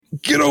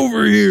Get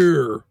over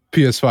here.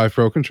 PS5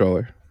 Pro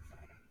Controller.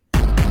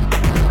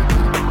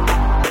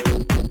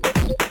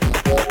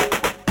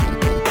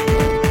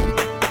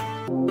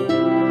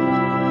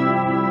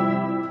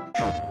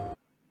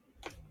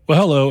 Well,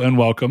 hello and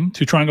welcome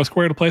to Triangle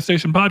Square, the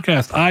PlayStation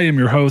Podcast. I am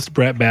your host,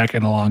 Brett Beck,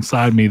 and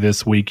alongside me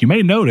this week, you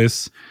may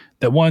notice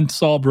that one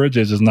Saul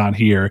Bridges is not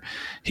here.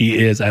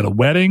 He is at a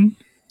wedding,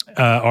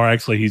 or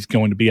actually he's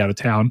going to be out of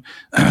town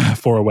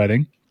for a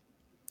wedding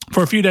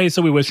for a few days,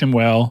 so we wish him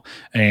well,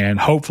 and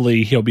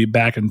hopefully he'll be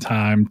back in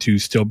time to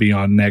still be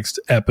on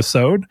next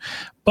episode.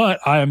 But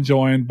I am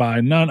joined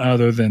by none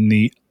other than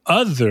the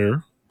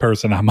other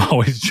person I'm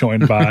always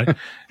joined by,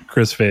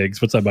 Chris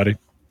Figs. What's up, buddy?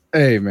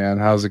 Hey, man.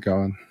 How's it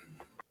going?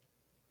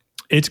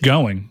 It's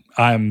going.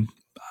 I'm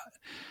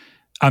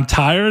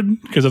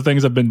tired because of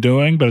things I've been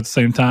doing, but at the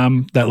same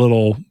time, that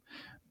little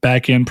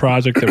back end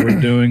project that we're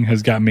doing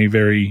has got me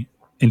very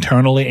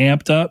internally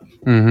amped up.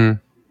 Mm-hmm.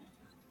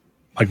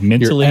 Like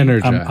mentally, I'm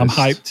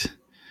hyped,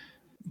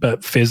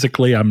 but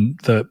physically, I'm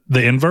the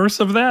inverse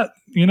of that.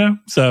 You know,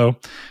 so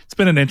it's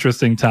been an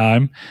interesting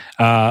time.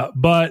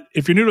 But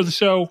if you're new to the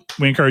show,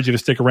 we encourage you to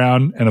stick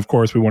around, and of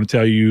course, we want to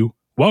tell you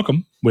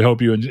welcome. We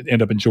hope you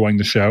end up enjoying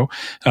the show.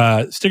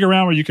 Stick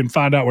around where you can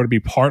find out where to be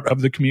part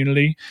of the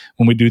community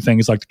when we do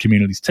things like the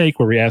Community's Take,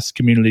 where we ask the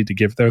community to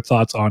give their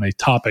thoughts on a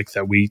topic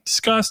that we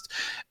discussed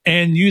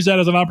and use that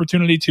as an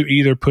opportunity to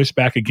either push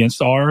back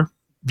against our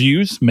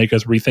views, make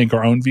us rethink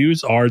our own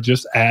views, or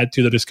just add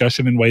to the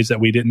discussion in ways that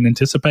we didn't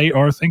anticipate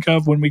or think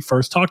of when we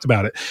first talked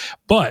about it.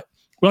 But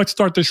we like to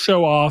start this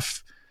show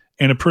off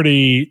in a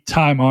pretty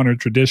time-honored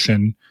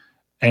tradition,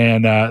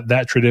 and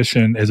that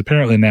tradition is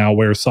apparently now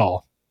Where's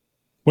Saul?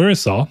 Where is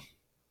Saul?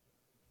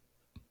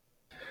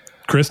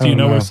 Chris, do you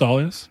know where Saul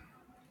is?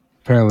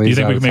 Apparently, do you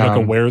think we can make like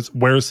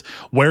a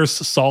where's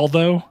Saul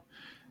though?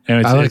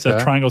 And it's a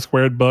Triangle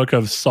Squared book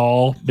of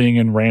Saul being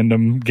in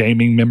random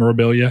gaming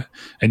memorabilia,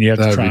 and you have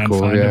to try and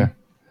find him.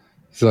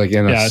 So like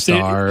in a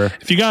star.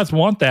 If you guys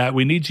want that,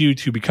 we need you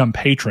to become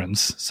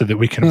patrons so that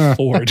we can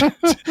afford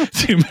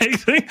to make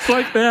things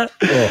like that.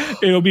 Oh.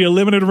 It'll be a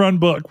limited run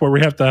book where we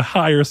have to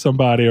hire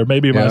somebody or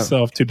maybe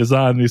myself to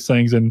design these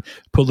things and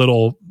put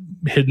little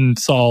hidden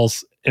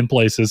Sauls in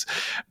places.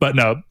 But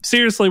no,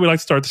 seriously, we like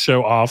to start the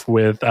show off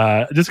with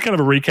just kind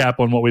of a recap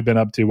on what we've been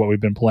up to, what we've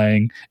been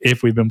playing,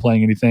 if we've been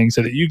playing anything,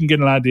 so that you can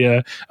get an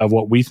idea of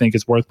what we think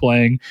is worth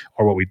playing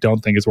or what we don't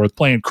think is worth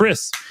playing.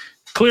 Chris,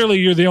 clearly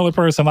you're the only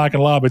person I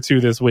can lob it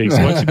to this week.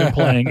 So what you been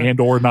playing and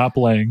or not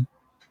playing?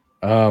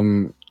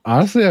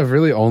 Honestly, I've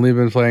really only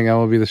been playing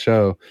MLB The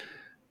Show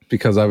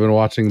because I've been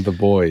watching The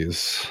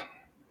Boys.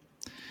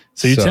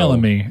 So you're telling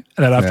me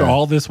that after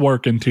all this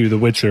work into The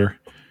Witcher,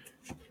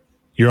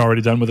 you're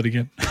already done with it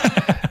again?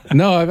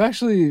 No, I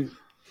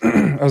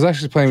was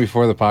actually playing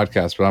before the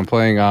podcast, but I'm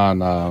playing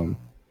on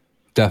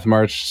Death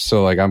March.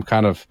 So like, I'm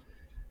kind of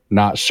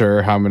not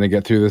sure how I'm going to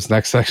get through this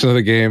next section of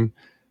the game.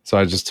 So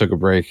I just took a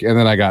break, and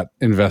then I got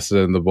invested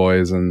in The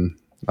Boys, and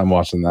I'm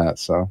watching that.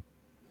 So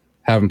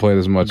haven't played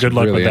as much. Good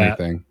luck really with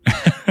anything.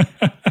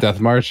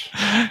 Death March.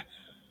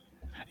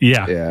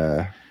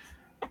 Yeah.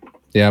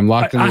 I'm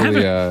locked into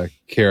the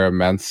Kara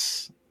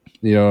Mentz.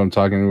 You know what I'm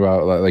talking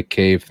about? Like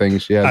cave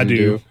things she had to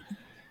do.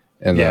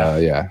 And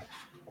I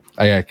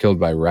got killed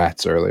by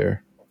rats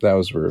earlier. That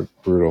was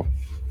brutal.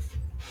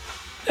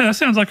 Yeah, that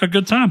sounds like a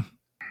good time.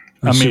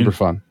 Super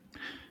fun.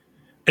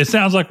 It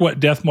sounds like what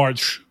Death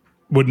March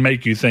would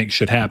make you think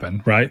should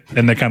happen, right?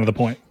 And that's kind of the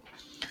point.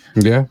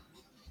 Yeah.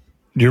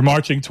 You're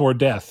marching toward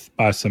death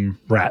by some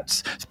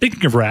rats.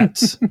 Speaking of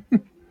rats.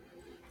 You've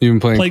been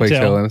playing Plague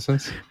Tale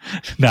Innocence?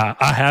 Nah,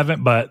 I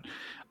haven't, but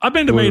I've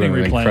been debating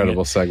replaying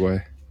incredible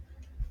segue.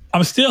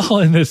 I'm still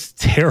in this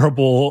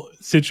terrible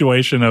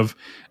situation of...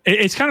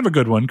 It's kind of a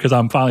good one because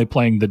I'm finally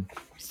playing the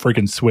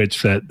freaking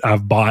Switch that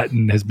I've bought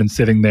and has been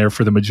sitting there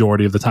for the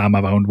majority of the time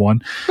I've owned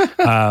one.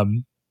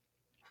 And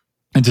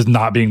just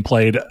not being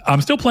played.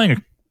 I'm still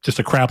playing just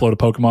a crap load of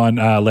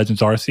Pokemon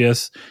Legends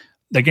Arceus.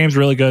 That game's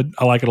really good.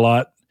 I like it a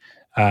lot.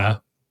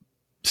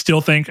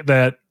 Still think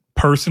that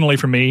personally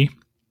for me,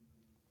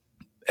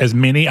 as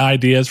many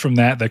ideas from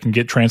that can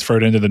get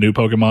transferred into the new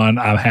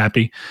Pokemon, I'm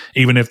happy,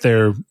 even if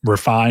they're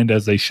refined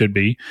as they should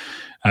be.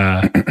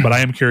 But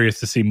I am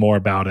curious to see more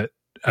about it.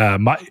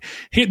 The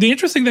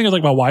interesting thing is,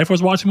 like, my wife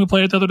was watching me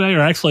play it the other day, or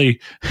actually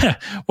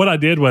what I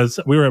did was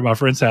we were at my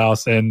friend's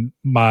house and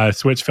my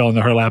Switch fell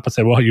into her lap. I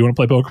said, well, you want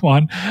to play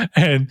Pokemon?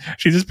 And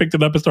she just picked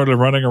it up and started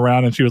running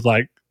around, and she was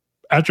like,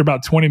 after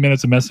about 20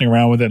 minutes of messing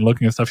around with it and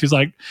looking at stuff, she's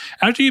like,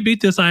 after you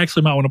beat this, I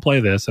actually might want to play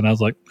this. And I was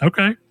like,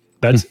 okay,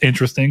 that's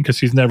interesting, because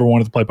she's never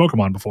wanted to play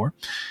Pokemon before.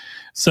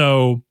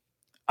 So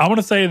I want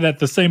to say that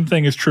the same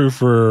thing is true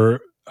for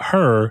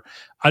her.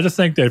 I just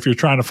think that if you're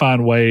trying to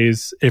find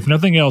ways, if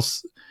nothing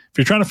else, if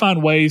you're trying to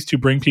find ways to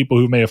bring people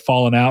who may have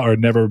fallen out or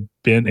never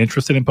been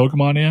interested in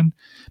Pokemon in,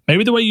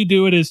 maybe the way you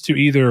do it is to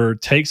either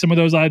take some of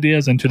those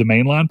ideas into the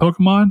mainline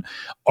Pokemon,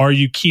 or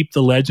you keep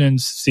the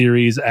Legends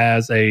series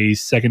as a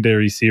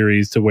secondary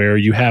series to where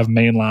you have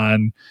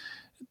mainline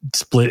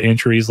split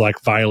entries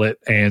like Violet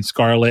and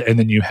Scarlet, and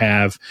then you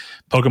have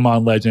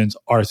Pokemon Legends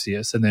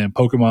Arceus, and then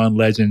Pokemon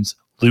Legends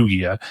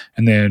Lugia,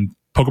 and then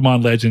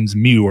Pokemon Legends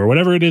Mew, or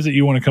whatever it is that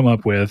you want to come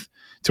up with,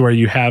 to where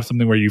you have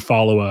something where you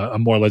follow a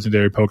more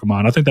legendary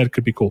Pokemon. I think that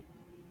could be cool.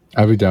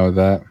 I'd be down with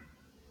that.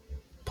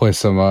 Play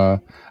some.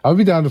 I'd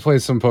be down to play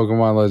some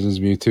Pokemon Legends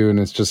Mewtwo, and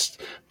it's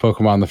just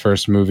Pokemon the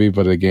first movie,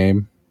 but a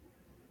game.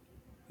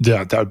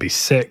 Yeah, that would be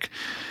sick.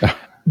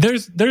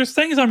 There's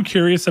things I'm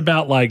curious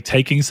about, like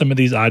taking some of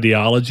these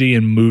ideology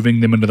and moving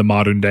them into the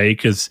modern day,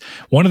 because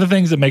one of the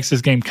things that makes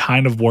this game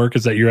kind of work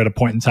is that you're at a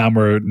point in time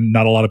where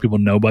not a lot of people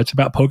know much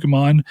about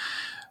Pokemon.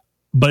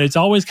 But it's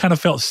always kind of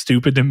felt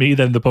stupid to me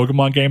that in the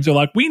Pokemon games are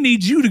like, we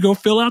need you to go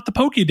fill out the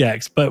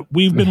Pokédex, but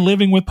we've been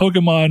living with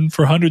Pokemon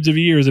for hundreds of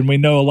years and we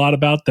know a lot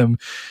about them.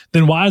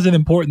 Then why is it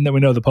important that we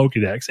know the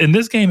Pokédex? In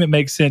this game, it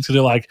makes sense because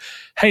they're like,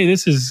 hey,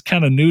 this is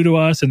kind of new to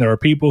us, and there are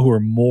people who are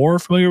more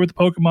familiar with the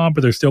Pokemon, but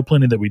there's still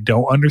plenty that we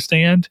don't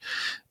understand.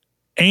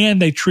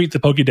 And they treat the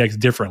Pokédex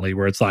differently,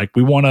 where it's like,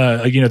 we want to,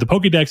 the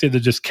Pokédex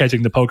isn't just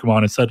catching the Pokemon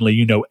and suddenly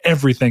you know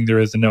everything there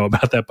is to know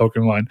about that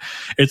Pokemon.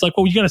 It's like,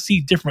 well, you got to see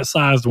different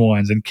sized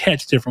ones and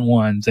catch different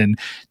ones and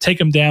take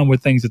them down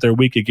with things that they're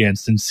weak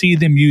against and see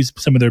them use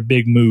some of their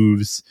big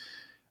moves.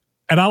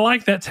 And I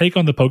like that take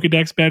on the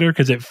Pokédex better,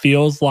 because it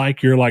feels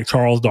like you're like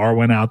Charles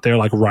Darwin out there,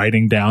 like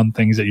writing down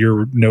things that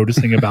you're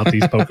noticing about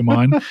these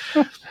Pokemon.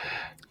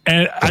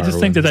 And I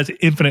just think that that's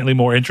infinitely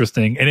more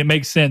interesting. And it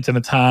makes sense in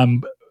a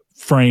time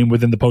frame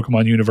within the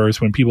Pokemon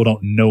universe when people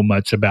don't know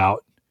much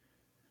about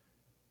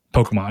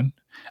Pokemon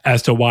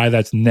as to why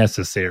that's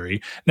necessary.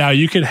 Now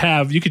you could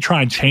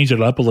try and change it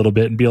up a little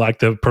bit and be like,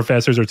 the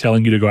professors are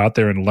telling you to go out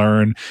there and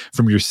learn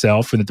from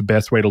yourself, and that the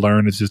best way to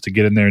learn is just to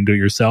get in there and do it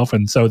yourself.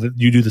 And so that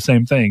you do the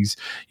same things.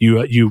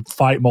 You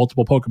fight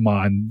multiple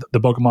Pokemon.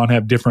 The Pokemon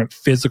have different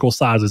physical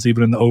sizes,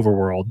 even in the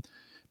overworld.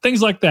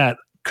 Things like that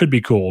could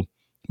be cool.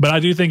 But I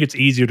do think it's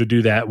easier to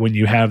do that when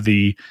you have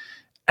the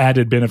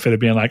added benefit of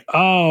being like,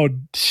 oh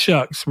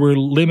shucks, we're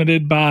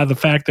limited by the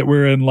fact that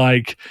we're in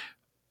like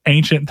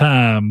ancient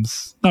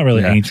times. Not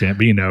really ancient,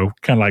 but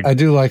kind of like. I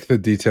do like the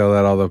detail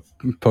that all the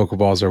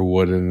Pokeballs are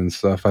wooden and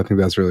stuff. I think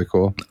that's really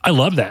cool. I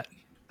love that.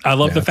 I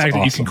love the fact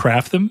that you can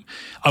craft them.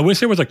 I wish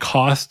there was a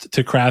cost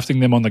to crafting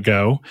them on the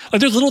go.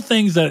 Like, there's little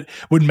things that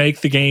would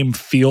make the game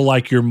feel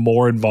like you're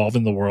more involved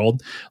in the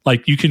world.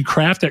 Like, you can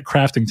craft at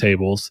crafting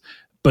tables,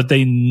 but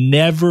they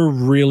never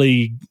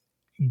really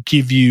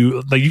give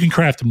you, like, you can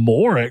craft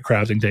more at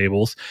crafting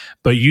tables,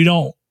 but you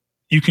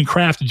can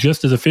craft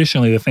just as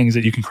efficiently the things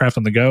that you can craft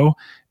on the go.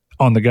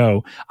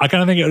 I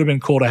kind of think it would have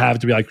been cool to have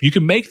to be like, you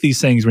can make these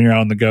things when you're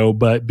out on the go,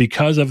 but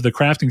because of the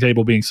crafting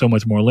table being so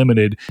much more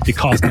limited, it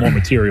costs more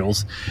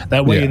materials.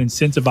 That way it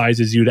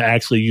incentivizes you to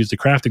actually use the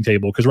crafting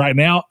table. Because right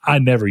now, I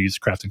never use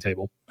the crafting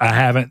table. I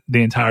haven't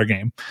the entire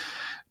game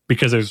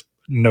because there's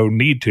no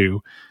need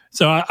to.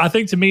 So I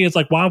think, to me, it's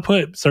like, why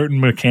put certain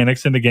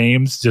mechanics into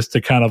games just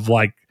to kind of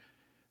like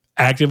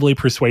actively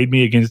persuade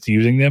me against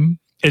using them?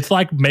 It's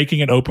like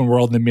making an open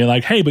world and then being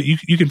like, hey, but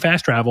you can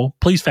fast travel.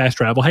 Please fast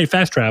travel. Hey,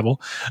 fast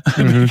travel.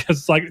 Because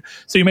it's like,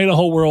 so you made a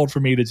whole world for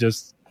me to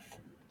just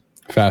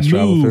fast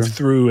travel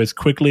through as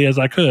quickly as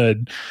I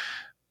could.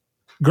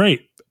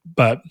 Great.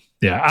 But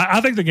yeah,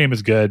 I think the game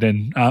is good,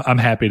 and I'm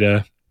happy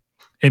to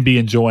be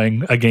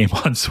enjoying a game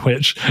on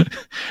Switch.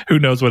 Who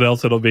knows what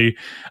else it'll be.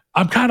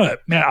 I'm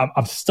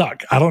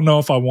stuck. I don't know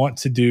if I want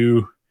to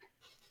do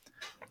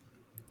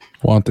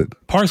Wanted.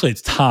 Partially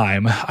it's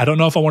time. I don't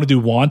know if I want to do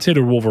Wanted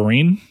or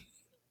Wolverine,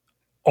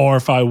 or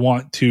if I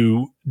want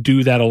to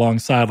do that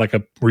alongside like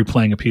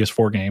replaying a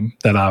PS4 game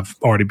that I've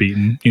already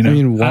beaten. I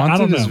mean,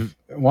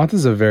 Wanted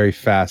is a very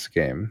fast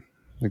game.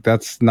 Like,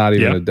 that's not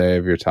even a day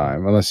of your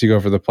time, unless you go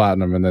for the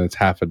platinum, and then it's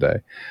half a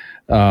day.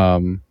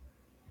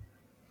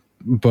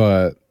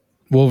 But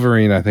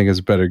Wolverine, I think, is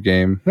a better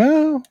game.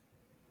 Well,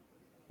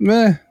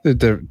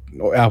 they're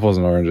apples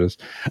and oranges.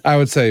 I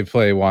would say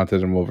play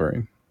Wanted and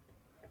Wolverine.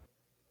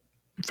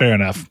 Fair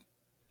enough.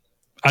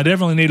 I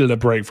definitely needed a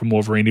break from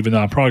Wolverine, even though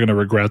I'm probably going to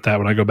regret that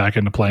when I go back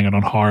into playing it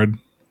on hard.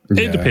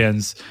 Yeah. It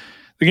depends.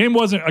 The game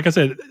wasn't, like I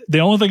said, the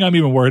only thing I'm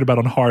even worried about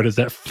on hard is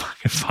that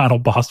fucking final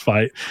boss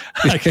fight.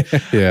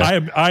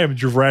 I am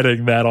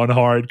dreading that on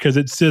hard because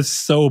it's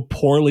just so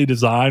poorly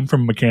designed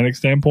from a mechanic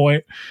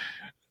standpoint.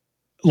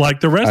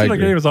 Like, the rest of the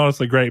game is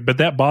honestly great, but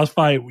that boss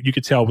fight, you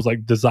could tell, was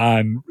like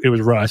designed, it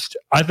was rushed.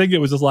 I think it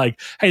was just like,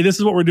 hey, this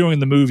is what we're doing in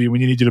the movie. We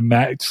need you to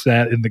match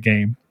that in the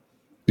game.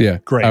 Yeah,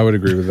 great. I would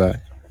agree with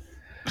that.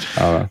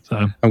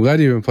 I'm glad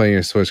you've been playing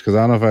your Switch, because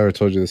I don't know if I ever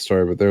told you this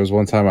story, but there was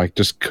one time I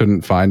just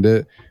couldn't find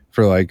it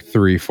for like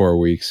 3-4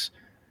 weeks.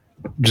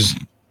 Just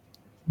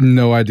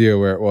no idea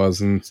where it was,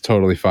 and it's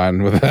totally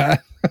fine with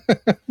that.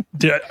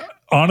 Yeah,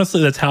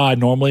 honestly, that's how I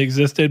normally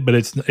existed, but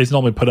it's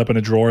normally put up in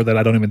a drawer that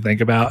I don't even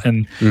think about.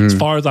 And as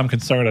far as I'm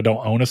concerned, I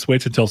don't own a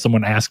Switch until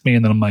someone asks me,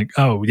 and then I'm like,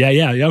 oh, yeah,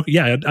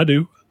 I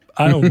do.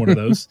 I own one of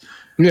those.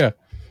 Yeah.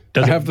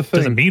 I have the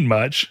thing. Doesn't mean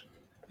much.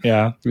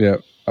 Yeah. Yeah,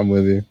 I'm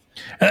with you.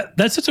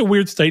 That's such a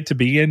weird state to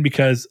be in,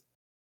 because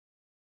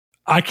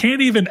I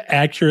can't even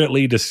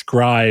accurately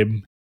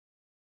describe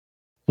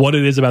what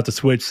it is about the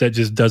Switch that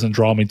just doesn't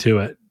draw me to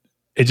it.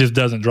 It just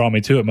doesn't draw me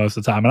to it most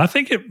of the time. And I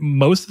think it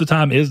most of the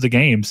time is the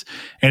games.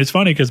 And it's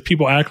funny because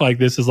people act like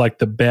this is like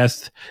the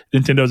best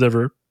Nintendo's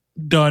ever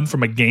done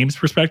from a games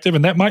perspective.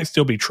 And that might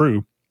still be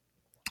true.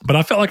 But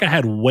I felt like I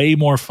had way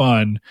more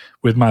fun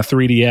with my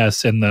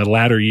 3DS in the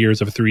latter years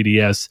of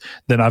 3DS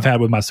than I've had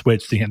with my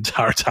Switch the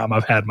entire time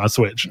I've had my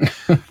Switch.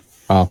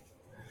 Wow.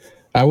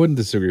 I wouldn't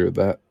disagree with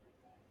that.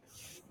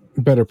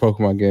 Better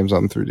Pokemon games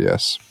on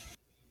 3DS.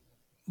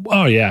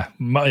 Oh, yeah.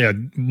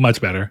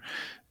 Much better.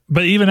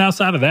 But even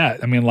outside of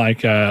that, I mean,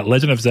 like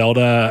Legend of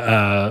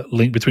Zelda,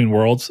 Link Between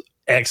Worlds,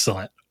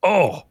 excellent.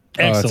 Oh,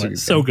 excellent.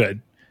 So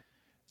good.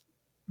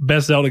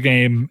 Best Zelda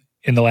game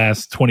in the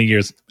last 20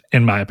 years,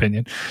 in my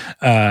opinion.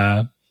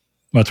 20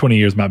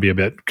 years might be a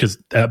bit, because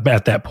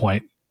at that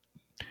point,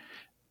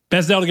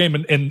 best Zelda game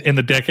in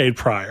the decade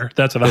prior.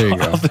 That's what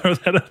I'll throw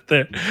that up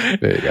there.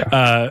 There you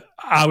go.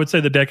 I would say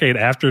the decade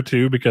after,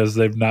 too, because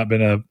they've not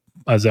been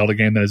a Zelda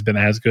game that has been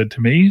as good to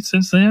me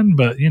since then.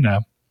 But, you know.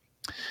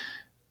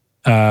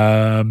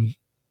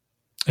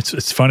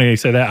 It's funny you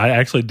say that. I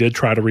actually did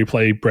try to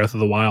replay Breath of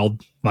the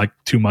Wild like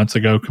 2 months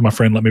ago because my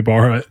friend let me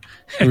borrow it.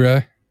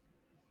 Really?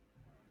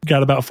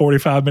 Got about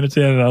 45 minutes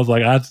in and I was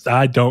like,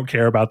 I don't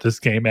care about this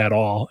game at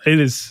all.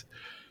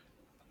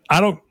 I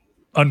don't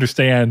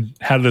understand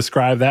how to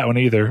describe that one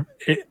either.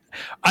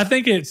 I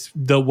think it's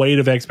the weight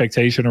of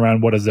expectation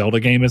around what a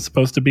Zelda game is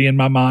supposed to be in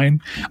my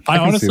mind. I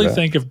honestly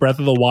think if Breath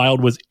of the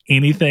Wild was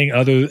anything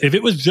other, if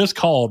it was just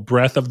called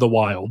Breath of the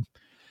Wild,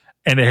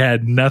 and it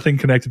had nothing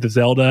connected to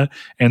Zelda,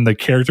 and the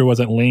character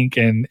wasn't Link,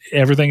 and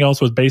everything else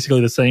was basically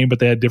the same, but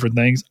they had different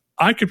things,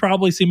 I could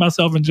probably see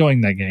myself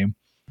enjoying that game.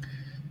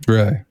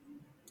 Really?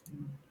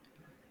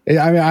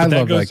 I mean, I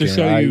love that game.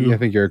 Show you I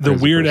think you're the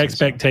weird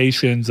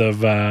expectations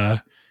of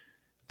that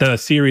a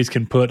series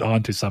can put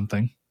onto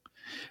something.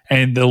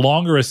 And the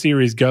longer a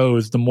series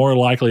goes, the more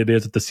likely it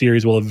is that the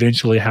series will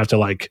eventually have to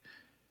like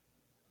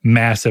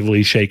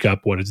massively shake up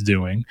what it's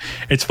doing.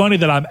 It's funny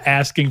that I'm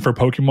asking for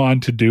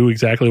Pokemon to do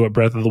exactly what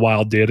Breath of the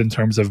Wild did in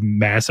terms of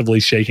massively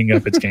shaking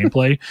up its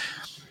gameplay.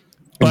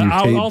 But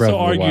I would also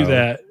argue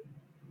that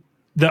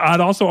I'd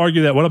also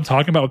argue that what I'm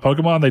talking about with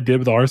Pokemon, they did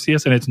with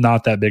Arceus, and it's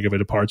not that big of a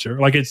departure.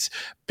 Like, it's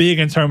big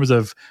in terms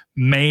of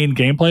main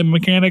gameplay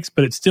mechanics,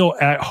 but it still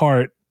at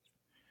heart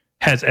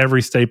has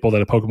every staple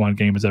that a Pokemon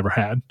game has ever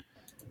had.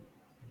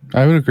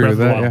 I would agree Breath with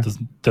that. Breath of the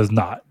Wild does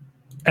not.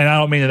 And I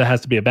don't mean that it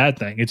has to be a bad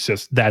thing. It's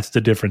just that's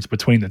the difference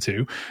between the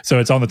two. So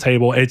it's on the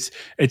table. It's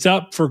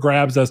up for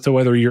grabs as to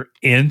whether you're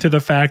into the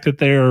fact that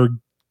they're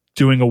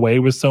doing away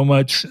with so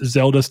much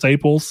Zelda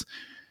staples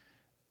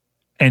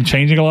and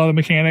changing a lot of the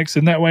mechanics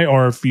in that way,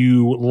 or if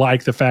you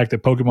like the fact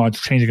that Pokemon's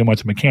changing a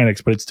bunch of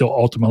mechanics, but it's still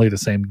ultimately the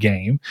same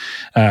game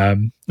or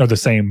the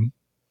same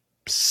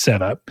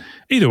setup.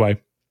 Either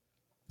way,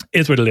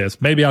 it's what it is.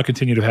 Maybe I'll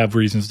continue to have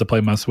reasons to play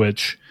my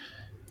Switch.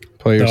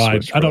 Play your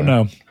Switch. I don't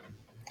know.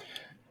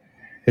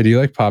 Hey, do you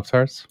like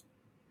Pop-Tarts?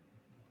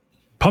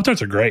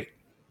 Pop-Tarts are great.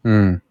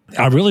 I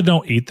really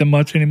don't eat them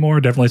much anymore.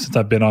 Definitely since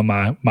I've been on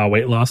my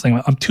weight loss thing.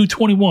 I'm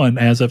 221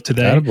 as of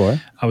today.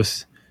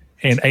 Attaboy.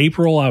 In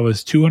April, I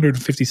was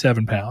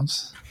 257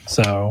 pounds.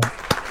 So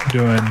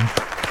doing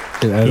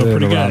pretty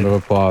good. Round of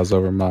applause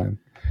over mine.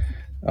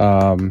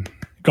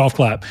 Golf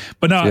clap.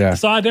 But no, yeah.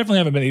 So I definitely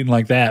haven't been eating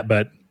like that.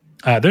 But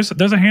there's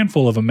a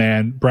handful of them,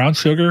 man. Brown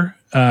sugar.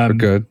 They're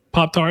good.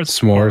 Pop-Tarts.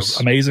 S'mores.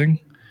 Amazing.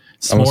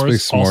 I'm a big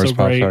s'mores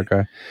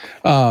Pop-Tart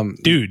guy.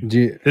 Dude,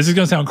 this is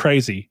going to sound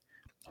crazy.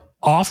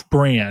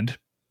 Off-brand.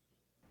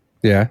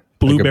 Yeah.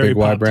 Blueberry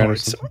like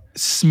Pop-Tarts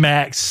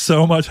smacks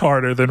so much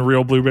harder than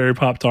real blueberry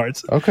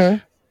Pop-Tarts. Okay.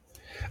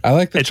 I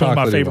like the It's one of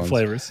my favorite ones,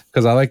 flavors.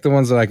 because I like the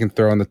ones that I can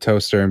throw in the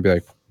toaster and be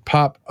like,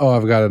 pop, oh,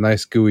 I've got a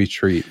nice gooey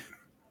treat.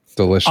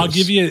 Delicious. I'll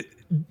give you,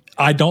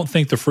 I don't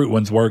think the fruit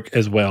ones work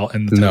as well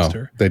in the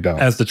toaster. No, they don't.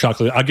 As the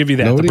chocolate. I'll give you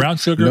that. The brown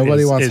sugar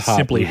is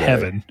simply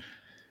heaven.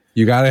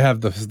 You got to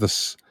have the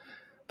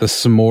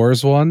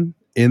s'mores one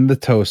in the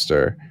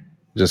toaster.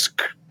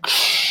 Just...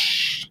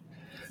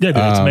 Yeah,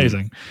 dude, it's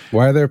amazing.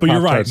 Why are there But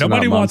Pop-Tarts? You're right.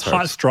 Nobody wants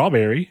Mom-Tarts? hot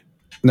strawberry.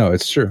 No,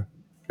 it's true.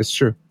 It's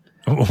true.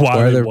 Why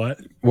are there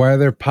what? Why are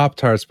there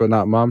Pop-Tarts but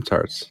not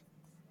Mom-Tarts?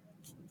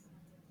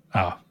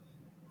 Oh,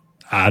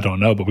 I don't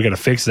know, but we got to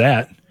fix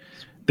that.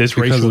 This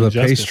because racial of the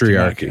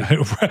patriarchy.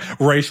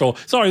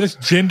 This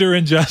gender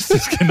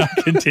injustice cannot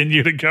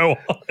continue to go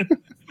on.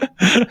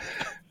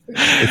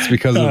 It's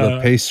because of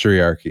the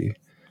patriarchy.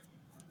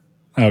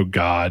 Oh,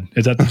 God.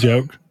 Is that the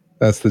joke?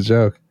 That's the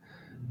joke.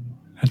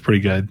 That's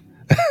pretty good.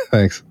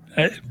 Thanks.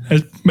 That's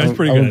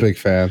pretty good. I'm a big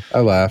fan. I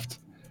laughed.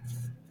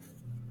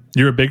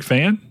 You're a big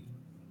fan?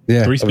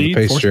 Yeah, 3-speed?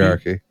 of the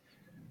patriarchy.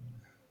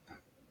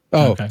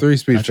 Oh, okay.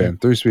 3-speed Gotcha. fan.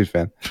 3-speed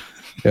fan.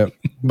 Yep.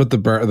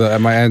 But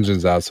my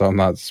engine's out, so I'm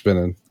not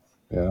spinning.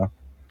 Yeah.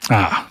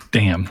 Ah,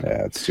 damn.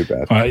 Yeah, it's too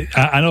bad. All right.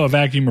 I know a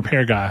vacuum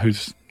repair guy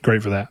who's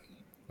great for that.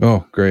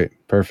 Oh, great.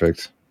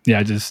 Perfect.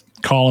 Yeah, just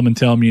call him and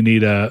tell him you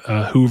need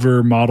a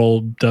Hoover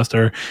model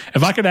duster.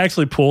 If I could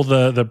actually pull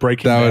the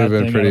Breaking Bad that would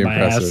have been pretty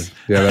impressive. Ass,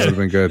 Yeah, that would have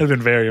been good. That would have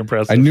been very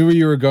impressive. I knew where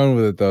you were going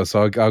with it, though,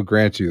 so I'll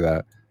grant you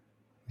that.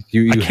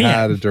 You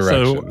had a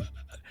direction. So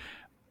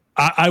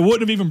I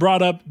wouldn't have even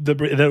brought up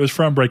that it was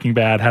from Breaking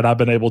Bad had I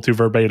been able to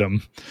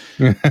verbatim.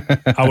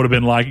 I would have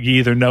been like, you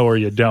either know or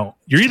you don't.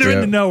 You're either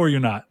in the know or you're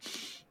not.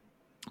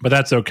 But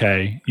that's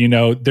okay. You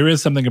know, there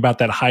is something about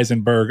that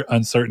Heisenberg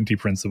uncertainty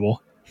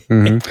principle.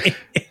 Mm-hmm.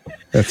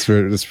 That's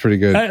pretty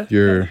good.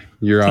 You're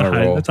on a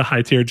roll. That's a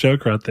high tier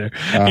joke right there.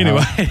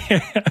 Anyway,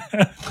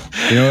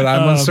 you know what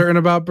I'm uncertain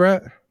about,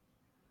 Brett?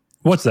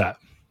 What's that?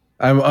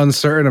 I'm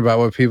uncertain about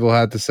what people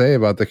had to say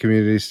about the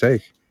community's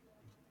take.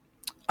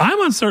 I'm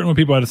uncertain what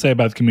people had to say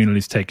about the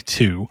community's take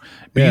too.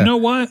 But you know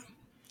what?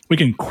 We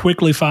can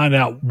quickly find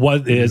out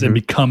what it is and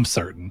become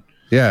certain.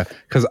 Yeah,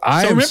 because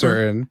I am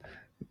certain.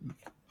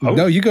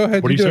 No, you go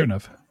ahead. What are you certain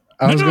of?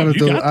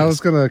 I was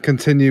gonna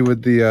continue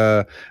with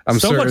the. I'm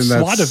so certain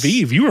much joie de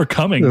vivre. You are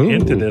coming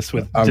into this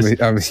with.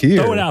 I'm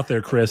here. Throw it out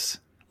there, Chris.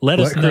 Let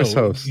us know. Chris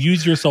host.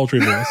 Use your sultry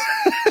voice.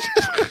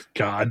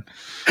 God.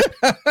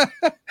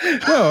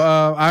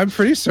 No, I'm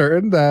pretty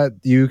certain that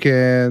you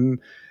can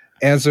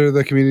answer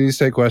the community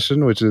stake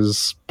question, which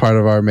is part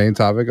of our main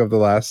topic of the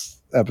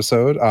last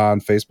episode, on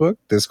Facebook,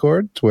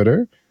 Discord,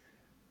 Twitter.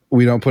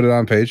 We don't put it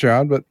on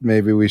Patreon, but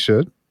maybe we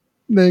should.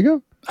 There you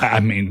go.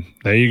 I mean,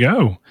 there you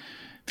go.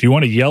 If you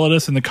want to yell at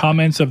us in the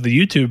comments of the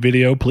YouTube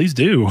video, please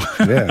do.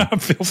 Yeah.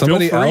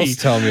 Somebody else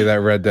tell me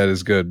that Red Dead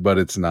is good, but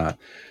it's not.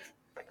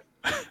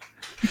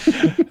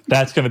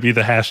 That's going to be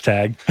the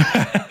hashtag.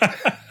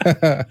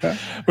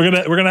 We're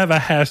gonna have a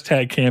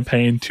hashtag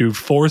campaign to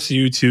force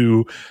you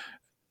to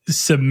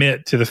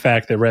submit to the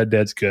fact that Red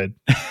Dead's good.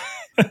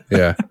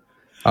 Yeah,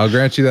 I'll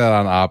grant you that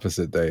on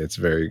opposite day. It's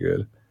very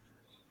good.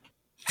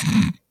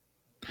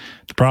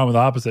 The problem with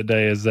opposite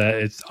day is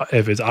that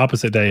if it's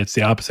opposite day, it's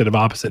the opposite of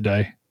opposite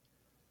day.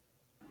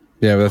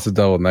 Yeah, but that's a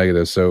double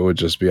negative, so it would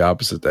just be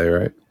opposite day,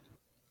 right?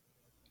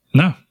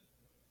 No.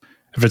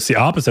 If it's the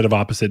opposite of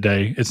opposite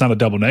day, it's not a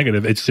double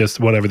negative. It's just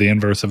whatever the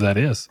inverse of that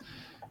is.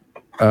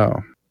 Oh.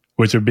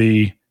 Which would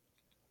be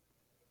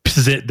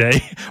zit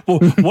day. Well,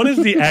 what is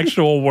the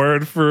actual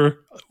word for...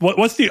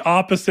 What's the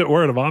opposite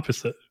word of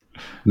opposite?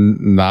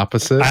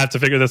 Opposite? I have to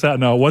figure this out.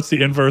 No, what's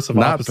the inverse of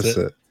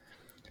opposite?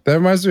 That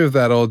reminds me of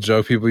that old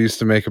joke people used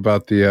to make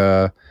about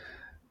the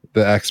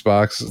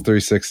Xbox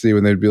 360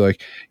 when they'd be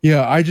like,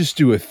 yeah, I just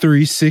do a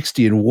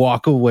 360 and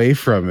walk away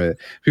from it.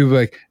 People be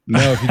like, no,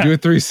 if you do a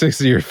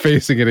 360, you're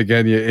facing it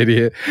again, you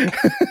idiot.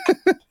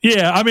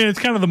 Yeah, I mean, it's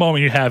kind of the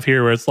moment you have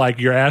here where it's like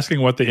you're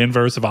asking what the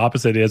inverse of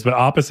opposite is, but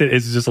opposite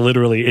is just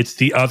literally, it's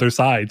the other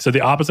side. So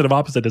the opposite of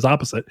opposite is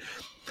opposite.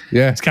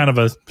 Yeah. It's kind of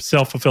a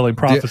self-fulfilling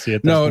prophecy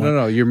at this point.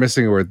 No, you're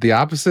missing a word. The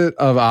opposite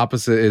of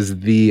opposite is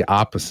the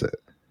opposite.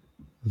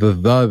 The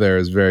there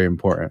is very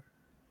important.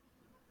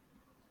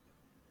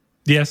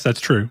 Yes, that's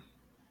true.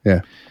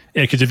 Yeah.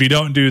 Yeah, because if you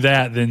don't do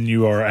that, then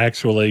you are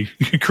actually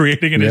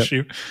creating an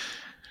issue.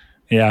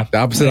 Yeah. The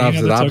opposite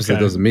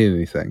doesn't mean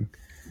anything.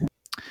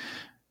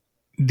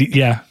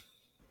 Yeah.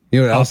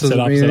 You know what else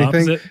doesn't mean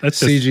anything?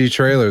 That's CG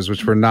trailers,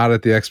 which were not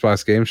at the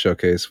Xbox Game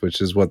Showcase, which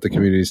is what the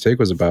community's take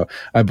was about.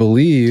 I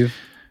believe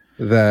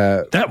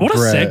that what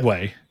Brett, a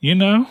segue, you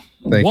know?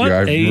 Thank what you.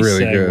 I'm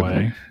really segue. Good.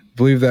 I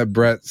believe that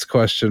Brett's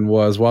question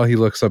was, while he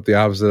looks up the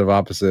opposite of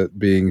opposite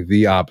being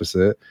the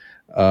opposite.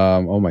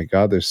 Oh my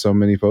God, there's so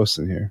many posts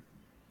in here.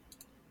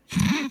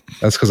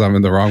 That's because I'm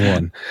in the wrong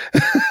one.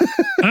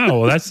 Oh,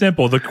 well, that's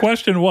simple. The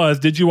question was,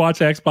 did you watch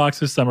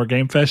Xbox's Summer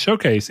Game Fest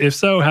showcase? If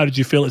so, how did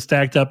you feel it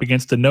stacked up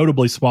against the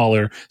notably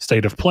smaller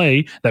state of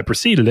play that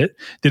preceded it?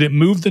 Did it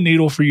move the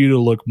needle for you to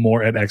look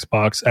more at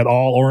Xbox at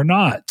all or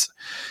not?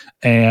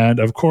 And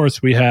of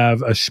course, we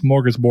have a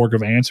smorgasbord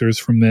of answers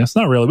from this.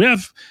 Not really. We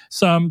have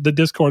some. The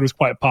Discord was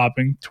quite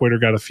popping. Twitter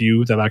got a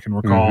few that I can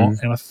recall.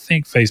 And I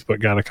think Facebook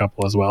got a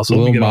couple as well. So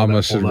Lil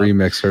Mama should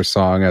remix her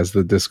song as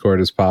the Discord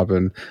is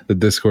popping. The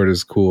Discord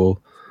is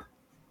cool.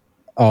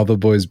 All the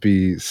boys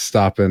be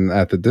stopping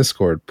at the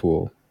Discord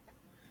pool.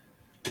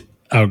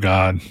 Oh,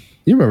 God.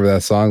 You remember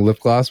that song, Lip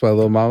Gloss by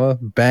Lil Mama?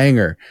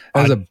 Banger.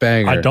 That was a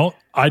banger.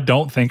 I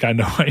don't think I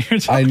know what you're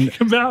talking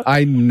about.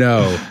 I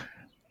know.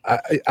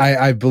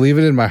 I believe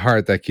it in my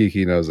heart that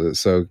Kiki knows it.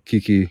 So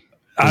Kiki,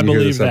 I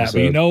believe that.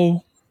 But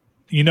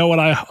you know what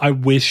I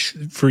wish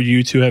for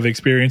you to have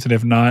experienced, and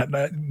if not,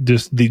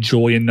 just the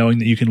joy in knowing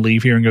that you can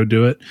leave here and go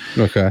do it.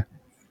 Okay.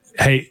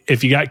 Hey,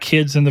 if you got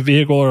kids in the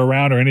vehicle or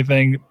around or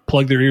anything,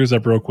 plug their ears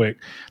up real quick.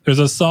 There's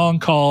a song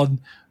called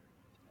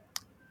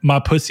 "My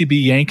Pussy Be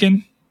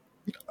Yankin'."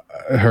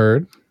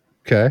 Heard.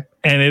 Okay.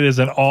 And it is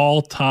an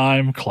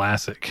all-time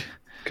classic.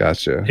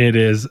 Gotcha. It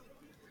is.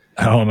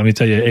 Let me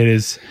tell you. It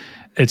is.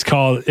 It's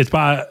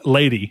by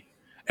Lady.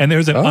 And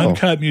there's an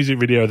uncut music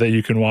video that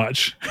you can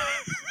watch.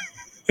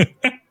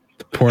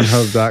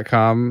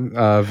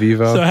 Pornhub.com,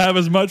 Vivo. So have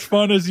as much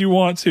fun as you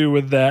want to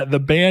with that. The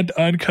band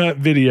uncut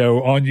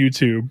video on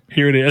YouTube.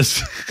 Here it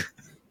is.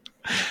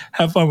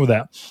 Have fun with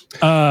that.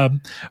 Not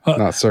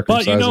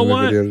circumcising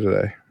the video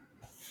today.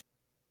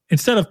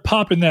 Instead of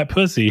popping that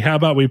pussy, how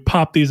about we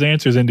pop these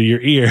answers into your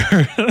ear?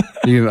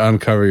 You can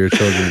uncover your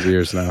children's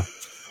ears now.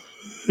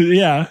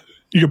 Yeah.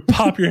 You can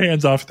pop your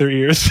hands off their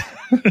ears.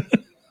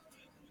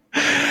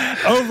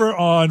 Over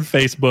on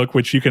Facebook,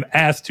 which you can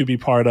ask to be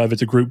part of,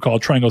 it's a group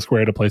called Triangle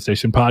Square to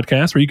PlayStation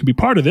Podcast, where you can be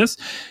part of this.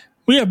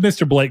 We have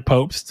Mr. Blake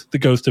Popst, the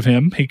ghost of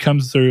him. He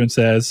comes through and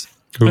says,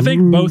 I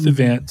think both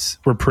events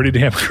were pretty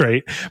damn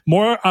great.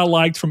 More I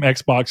liked from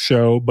Xbox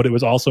show, but it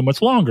was also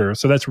much longer,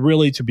 so that's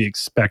really to be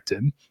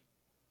expected.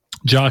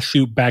 Josh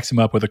Shoup backs him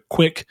up with a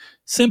quick,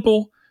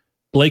 simple,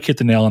 Blake hit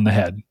the nail on the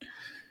head.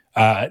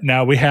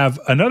 Now we have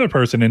another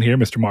person in here,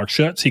 Mr. Mark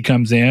Schutz. He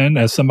comes in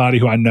as somebody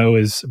who I know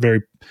is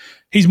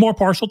he's more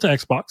partial to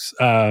Xbox,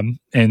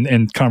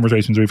 and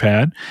conversations we've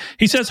had.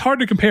 He says hard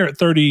to compare a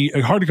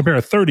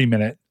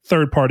 30-minute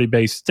third-party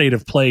based state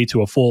of play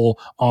to a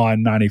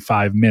full-on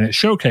 95-minute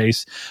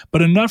showcase,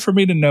 but enough for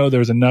me to know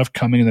there's enough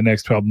coming in the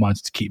next 12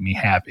 months to keep me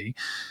happy.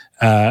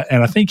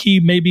 And I think he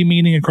may be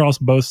meaning across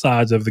both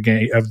sides of the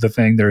game, of the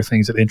thing. There are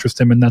things that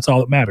interest him, and that's all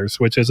that matters,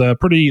 which is a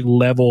pretty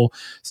level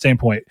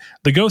standpoint.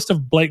 The ghost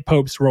of Blake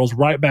Popes rolls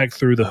right back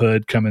through the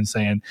hood, coming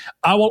saying,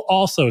 I will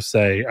also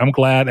say I'm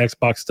glad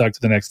Xbox stuck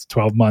to the next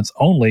 12 months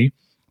only.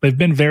 They've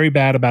been very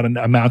bad about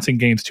announcing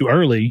games too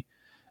early,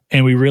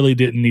 and we really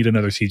didn't need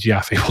another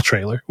CGI Fable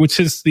trailer, which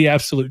is the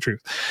absolute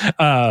truth.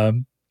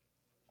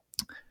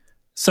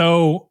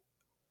 So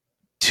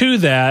to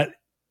that,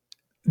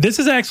 this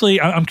is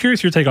actually, I'm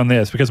curious your take on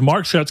this, because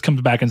Mark Schutz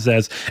comes back and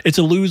says it's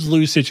a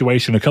lose-lose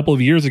situation. A couple of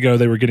years ago,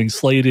 they were getting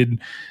slated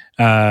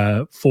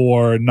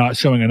for not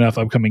showing enough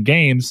upcoming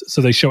games,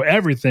 so they show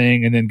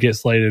everything and then get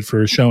slated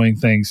for showing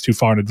things too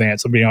far in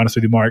advance. I'll be honest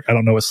with you, Mark, I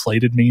don't know what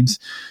slated means.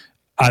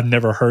 I've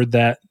never heard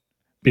that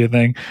be a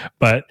thing,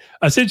 but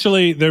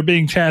essentially they're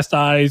being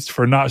chastised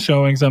for not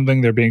showing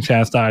something. They're being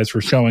chastised for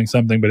showing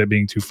something, but it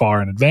being too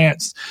far in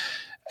advance.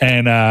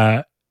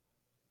 And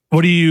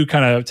what do you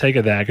kind of take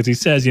of that? Because he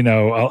says,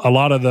 a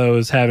lot of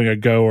those having a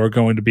go are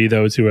going to be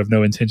those who have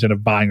no intention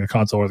of buying the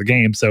console or the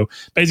game. So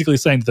basically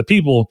saying that the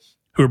people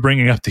who are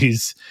bringing up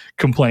these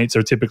complaints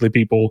are typically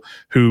people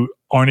who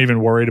aren't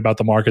even worried about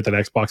the market that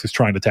Xbox is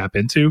trying to tap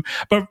into.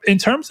 But in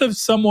terms of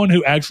someone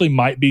who actually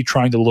might be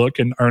trying to look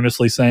and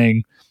earnestly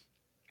saying,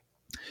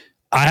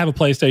 I have a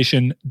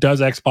PlayStation, does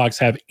Xbox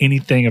have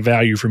anything of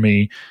value for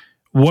me?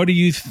 What do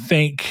you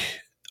think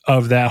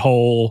of that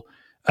whole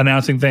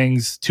announcing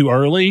things too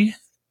early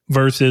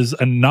versus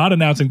not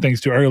announcing things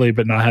too early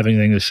but not having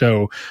anything to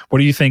show? What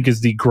do you think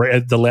is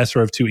the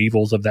lesser of two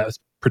evils of that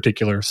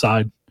particular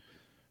side?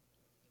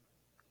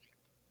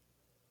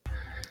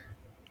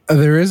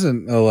 There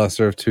isn't a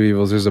lesser of two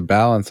evils. There's a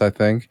balance, I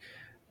think.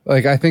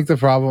 I think the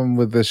problem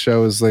with this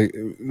show is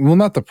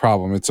not the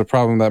problem. It's a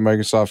problem that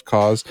Microsoft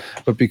caused,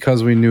 but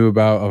because we knew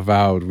about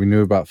Avowed, we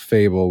knew about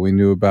Fable, we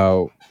knew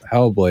about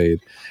Hellblade,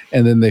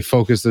 and then they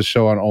focused the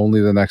show on only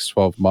the next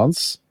 12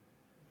 months.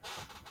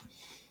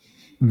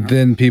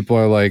 Then people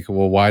are like,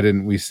 well, why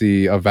didn't we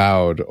see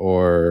Avowed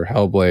or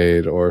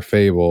Hellblade or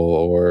Fable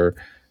or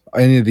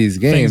any of these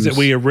games? Things that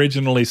we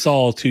originally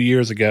saw 2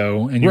 years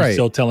ago, and you're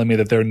still telling me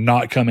that they're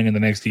not coming in the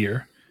next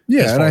year.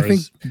 Yeah, and I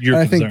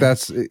think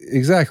that's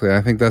exactly.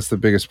 I think that's the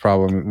biggest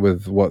problem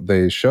with what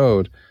they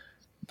showed.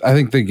 I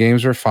think the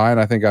games were fine.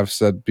 I think I've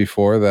said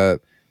before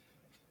that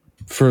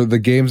for the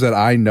games that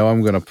I know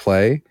I'm going to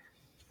play,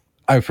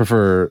 I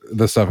prefer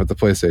the stuff at the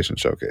PlayStation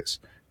Showcase.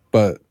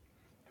 But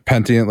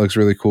Pentient looks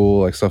really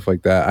cool, stuff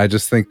like that. I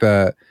just think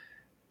that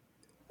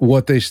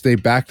what they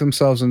backed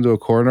themselves into a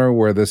corner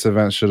where this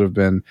event should have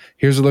been,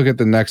 here's a look at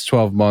the next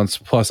 12 months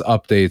plus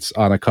updates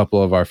on a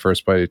couple of our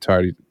first party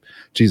titles,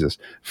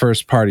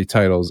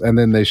 and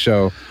then they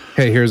show,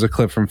 hey, here's a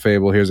clip from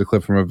Fable, here's a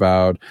clip from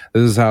Avowed,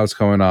 this is how it's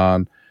going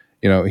on,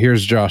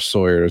 here's Josh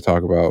Sawyer to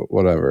talk about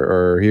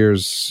whatever, or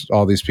here's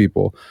all these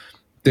people.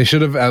 They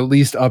should have at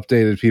least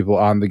updated people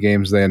on the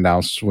games they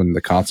announced when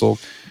the console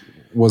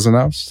was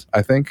announced,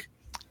 I think.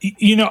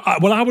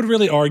 What I would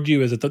really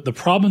argue is that the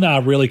problem that I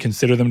really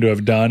consider them to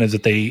have done is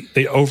that they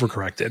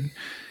overcorrected.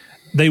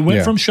 They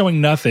went from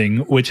showing nothing,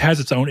 which has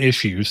its own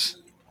issues,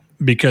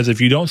 because if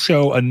you don't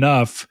show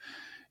enough,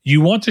 you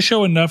want to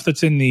show enough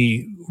that's in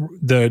the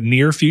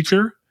near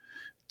future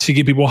to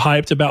get people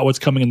hyped about what's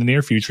coming in the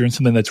near future, and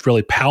something that's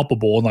really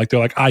palpable. And they're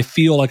like, I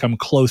feel like I'm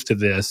close to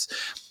this.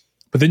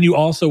 But then you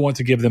also want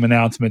to give them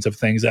announcements of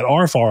things that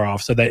are far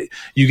off, so that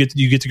you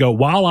get to go,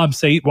 while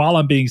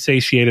I'm being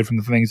satiated from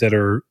the things that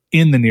are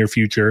in the near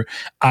future,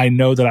 I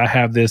know that I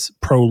have this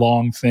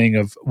prolonged thing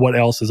of what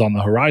else is on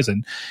the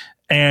horizon.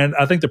 And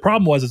I think the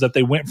problem was that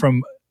they went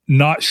from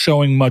not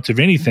showing much of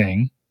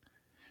anything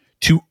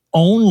to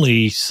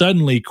only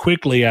suddenly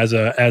quickly as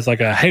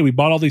hey, we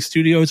bought all these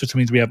studios, which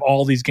means we have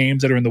all these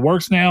games that are in the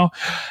works now,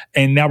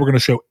 and now we're going to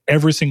show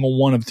every single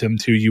one of them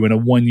to you in a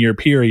 1 year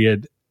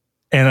period,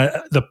 and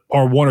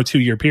or 1 or 2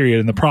 year period.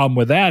 And the problem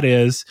with that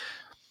is,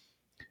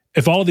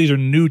 if all of these are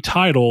new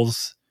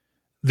titles,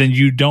 then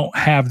you don't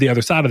have the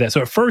other side of that.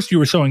 So at first you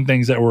were showing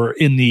things that were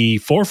in the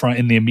forefront,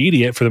 in the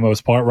immediate for the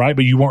most part, right?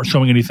 But you weren't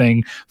showing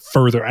anything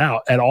further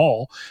out at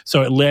all.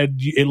 So it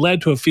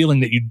led to a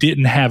feeling that you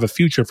didn't have a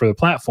future for the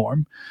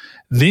platform.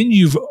 Then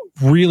you've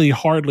really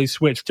hardly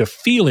switched to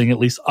feeling, at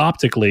least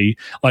optically,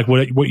 like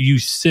what you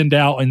send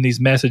out in these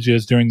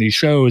messages during these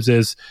shows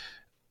is,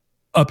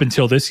 up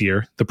until this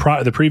year, the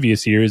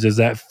previous years, is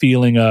that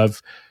feeling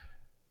of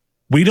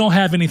we don't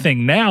have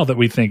anything now that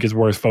we think is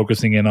worth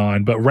focusing in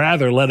on, but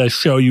rather let us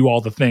show you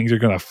all the things you're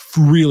going to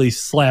really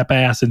slap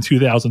ass in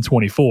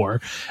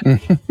 2024.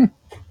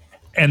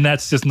 And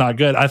that's just not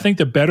good. I think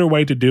the better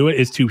way to do it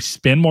is to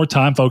spend more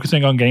time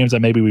focusing on games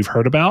that maybe we've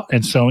heard about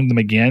and showing them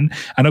again.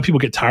 I know people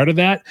get tired of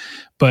that,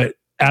 but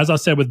as I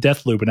said with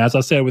Deathloop and as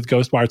I said with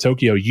Ghostwire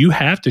Tokyo, you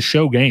have to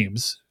show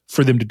games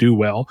for them to do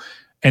well.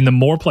 And the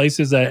more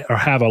places that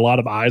have a lot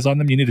of eyes on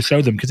them, you need to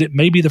show them, because it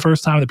may be the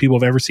first time that people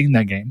have ever seen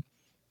that game.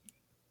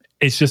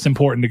 It's just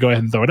important to go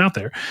ahead and throw it out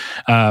there.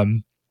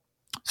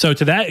 So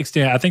to that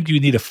extent, I think you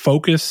need to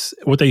focus.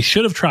 What they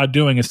should have tried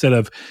doing, instead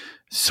of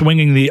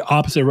swinging the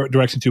opposite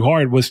direction too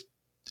hard, was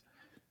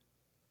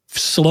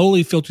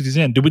slowly filter these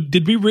in.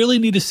 Did we really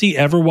need to see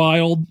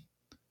Everwild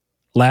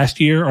last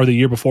year or the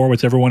year before,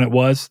 whichever one it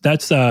was?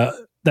 That's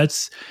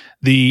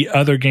the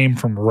other game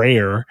from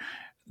Rare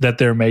that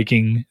they're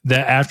making,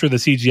 that after the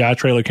CGI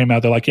trailer came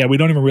out, they're like, yeah, we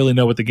don't even really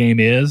know what the game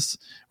is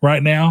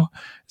right now.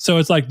 So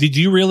it's like, did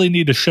you really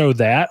need to show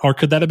that? Or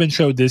could that have been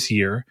showed this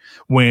year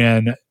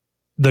when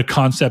the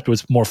concept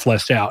was more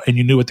fleshed out and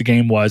you knew what the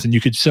game was, and you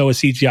could show a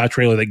CGI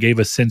trailer that gave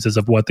us senses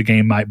of what the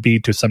game might be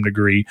to some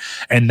degree,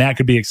 and that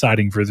could be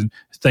exciting for the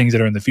things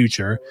that are in the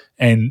future.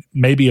 And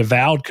maybe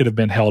Avowed could have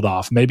been held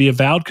off. Maybe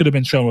Avowed could have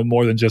been shown with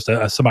more than just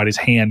somebody's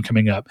hand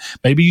coming up.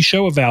 Maybe you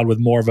show Avowed with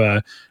more of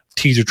a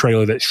teaser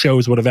trailer that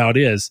shows what Avowed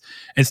is.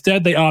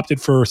 Instead, they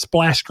opted for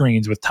splash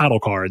screens with title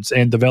cards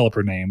and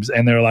developer names,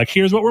 and they're like,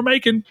 here's what we're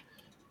making.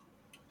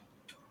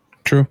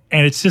 True.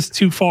 And it's just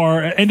too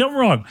far. And don't get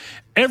me wrong,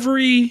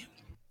 every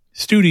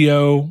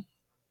studio,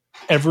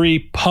 every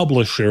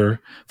publisher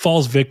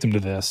falls victim to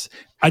this.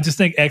 I just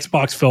think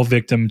Xbox fell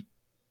victim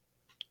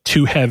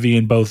too heavy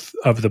in both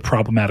of the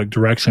problematic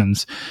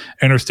directions,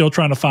 and are still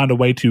trying to find a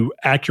way to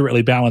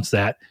accurately balance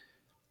that.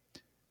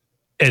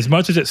 As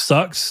much as it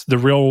sucks, the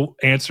real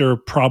answer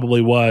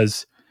probably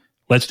was,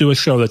 let's do a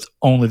show that's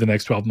only the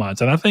next 12 months.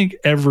 And I think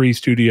every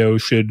studio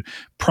should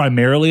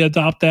primarily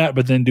adopt that,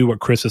 but then do what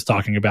Chris is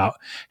talking about.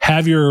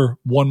 Have your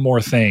one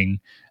more thing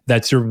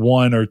that's your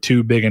one or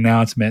two big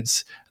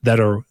announcements that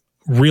are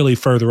really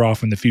further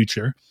off in the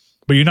future,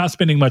 but you're not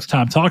spending much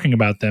time talking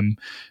about them,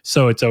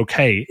 so it's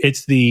okay.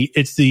 It's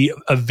the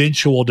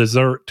eventual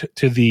dessert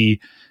to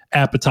the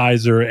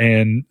appetizer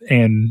and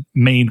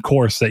main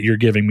course that you're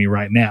giving me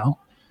right now.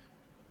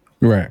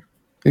 Right.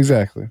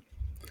 Exactly.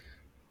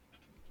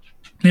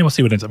 And we'll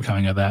see what ends up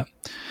coming of that.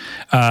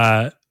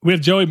 We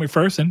have Joey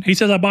McPherson. He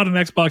says, I bought an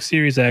Xbox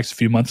Series X a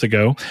few months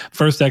ago.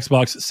 First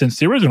Xbox since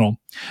the original.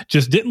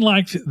 Just didn't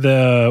like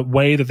the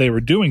way that they were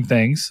doing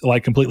things,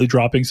 like completely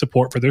dropping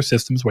support for their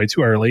systems way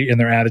too early and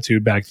their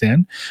attitude back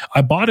then.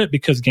 I bought it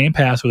because Game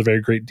Pass was a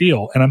very great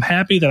deal, and I'm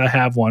happy that I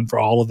have one for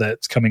all of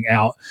that's coming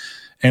out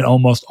and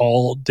almost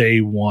all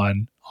day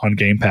one on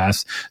Game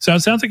Pass. So it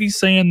sounds like he's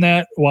saying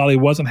that while he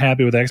wasn't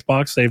happy with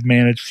Xbox, they've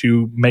managed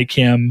to make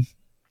him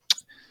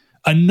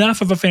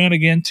enough of a fan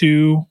again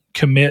to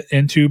commit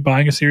into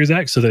buying a Series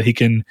X so that he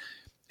can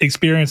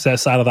experience that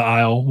side of the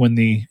aisle when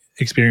the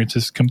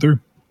experiences come through.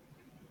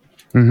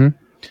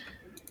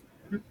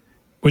 Mm-hmm.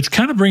 Which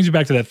kind of brings you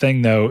back to that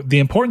thing, though, the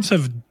importance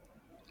of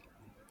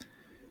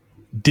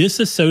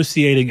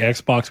disassociating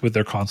Xbox with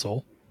their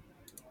console.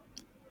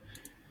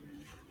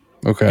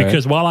 Okay.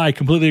 Because while I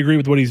completely agree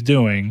with what he's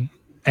doing,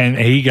 and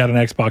he got an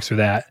Xbox for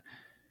that,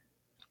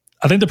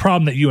 I think the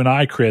problem that you and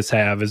I, Chris,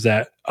 have is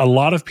that a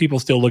lot of people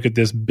still look at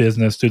this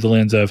business through the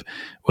lens of,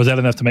 was that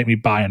enough to make me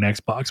buy an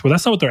Xbox? Well,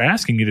 that's not what they're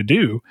asking you to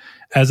do.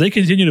 As they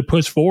continue to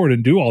push forward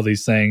and do all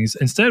these things,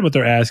 instead what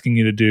they're asking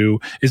you to do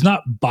is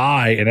not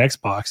buy an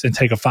Xbox and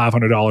take a $500,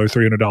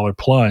 $300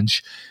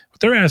 plunge. What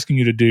they're asking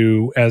you to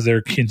do as they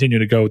continue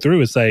to go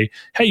through is say,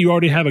 hey, you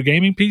already have a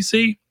gaming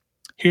PC?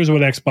 Here's what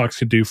Xbox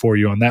could do for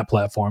you on that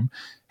platform.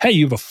 Hey,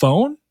 you have a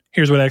phone?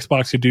 Here's what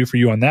Xbox could do for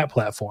you on that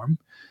platform.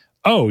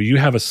 Oh, you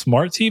have a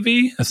smart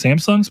TV, a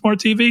Samsung smart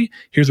TV?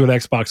 Here's what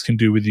Xbox can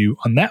do with you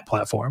on that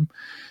platform.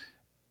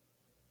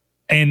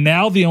 And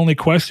now the only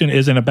question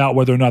isn't about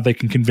whether or not they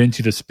can convince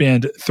you to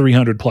spend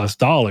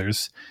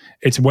 $300+.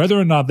 It's whether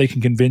or not they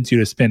can convince you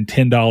to spend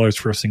 $10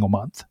 for a single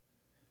month.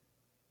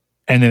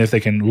 And then if they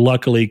can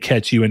luckily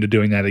catch you into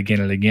doing that again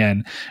and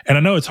again. And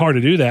I know it's hard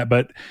to do that,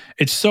 but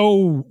it's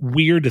so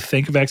weird to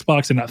think of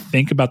Xbox and not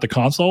think about the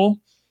console.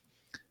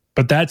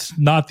 But that's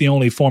not the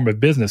only form of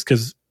business,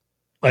 because,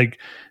 like,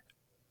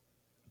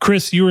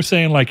 Chris, you were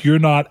saying, like, you're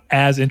not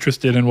as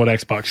interested in what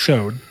Xbox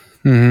showed.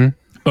 Mm-hmm.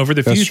 But for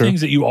the few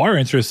things that you are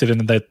interested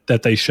in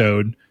that they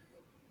showed,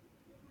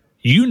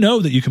 you know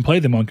that you can play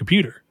them on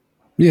computer.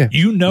 Yeah.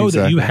 You know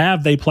that you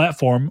have the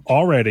platform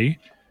already,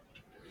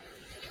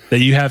 that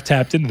you have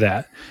tapped into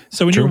that.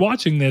 So when you're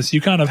watching this, you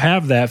kind of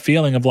have that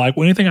feeling of like,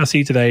 well, anything I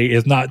see today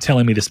is not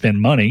telling me to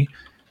spend money.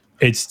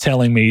 It's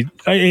telling me,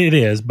 it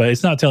is, but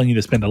it's not telling you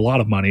to spend a lot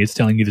of money. It's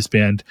telling you to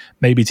spend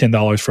maybe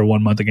 $10 for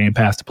 1 month of Game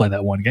Pass to play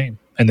that one game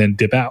and then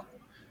dip out.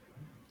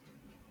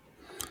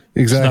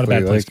 Exactly. It's not a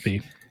bad place to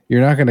be.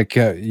 You're not going to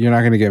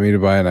get me to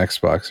buy an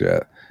Xbox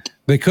yet.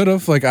 They could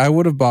have. Like, I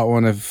would have bought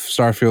one if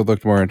Starfield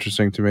looked more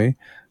interesting to me,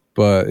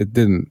 but it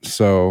didn't.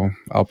 So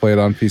I'll play it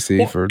on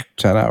PC for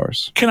 10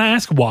 hours. Can I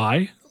ask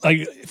why?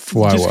 Like,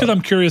 Why, just because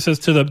I'm curious as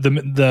to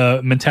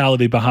the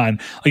mentality behind.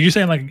 Like, you're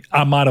saying, like,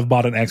 I might have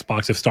bought an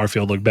Xbox if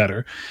Starfield looked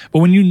better. But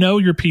when you know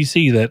your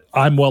PC, that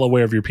I'm well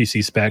aware of your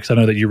PC specs. I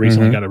know that you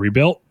recently got it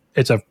rebuilt.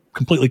 It's a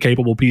completely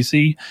capable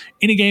PC.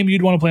 Any game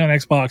you'd want to play on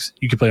Xbox,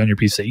 you could play on your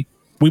PC.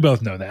 We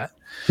both know that.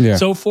 Yeah.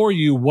 So for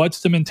you,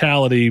 what's the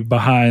mentality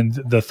behind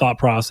the thought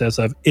process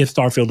of if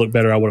Starfield looked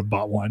better, I would have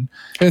bought one?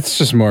 It's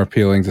just more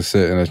appealing to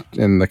sit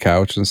in the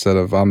couch instead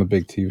of on the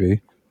big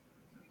TV.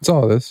 That's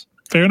all it is.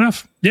 Fair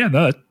enough. Yeah,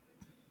 no,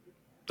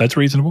 that's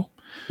reasonable.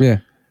 Yeah.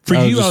 For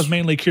you, I was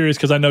mainly curious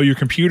because I know your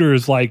computer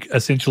is like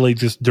essentially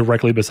just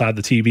directly beside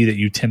the TV that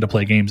you tend to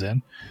play games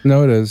in.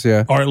 No, it is.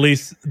 Yeah. Or at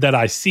least that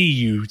I see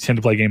you tend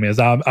to play game is.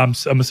 I'm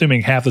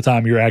assuming half the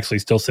time you're actually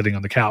still sitting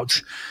on the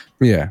couch.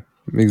 Yeah,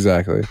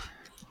 exactly.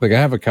 Like, I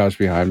have a couch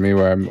behind me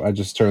where I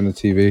just turn the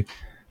TV.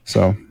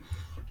 So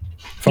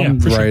if I'm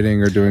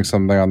writing or doing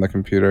something on the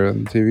computer,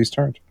 and the TV's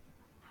turned.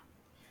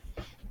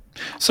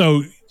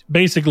 So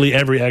basically,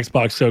 every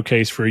Xbox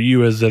showcase for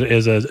you is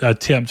an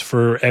attempt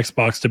for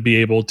Xbox to be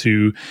able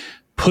to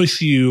push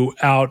you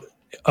out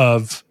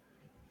of,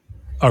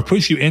 or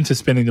push you into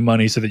spending the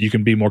money so that you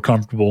can be more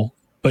comfortable.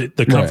 But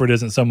the comfort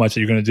isn't so much that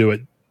you're going to do it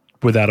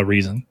without a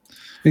reason.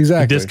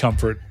 Exactly. The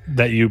discomfort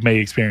that you may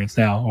experience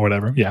now or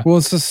whatever. Yeah. Well,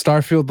 it's just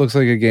Starfield looks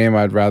like a game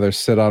I'd rather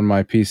sit on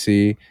my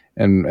PC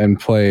and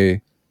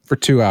play for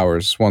 2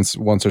 hours once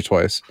or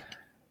twice,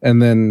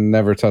 and then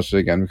never touch it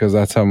again, because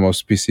that's how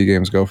most PC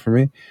games go for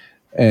me.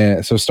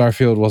 And so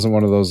Starfield wasn't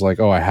one of those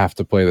like, oh, I have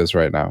to play this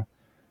right now.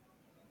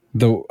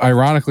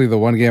 Ironically, the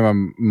one game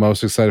I'm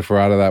most excited for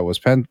out of that was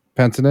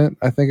Pentiment,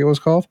 I think it was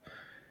called.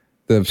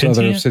 The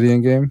other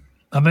Obsidian game.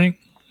 I think.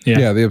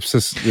 Yeah, the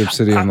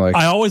Obsidian.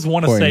 I always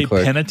want to say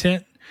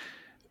Penitent,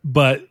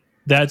 but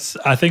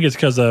I think it's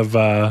because of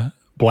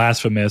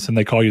Blasphemous, and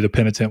they call you the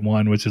Penitent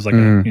one, which is like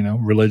a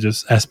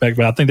religious aspect.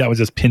 But I think that was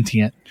just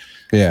Pentient.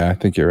 Yeah, I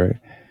think you're right.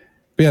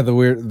 But yeah, the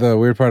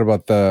weird part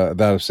about that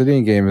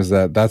Obsidian game is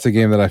that that's a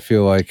game that I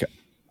feel like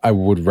I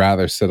would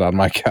rather sit on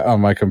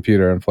my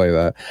computer and play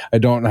that. I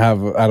don't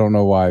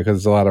know why, because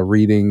it's a lot of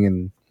reading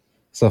and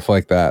stuff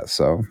like that.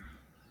 So,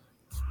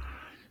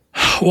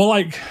 well,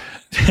 like,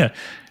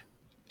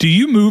 do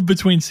you move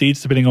between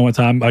seats depending on what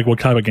time, like what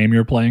kind of game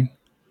you're playing?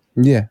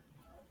 Yeah,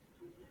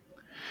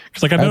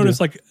 because like I noticed,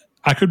 like,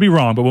 I could be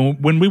wrong, but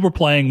when we were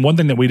playing, one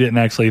thing that we didn't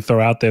actually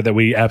throw out there that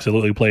we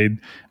absolutely played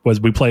was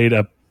we played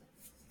a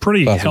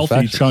pretty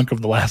healthy chunk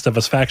of the Last of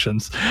Us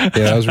factions. Yeah,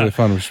 that was really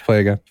fun. We should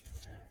play again.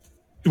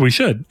 We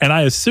should. And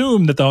I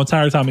assume that the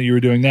entire time that you were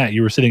doing that,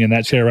 you were sitting in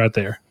that chair right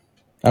there.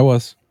 I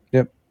was.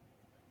 Yep.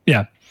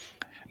 Yeah.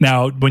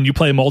 Now, when you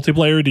play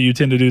multiplayer, do you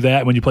tend to do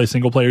that? When you play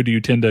single player, do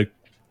you tend to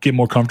get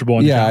more comfortable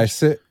on the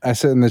couch? I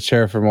sit in the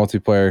chair for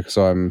multiplayer,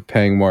 so I'm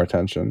paying more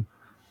attention.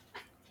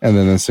 And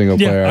then in single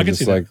player, I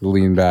just like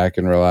lean back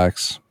and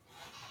relax.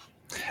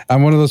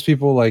 I'm one of those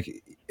people,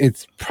 like,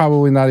 it's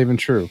probably not even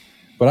true,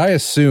 but I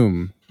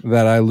assume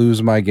that I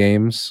lose my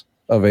games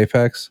of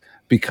Apex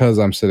because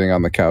I'm sitting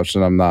on the couch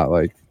and I'm not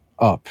like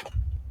up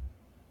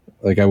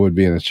like I would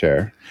be in a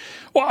chair.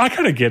 Well, I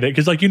kind of get it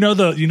because, like, you know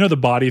the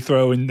body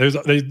throw, and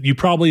you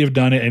probably have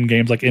done it in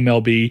games like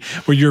MLB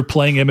where you're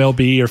playing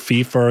MLB or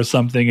FIFA or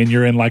something, and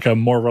you're in like a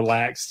more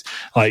relaxed,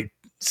 like,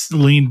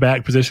 lean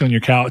back position on your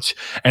couch,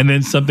 and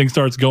then something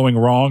starts going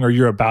wrong, or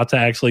you're about to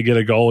actually get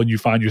a goal, and you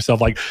find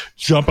yourself like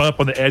jump up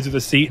on the edge of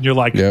the seat, and you're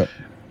like,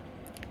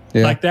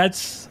 like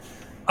that's.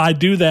 I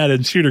do that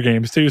in shooter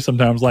games too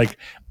sometimes. Like,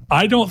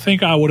 I don't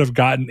think I would have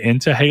gotten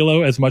into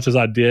Halo as much as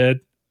I did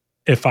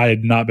if I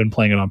had not been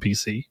playing it on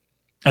PC.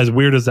 As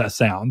weird as that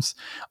sounds,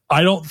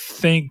 I don't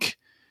think.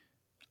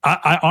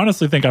 I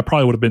honestly think I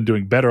probably would have been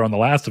doing better on The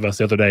Last of Us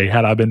the other day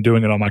had I been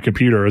doing it on my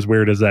computer, as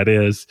weird as that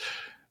is.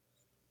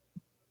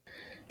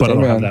 But I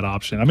don't have that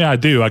option. I mean, I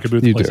do. I could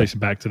boot the PlayStation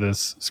back to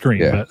this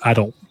screen, but I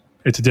don't.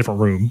 It's a different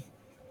room.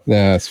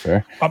 Yeah, that's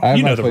fair.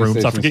 You know the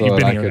rooms. I forget you've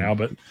been here now,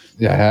 but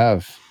yeah, I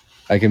have.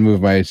 I can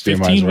move my HDMI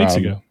 15 weeks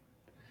ago.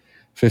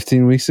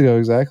 15 weeks ago,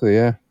 exactly.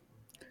 Yeah,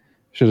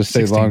 should have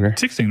stayed longer.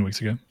 16 weeks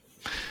ago.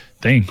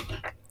 Dang.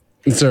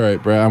 It's all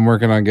right, Brad. I'm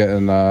working on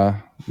getting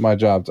my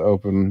job to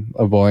open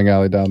a bowling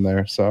alley down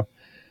there. So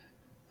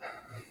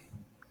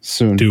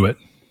soon, do it.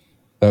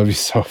 That would be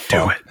so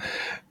fun. Do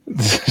it.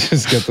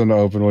 Just get them to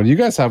open one. You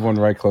guys have one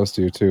right close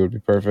to you too. It'd be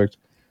perfect.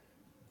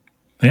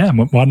 Yeah,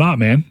 why not,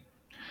 man?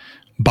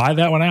 Buy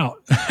that one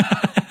out.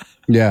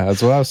 Yeah,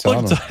 that's what I was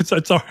telling them.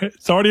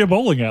 It's already a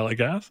bowling alley,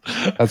 guys.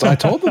 I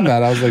told them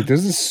that. I was like,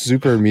 there's a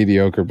super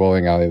mediocre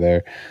bowling alley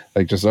there.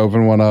 Like, just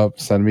open one up,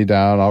 send me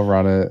down, I'll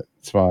run it.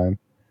 It's fine.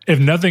 If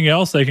nothing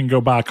else, they can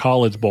go buy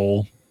College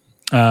Bowl,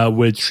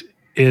 which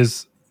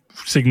is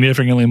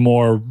significantly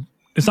more.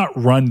 It's not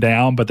run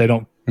down, but they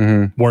don't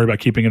worry about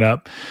keeping it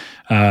up.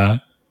 And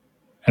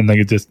they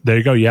could just, there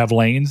you go. You have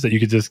lanes that you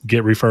could just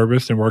get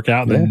refurbished and work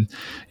out. And then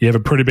you have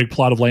a pretty big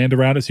plot of land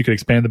around it, so you could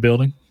expand the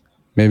building.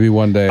 Maybe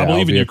one day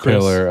I'll be a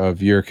pillar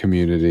of your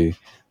community.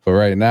 But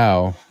right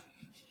now,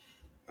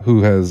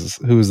 who is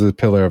the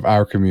pillar of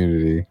our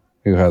community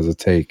who has a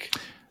take.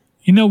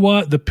 You know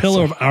what? The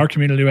pillar of our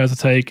community who has a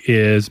take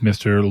is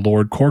Mr.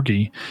 Lord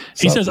Corgi.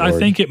 He says, Lord? I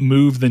think it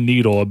moved the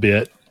needle a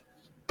bit,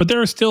 but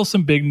there are still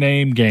some big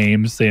name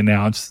games they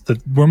announced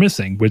that we're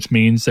missing, which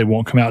means they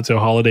won't come out till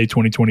holiday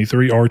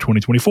 2023 or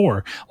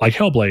 2024, like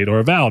Hellblade or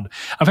Avowed.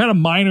 I've had a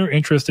minor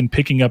interest in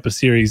picking up a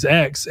Series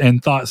X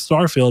and thought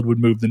Starfield would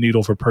move the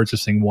needle for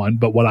purchasing one,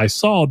 but what I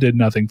saw did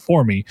nothing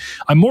for me.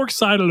 I'm more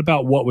excited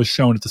about what was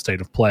shown at the State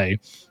of Play.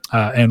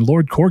 And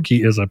Lord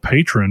Corgi is a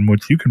patron,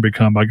 which you can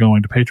become by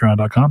going to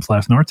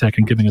patreon.com/Nartech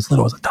and giving as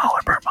little as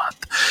 $1 per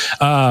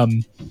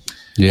month.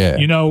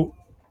 You know,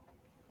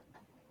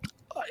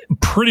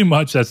 pretty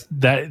much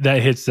that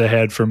hits the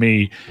head for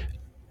me.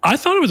 I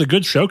thought it was a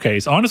good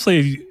showcase.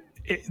 Honestly,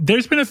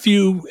 there's been a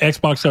few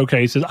Xbox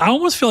showcases. I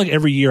almost feel like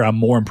every year I'm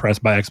more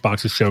impressed by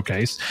Xbox's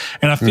showcase.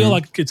 And I feel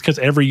like it's because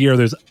every year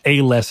there's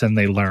a lesson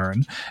they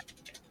learn.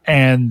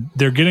 And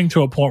they're getting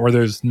to a point where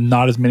there's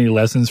not as many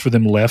lessons for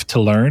them left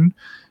to learn.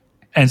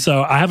 And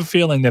so I have a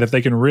feeling that if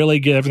they can really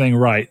get everything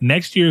right,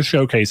 next year's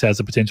showcase has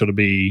the potential to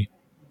be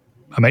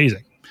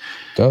amazing.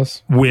 It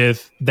does.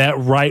 With that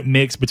right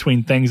mix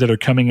between things that are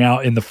coming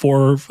out in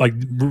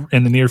the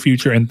near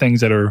future and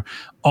things that are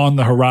on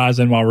the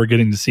horizon, while we're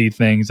getting to see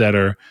things that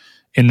are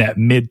in that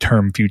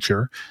midterm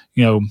future.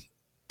 You know,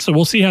 so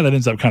we'll see how that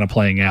ends up kind of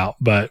playing out,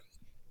 but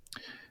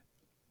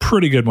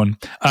pretty good one.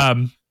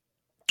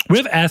 We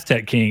have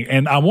Aztec King,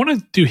 and I want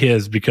to do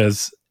his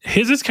because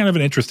his is kind of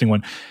an interesting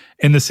one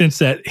in the sense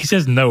that he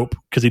says nope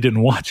because he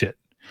didn't watch it,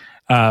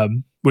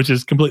 which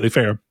is completely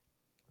fair.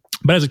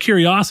 But as a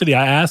curiosity,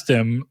 I asked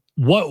him,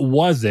 what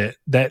was it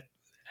that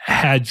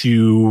had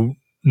you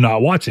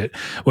not watch it?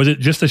 Was it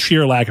just a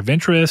sheer lack of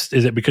interest?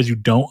 Is it because you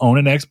don't own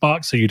an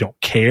Xbox, so you don't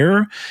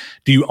care?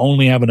 Do you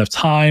only have enough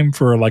time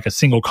for like a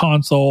single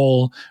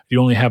console? Do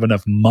you only have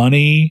enough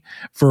money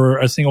for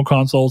a single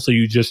console, so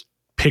you just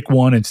pick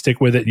one and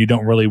stick with it and you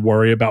don't really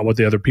worry about what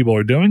the other people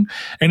are doing?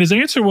 And his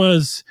answer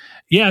was,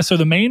 yeah, so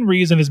the main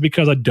reason is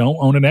because I don't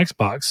own an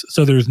Xbox.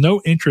 So there's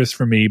no interest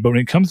for me. But when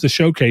it comes to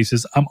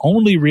showcases, I'm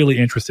only really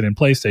interested in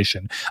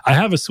PlayStation. I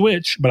have a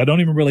Switch, but I don't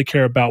even really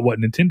care about what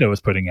Nintendo is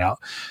putting out.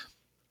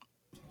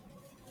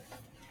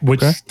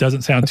 Which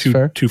doesn't sound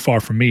too far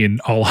from me, in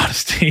all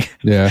honesty.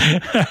 Yeah.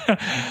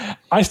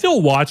 I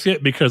still watch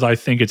it because I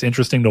think it's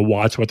interesting to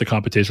watch what the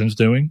competition's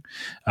doing.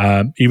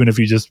 Even if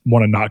you just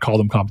want to not call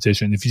them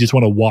competition, if you just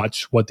want to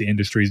watch what the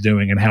industry is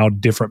doing and how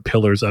different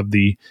pillars of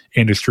the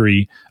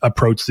industry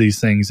approach these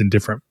things in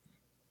different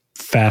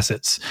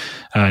facets,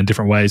 in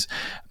different ways.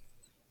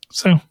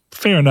 So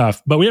fair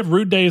enough. But we have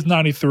Rude Days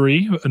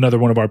 93, another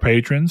one of our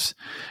patrons.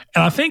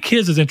 And I think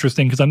his is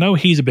interesting because I know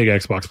he's a big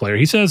Xbox player.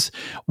 He says,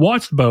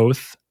 watched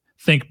both.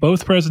 Think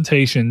both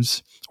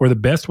presentations were the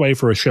best way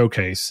for a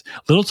showcase.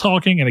 Little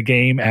talking and a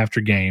game after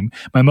game.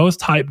 My most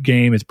hyped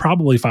game is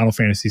probably Final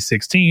Fantasy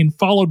 16,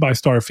 followed by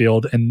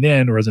Starfield, and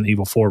then Resident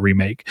Evil 4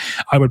 Remake.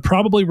 I would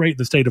probably rate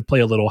the State of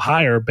Play a little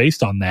higher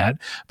based on that,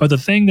 but the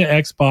thing that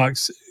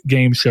Xbox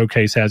Game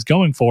Showcase has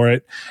going for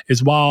it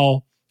is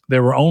while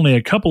there were only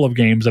a couple of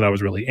games that I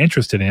was really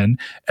interested in,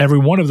 every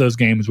one of those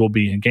games will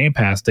be in Game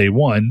Pass day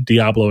one,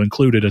 Diablo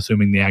included,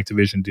 assuming the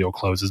Activision deal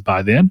closes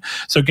by then.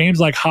 So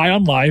games like High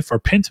on Life or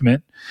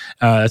Pentiment,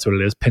 that's what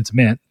it is,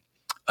 Pentiment,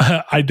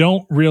 I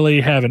don't really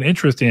have an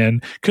interest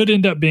in, could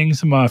end up being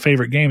some of my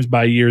favorite games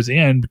by year's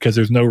end because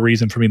there's no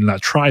reason for me to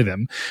not try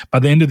them. By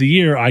the end of the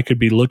year, I could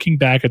be looking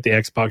back at the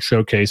Xbox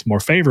Showcase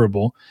more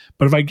favorable,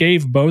 but if I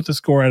gave both a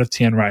score out of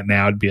 10 right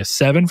now, it'd be a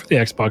 7 for the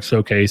Xbox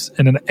Showcase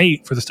and an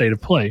 8 for the State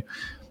of Play.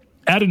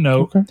 Add a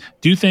note,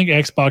 do you think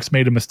Xbox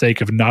made a mistake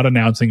of not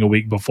announcing a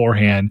week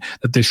beforehand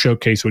that this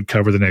showcase would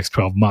cover the next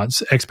 12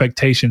 months?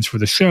 Expectations for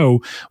the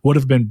show would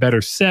have been better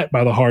set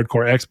by the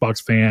hardcore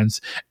Xbox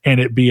fans,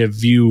 and it'd be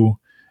viewed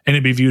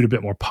a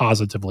bit more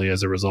positively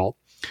as a result.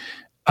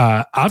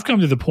 I've come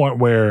to the point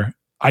where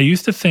I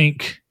used to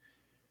think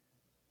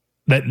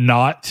that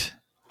not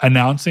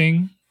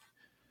announcing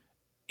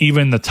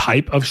even the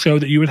type of show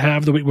that you would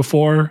have the week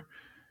before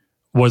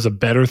was a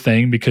better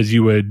thing because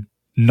you would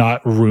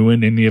not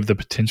ruin any of the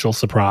potential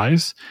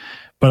surprise.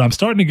 But I'm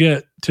starting to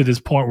get to this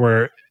point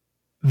where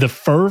the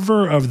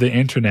fervor of the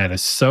internet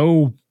is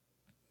so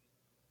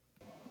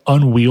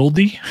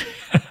unwieldy.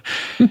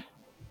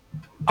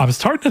 I'm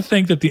starting to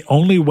think that the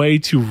only way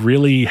to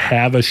really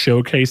have a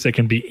showcase that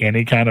can be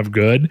any kind of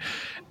good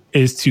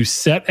is to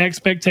set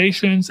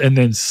expectations and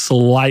then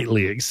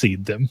slightly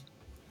exceed them.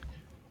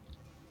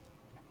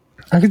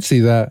 I can see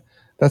that.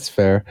 That's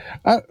fair.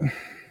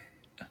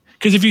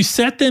 Because if you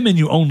set them and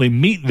you only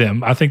meet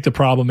them, I think the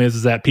problem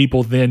is that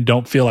people then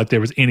don't feel like there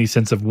was any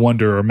sense of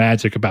wonder or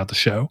magic about the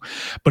show.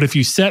 But if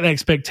you set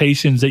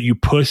expectations that you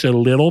push a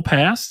little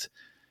past,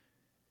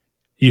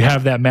 you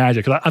have that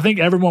magic. I think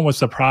everyone was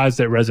surprised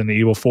at Resident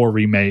Evil 4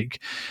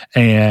 Remake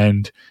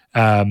and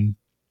Final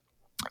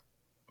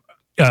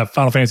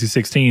Fantasy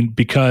 16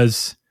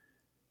 because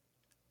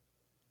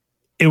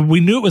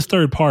we knew it was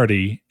third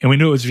party and we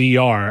knew it was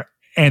VR,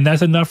 and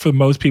that's enough for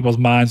most people's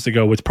minds to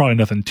go, it's probably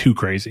nothing too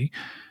crazy.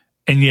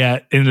 And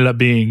yet it ended up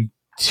being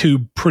two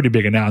pretty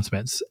big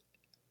announcements.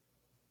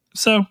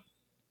 So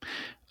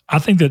I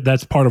think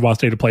that's part of why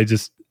State of Play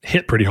just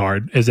hit pretty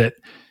hard, is it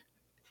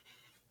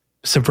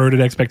subverted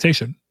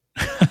expectation.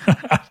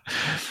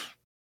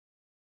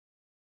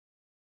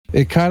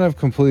 It kind of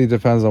completely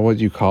depends on what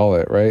you call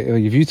it, right?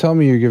 Like if you tell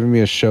me you're giving me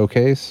a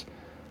showcase,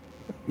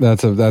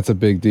 that's a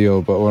big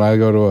deal. But when I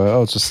go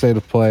to it's a State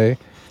of Play,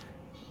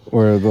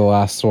 where the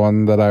last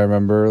one that I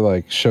remember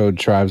like showed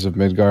Tribes of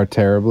Midgard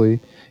terribly,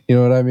 you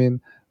know what I mean?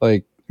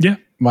 Like, yeah,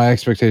 my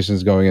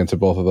expectations going into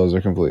both of those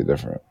are completely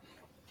different.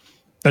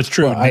 That's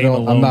true. Well, Name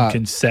alone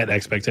can set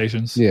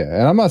expectations. Yeah,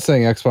 and I'm not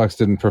saying Xbox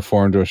didn't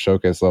perform to a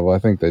showcase level. I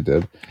think they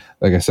did.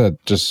 Like I said,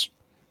 just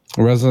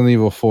Resident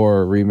Evil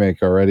 4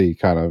 remake already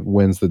kind of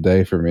wins the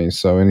day for me.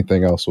 So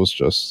anything else was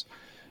just,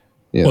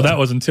 well, that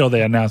was until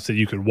they announced that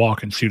you could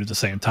walk and shoot at the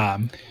same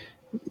time.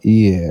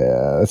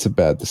 Yeah, that's a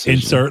bad decision.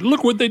 Insert,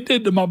 look what they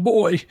did to my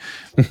boy.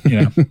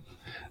 You know,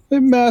 they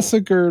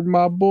massacred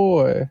my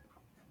boy.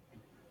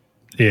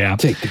 Yeah,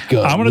 take the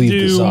gun. Leave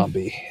the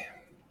zombie.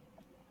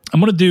 I'm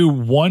going to do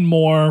one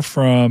more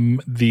from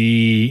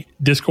the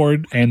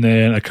Discord and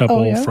then a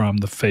couple from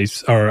the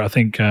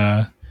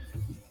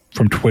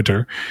from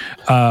Twitter.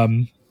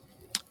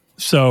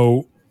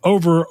 So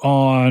over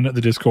on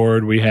the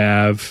Discord, we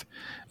have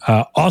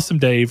Awesome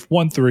Dave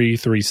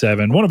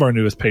 1337, one of our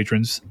newest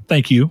patrons.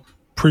 Thank you.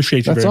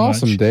 Appreciate you very much.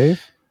 That's awesome,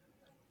 Dave.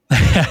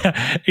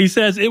 He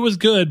says, it was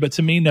good, but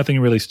to me, nothing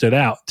really stood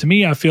out. To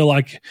me, I feel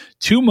like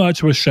too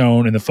much was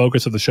shown and the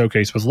focus of the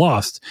showcase was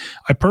lost.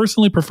 I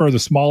personally prefer the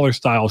smaller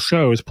style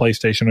shows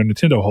PlayStation and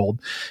Nintendo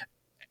hold.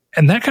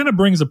 And that kind of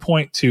brings a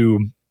point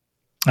to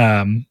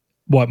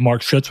what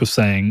Mark Schutz was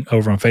saying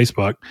over on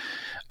Facebook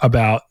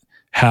about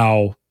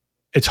how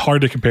it's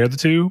hard to compare the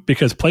two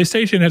because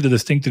PlayStation had the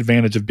distinct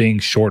advantage of being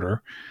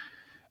shorter.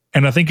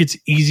 And I think it's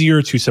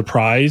easier to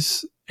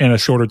surprise in a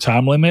shorter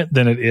time limit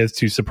than it is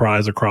to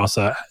surprise across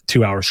a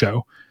 2-hour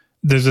show.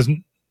 There's just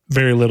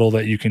very little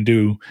that you can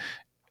do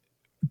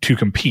to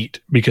compete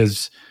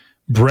because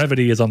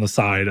brevity is on the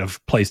side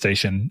of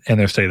PlayStation and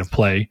their State of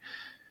Play,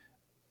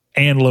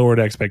 and lowered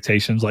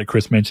expectations, like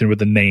Chris mentioned with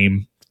the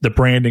name, the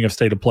branding of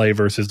State of Play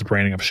versus the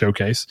branding of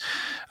Showcase.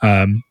 So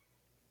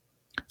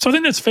I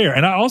think that's fair.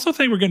 And I also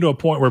think we're getting to a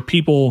point where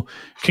people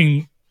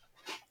can,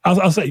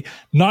 I'll say,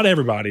 not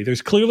everybody.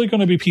 There's clearly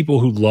going to be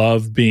people who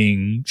love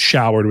being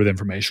showered with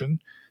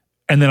information.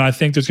 And then I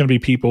think there's going to be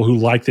people who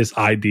like this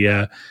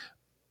idea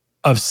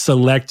of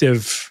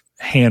selective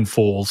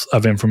handfuls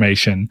of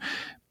information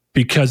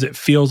because it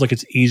feels like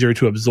it's easier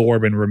to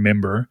absorb and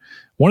remember.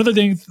 One of the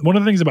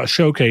things about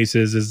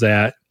showcases is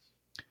that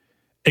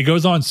it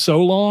goes on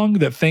so long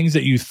that things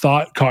that you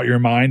thought caught your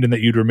mind and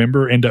that you'd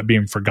remember end up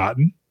being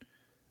forgotten.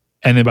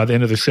 And then by the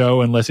end of the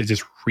show, unless it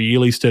just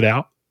really stood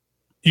out,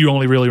 you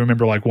only really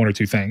remember like one or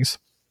two things.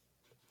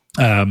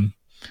 It's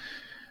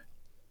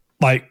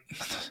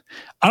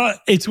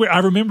weird. I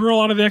remember a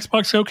lot of the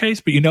Xbox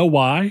showcase, but you know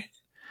why?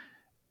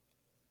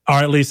 Or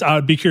at least I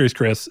would be curious,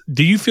 Chris.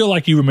 Do you feel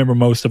like you remember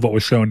most of what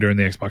was shown during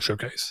the Xbox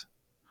showcase?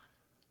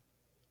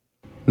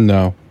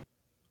 No.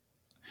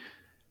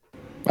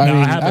 I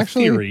have a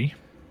theory.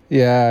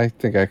 Yeah, I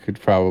think I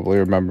could probably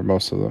remember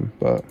most of them,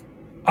 but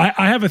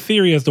I have a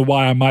theory as to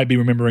why I might be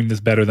remembering this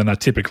better than I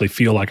typically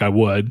feel like I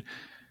would.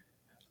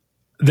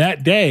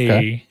 That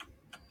day,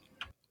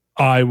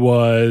 that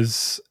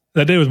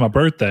day was my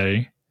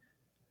birthday,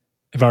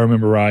 if I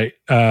remember right.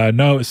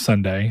 No, it was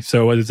Sunday,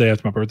 so it was the day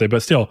after my birthday.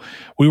 But still,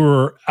 we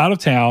were out of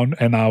town,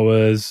 and I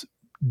was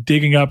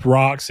digging up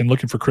rocks and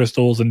looking for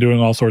crystals and doing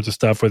all sorts of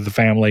stuff with the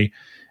family,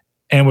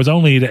 and was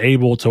only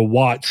able to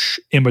watch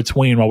in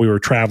between while we were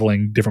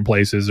traveling different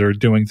places or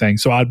doing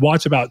things. So I'd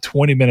watch about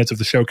 20 minutes of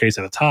the showcase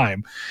at a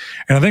time.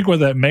 And I think what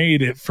that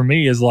made it for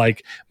me is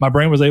like my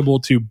brain was able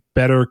to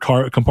better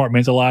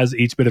compartmentalize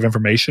each bit of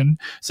information.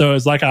 So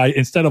it's like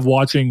instead of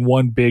watching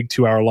one big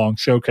 2-hour long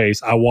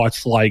showcase, I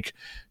watched like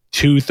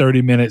 2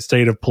 30-minute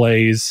State of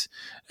Plays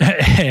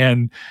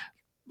and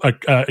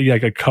like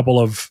a couple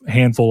of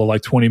handful of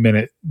like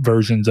 20-minute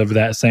versions of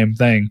that same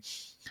thing.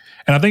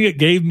 And I think it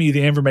gave me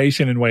the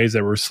information in ways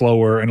that were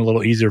slower and a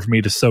little easier for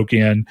me to soak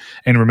in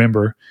and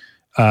remember.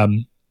 So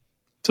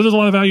there's a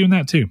lot of value in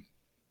that too.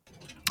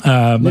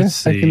 Let's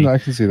see. I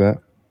can see that.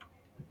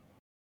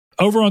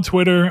 Over on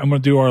Twitter, I'm going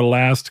to do our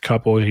last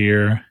couple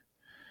here.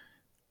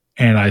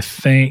 And I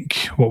think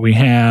what we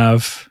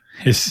have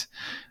is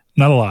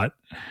not a lot.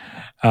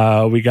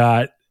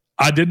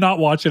 I did not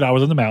watch it. I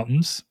was in the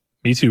mountains.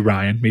 Me too,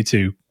 Ryan. Me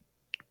too.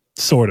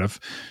 Sort of.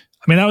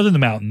 I mean, I was in the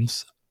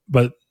mountains,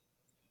 but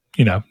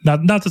you know,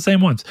 not the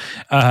same ones.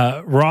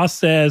 Ross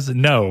says,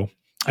 no,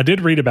 I did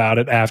read about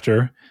it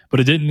after, but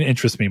it didn't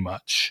interest me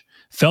much.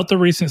 Felt the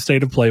recent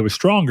State of Play was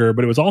stronger,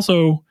 but it was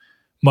also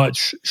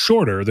much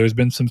shorter. There's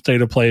been some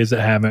State of Plays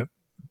that haven't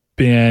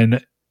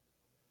been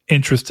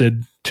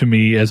interested to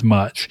me as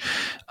much.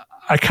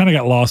 I kind of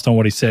got lost on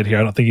what he said here.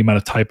 I don't think he might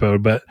have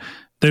typoed, but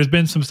there's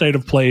been some State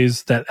of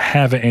Plays that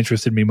haven't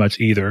interested me much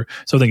either.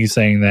 So I think he's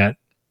saying that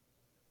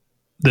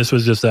this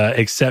was just an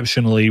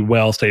exceptionally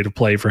well State of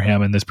Play for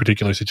him in this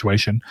particular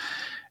situation.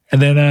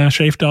 And then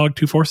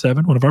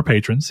Shafedog247, one of our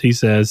patrons, he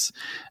says,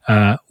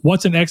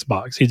 what's an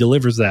Xbox? He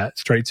delivers that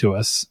straight to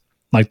us,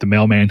 like the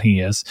mailman he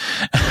is.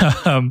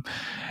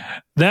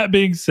 That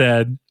being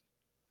said,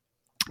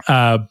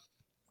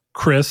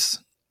 Chris,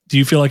 do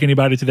you feel like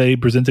anybody today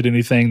presented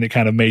anything that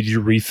kind of made you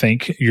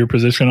rethink your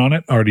position on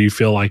it? Or do you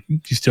feel like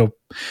you still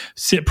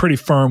sit pretty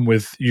firm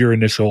with your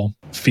initial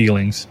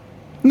feelings?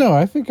 No,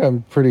 I think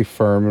I'm pretty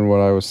firm in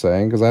what I was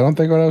saying because I don't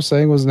think what I was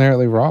saying was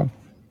inherently wrong.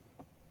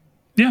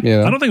 Yeah, you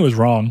know? I don't think it was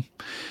wrong.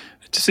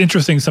 It's just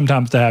interesting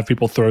sometimes to have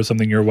people throw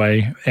something your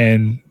way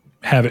and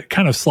have it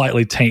kind of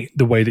slightly taint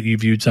the way that you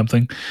viewed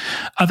something.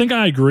 I think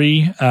I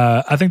agree.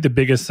 I think the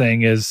biggest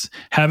thing is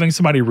having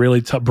somebody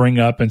really bring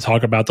up and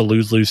talk about the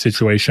lose-lose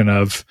situation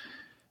of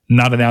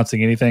not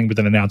announcing anything, but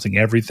then announcing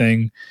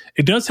everything.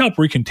 It does help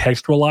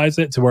recontextualize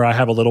it to where I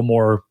have a little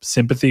more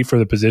sympathy for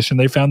the position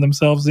they found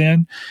themselves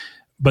in.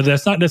 But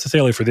that's not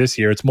necessarily for this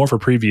year. It's more for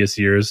previous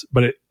years.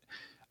 But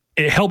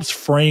it helps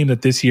frame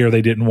that this year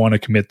they didn't want to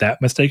commit that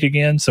mistake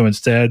again. So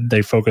instead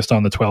they focused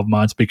on the 12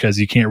 months because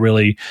you can't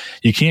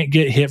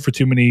get hit for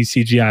too many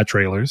CGI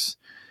trailers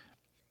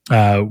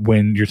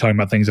when you're talking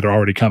about things that are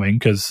already coming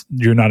because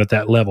you're not at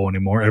that level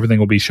anymore. Everything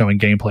will be showing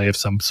gameplay of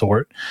some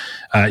sort.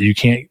 You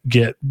can't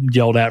get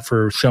yelled at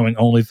for showing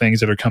only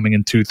things that are coming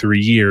in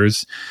 2-3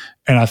 years.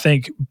 And I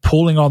think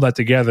pulling all that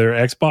together,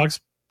 Xbox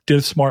did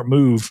a smart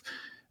move.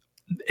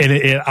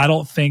 And I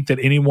don't think that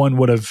anyone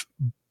would have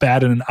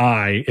batted an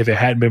eye if it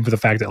hadn't been for the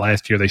fact that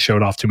last year they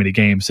showed off too many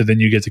games. So then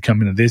you get to come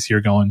into this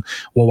year going,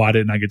 well, why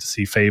didn't I get to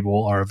see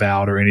Fable or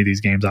Avowed or any of these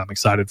games I'm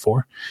excited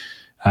for?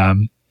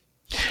 And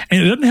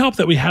it doesn't help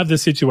that we have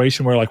this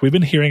situation where like we've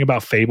been hearing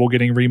about Fable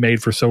getting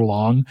remade for so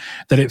long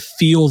that it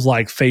feels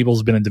like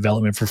Fable's been in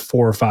development for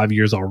 4 or 5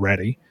 years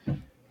already.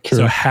 True.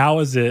 So how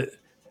is it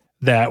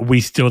that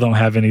we still don't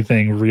have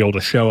anything real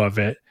to show of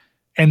it?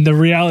 And the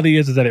reality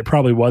is that it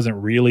probably wasn't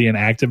really in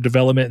active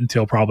development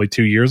until probably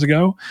 2 years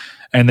ago.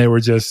 And they were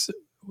just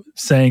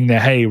saying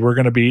that, hey,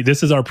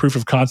 this is our proof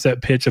of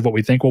concept pitch of what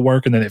we think will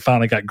work. And then it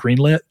finally got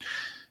greenlit.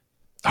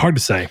 Hard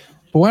to say.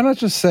 But why not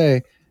just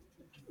say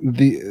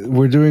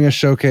we're doing a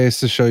showcase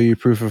to show you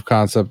proof of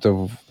concept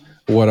of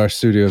what our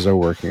studios are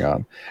working on.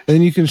 And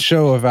then you can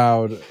show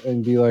Avowed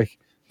and be like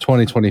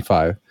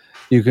 2025.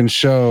 You can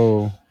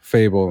show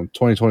Fable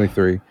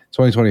 2023.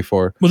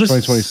 2024,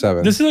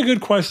 2027. This is a good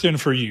question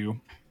for you.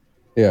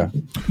 Yeah.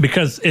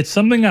 Because it's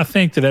something I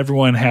think that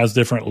everyone has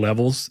different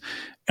levels.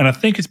 And I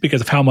think it's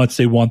because of how much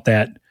they want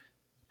that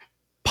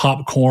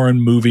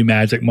popcorn movie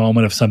magic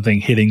moment of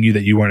something hitting you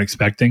that you weren't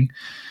expecting.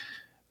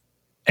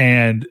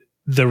 And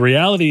the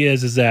reality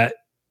is that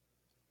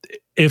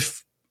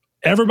if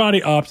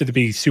everybody opted to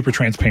be super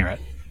transparent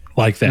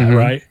like that,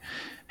 right?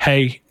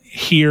 Hey,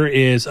 here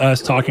is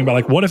us talking about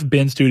like, what if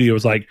Ben Studio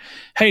was like,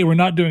 hey, we're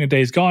not doing a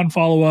Days Gone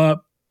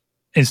follow-up.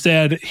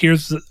 Instead,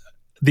 here's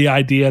the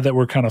idea that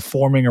we're kind of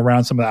forming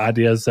around some of the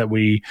ideas that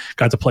we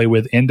got to play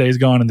with in Days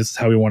Gone, and this is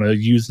how we want to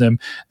use them.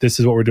 This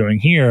is what we're doing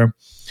here.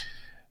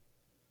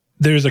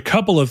 There's a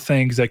couple of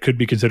things that could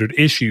be considered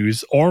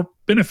issues or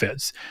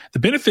benefits. The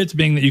benefits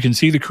being that you can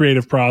see the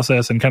creative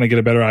process and kind of get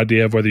a better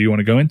idea of whether you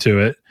want to go into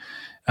it.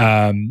 But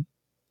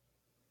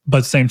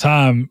at the same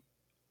time,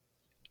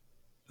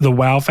 the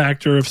wow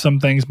factor of some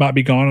things might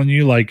be gone on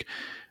you. Like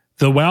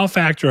the wow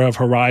factor of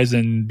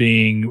Horizon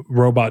being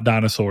robot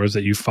dinosaurs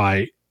that you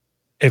fight,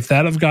 if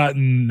that have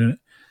gotten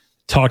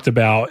talked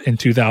about in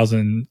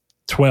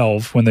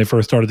 2012 when they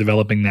first started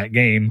developing that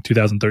game,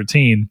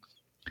 2013,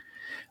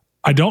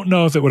 I don't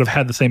know if it would have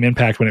had the same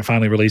impact when it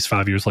finally released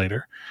 5 years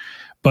later.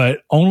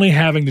 But only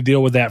having to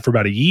deal with that for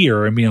about a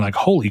year and being like,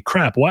 holy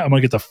crap, what? I'm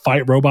going to get to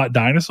fight robot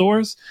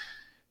dinosaurs?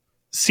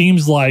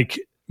 Seems like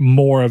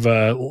more of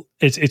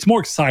it's more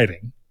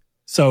exciting.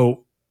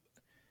 So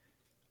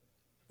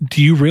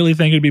do you really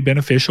think it'd be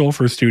beneficial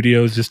for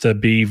studios just to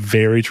be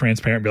very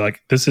transparent, be like,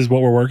 this is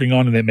what we're working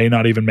on, and it may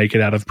not even make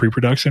it out of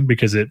pre-production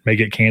because it may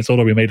get canceled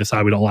or we may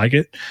decide we don't like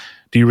it?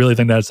 Do you really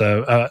think that's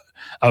a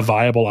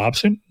viable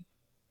option?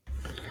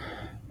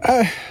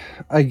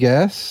 I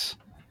guess.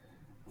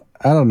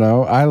 I don't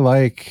know. I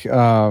like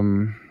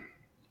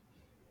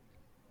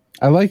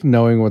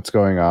knowing what's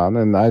going on,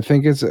 and I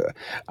think it was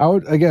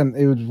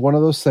one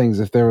of those things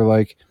if they were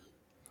like,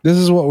 this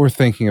is what we're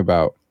thinking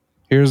about.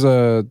 Here's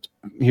a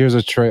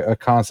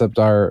concept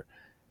art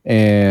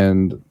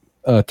and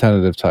a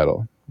tentative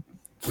title.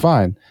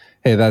 Fine.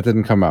 Hey, that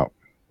didn't come out.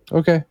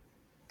 Okay.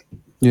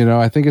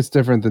 I think it's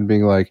different than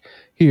being like,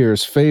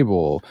 here's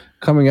Fable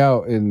coming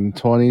out in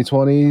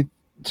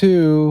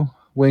 2022.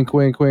 Wink,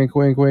 wink, wink,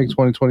 wink, wink,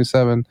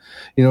 2027.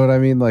 You know what I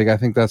mean? Like, I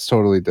think that's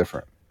totally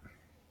different.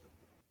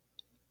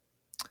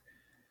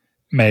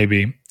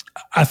 Maybe.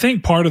 I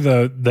think part of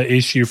the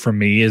issue for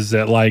me is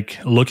that, like,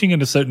 looking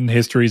into certain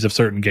histories of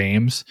certain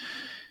games,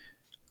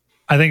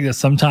 I think that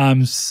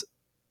sometimes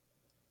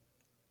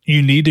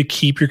you need to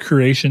keep your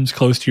creations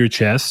close to your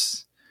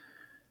chest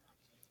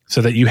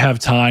so that you have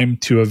time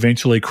to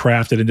eventually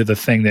craft it into the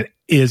thing that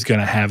is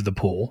going to have the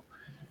pull.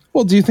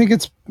 Well, do you think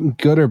it's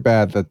good or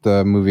bad that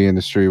the movie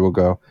industry will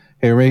go,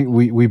 hey,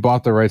 we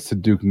bought the rights to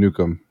Duke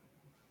Nukem?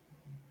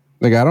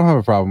 Like, I don't have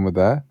a problem with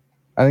that.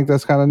 I think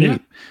that's kind of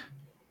neat. Yeah.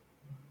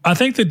 I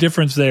think the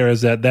difference there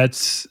is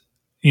that's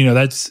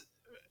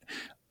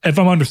if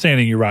I'm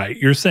understanding you right,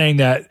 you're saying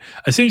that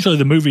essentially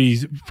the movie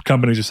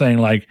companies are saying,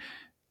 like,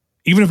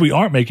 even if we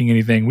aren't making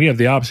anything, we have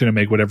the option to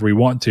make whatever we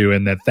want to,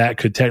 and that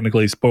could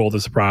technically spoil the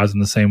surprise in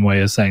the same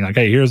way as saying, like,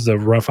 hey, here's the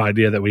rough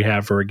idea that we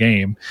have for a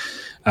game.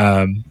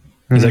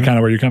 Is that kind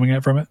of where you're coming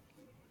at from it?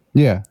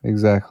 Yeah,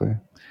 exactly.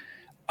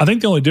 I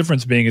think the only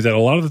difference being is that a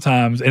lot of the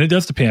times, and it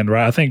does depend,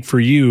 right? I think for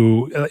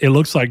you,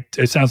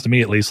 it sounds to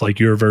me at least like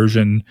your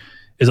version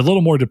is a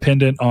little more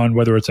dependent on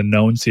whether it's a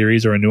known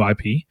series or a new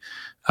IP.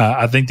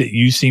 I think that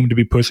you seem to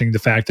be pushing the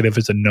fact that if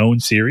it's a known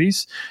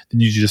series,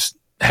 then you just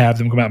have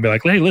them come out and be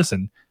like, hey,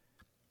 listen,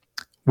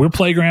 we're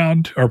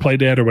Playground or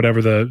Playdead or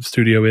whatever the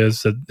studio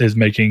is that is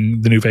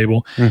making the new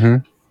Fable.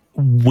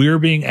 We're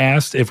being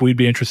asked if we'd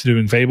be interested in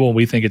doing Fable.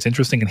 We think it's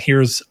interesting, and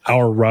here's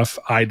our rough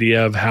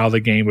idea of how the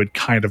game would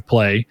kind of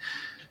play.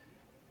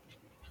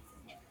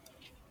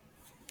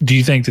 Do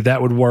you think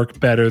that would work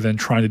better than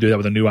trying to do that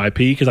with a new IP?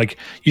 Because, like,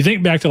 you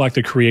think back to, like,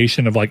 the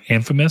creation of, like,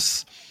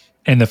 Infamous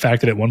and the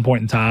fact that at one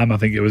point in time, I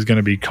think it was going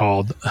to be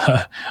called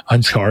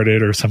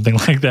Uncharted or something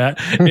like that.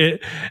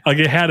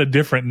 It had a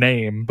different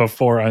name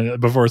before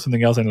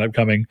something else ended up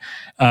coming.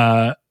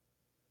 And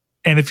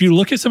if you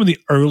look at some of the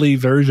early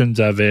versions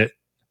of it,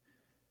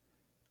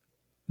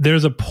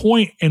 there's a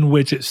point in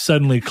which it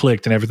suddenly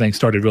clicked and everything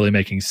started really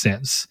making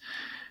sense.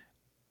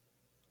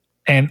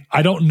 And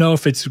I don't know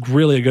if it's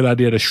really a good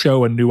idea to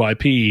show a new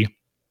IP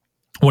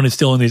when it's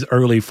still in these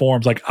early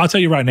forms. Like, I'll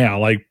tell you right now,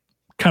 like,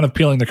 kind of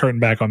peeling the curtain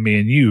back on me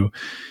and you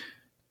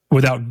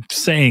without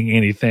saying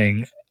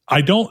anything,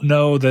 I don't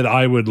know that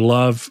I would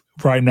love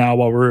right now,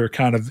 while we're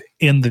kind of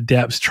in the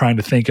depths trying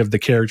to think of the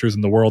characters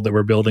in the world that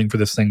we're building for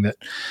this thing that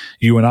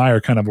you and I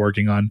are kind of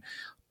working on.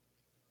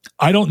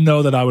 I don't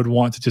know that I would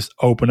want to just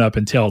open up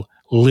and tell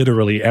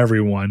literally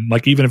everyone,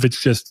 like, even if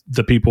it's just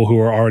the people who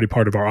are already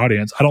part of our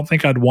audience. I don't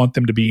think I'd want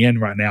them to be in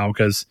right now,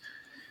 because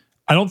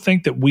I don't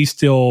think that we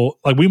still,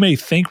 like, we may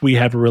think we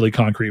have a really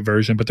concrete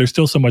version, but there's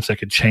still so much that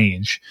could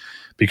change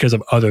because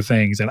of other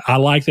things. And I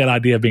like that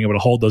idea of being able to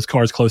hold those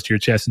cards close to your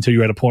chest until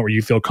you're at a point where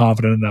you feel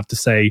confident enough to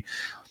say,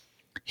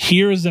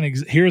 here's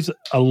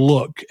a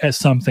look at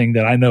something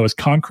that I know is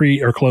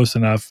concrete or close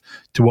enough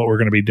to what we're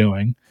going to be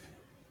doing.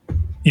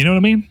 You know what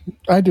I mean?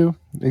 I do.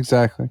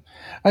 Exactly.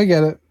 I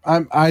get it.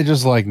 I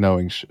just like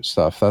knowing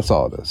stuff. That's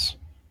all it is.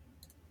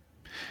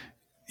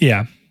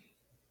 Yeah.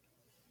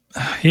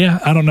 Yeah,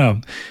 I don't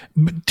know.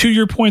 To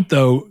your point,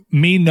 though,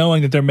 me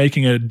knowing that they're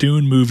making a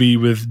Dune movie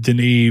with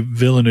Denis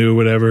Villeneuve,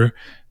 whatever,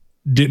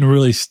 didn't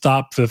really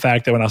stop the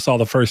fact that when I saw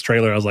the first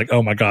trailer, I was like,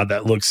 oh my God,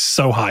 that looks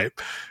so hype.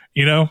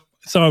 You know?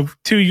 So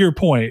to your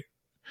point,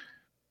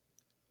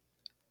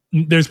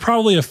 there's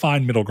probably a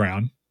fine middle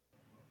ground.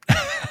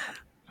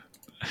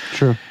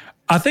 True.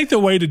 I think the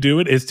way to do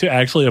it is to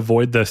actually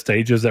avoid the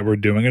stages that we're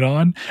doing it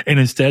on and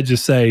instead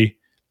just say,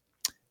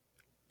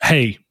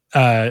 hey,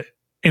 in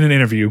an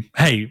interview,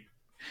 hey,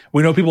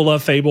 we know people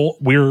love Fable.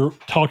 We're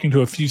talking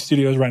to a few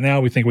studios right now.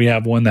 We think we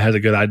have one that has a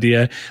good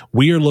idea.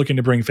 We are looking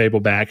to bring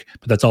Fable back,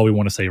 but that's all we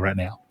want to say right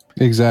now.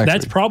 Exactly.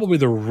 That's probably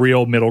the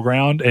real middle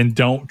ground, and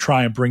don't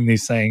try and bring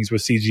these things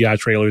with CGI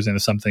trailers into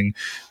something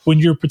when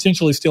you're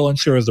potentially still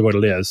unsure as to what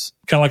it is.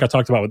 Kind of like I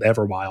talked about with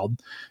Everwild.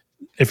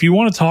 If you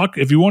want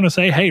to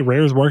say, hey,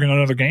 Rare's working on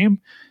another game,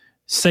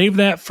 save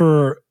that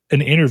for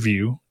an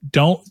interview.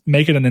 Don't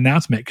make it an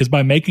announcement, because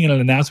by making it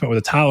an announcement with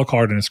a title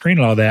card and a screen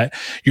and all that,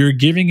 you're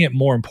giving it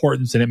more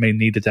importance than it may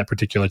need at that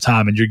particular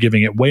time, and you're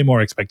giving it way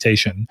more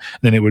expectation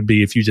than it would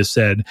be if you just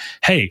said,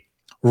 hey,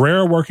 Rare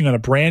are working on a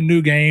brand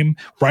new game.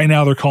 Right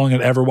now they're calling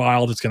it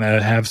Everwild. It's going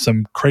to have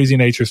some crazy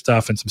nature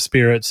stuff and some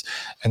spirits,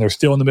 and they're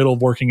still in the middle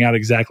of working out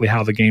exactly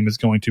how the game is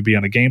going to be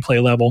on a gameplay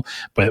level,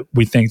 but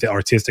we think that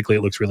artistically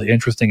it looks really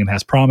interesting and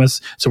has promise,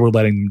 so we're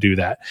letting them do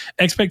that.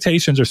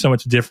 Expectations are so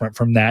much different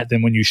from that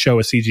than when you show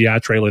a CGI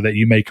trailer that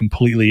you may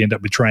completely end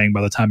up betraying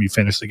by the time you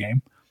finish the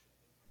game.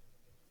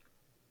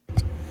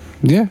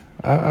 Yeah,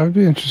 I would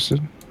be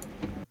interested.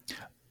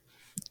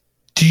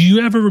 Do you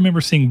ever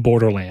remember seeing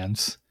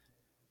Borderlands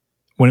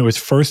when it was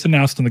first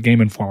announced on the Game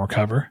Informer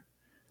cover,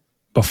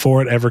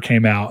 before it ever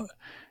came out,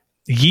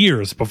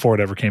 years before it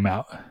ever came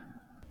out?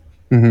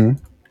 Mm-hmm.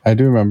 I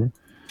do remember.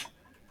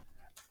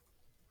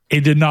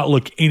 It did not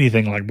look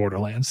anything like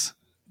Borderlands,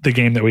 the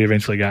game that we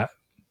eventually got.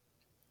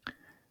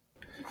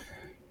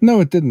 No,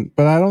 it didn't.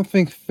 But I don't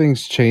think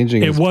things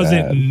changing. It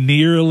wasn't bad.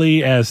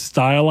 nearly as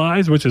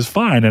stylized, which is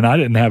fine, and I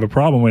didn't have a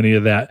problem with any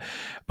of that.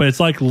 But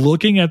it's like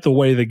looking at the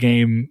way the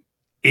game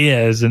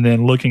is and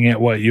then looking at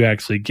what you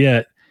actually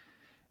get.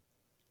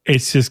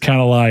 It's just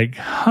kind of like,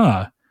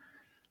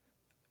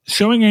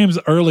 showing games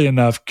early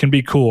enough can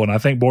be cool. And I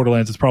think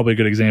Borderlands is probably a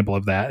good example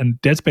of that.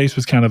 And Dead Space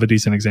was kind of a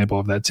decent example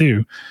of that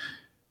too.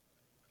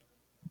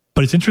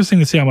 But it's interesting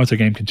to see how much a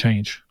game can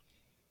change.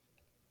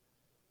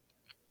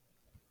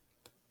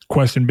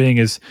 Question being,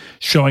 is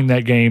showing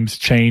that game's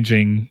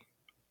changing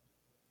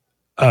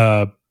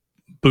a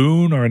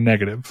boon or a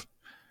negative?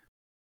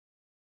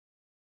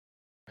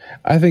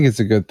 I think it's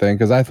a good thing,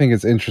 because I think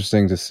it's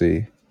interesting to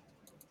see.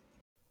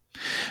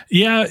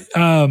 Yeah,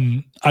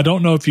 I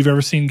don't know if you've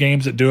ever seen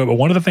games that do it, but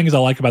one of the things I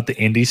like about the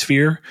indie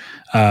sphere,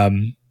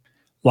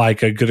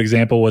 like a good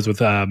example was with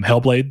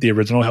Hellblade, the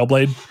original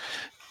Hellblade.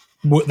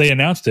 They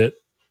announced it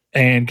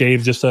and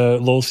gave just a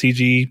little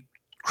CG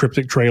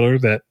cryptic trailer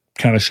that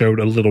kind of showed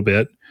a little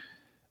bit.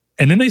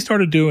 And then they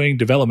started doing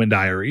development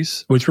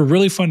diaries, which were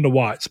really fun to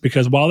watch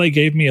because while they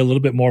gave me a little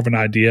bit more of an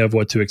idea of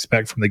what to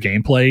expect from the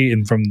gameplay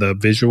and from the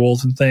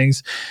visuals and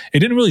things, it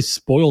didn't really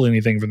spoil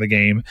anything from the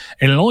game.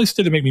 And it only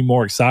stood to make me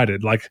more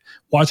excited. Like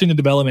watching the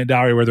development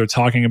diary where they're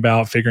talking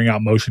about figuring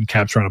out motion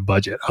capture on a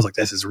budget. I was like,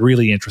 this is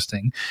really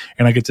interesting.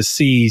 And I get to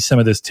see some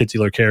of this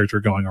titular character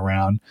going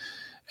around.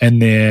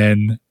 And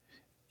then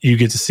you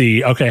get to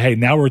see, okay, hey,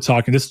 now we're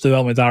talking, this is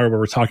development diary where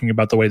we're talking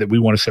about the way that we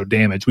want to show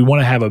damage. We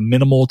want to have a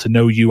minimal to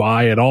no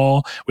UI at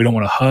all. We don't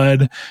want a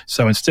HUD.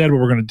 So instead,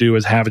 what we're going to do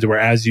is have it to where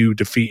as you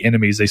defeat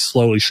enemies, they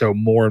slowly show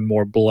more and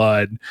more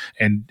blood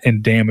and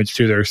damage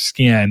to their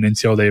skin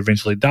until they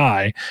eventually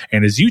die.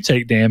 And as you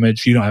take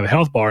damage, you don't have a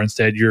health bar.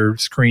 Instead, your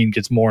screen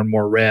gets more and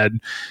more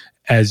red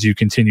as you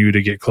continue to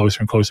get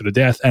closer and closer to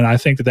death. And I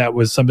think that that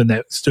was something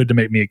that stood to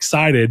make me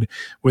excited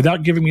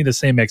without giving me the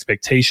same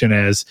expectation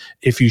as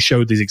if you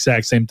showed these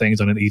exact same things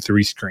on an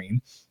E3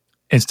 screen.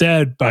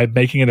 Instead, by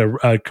making it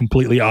a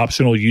completely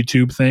optional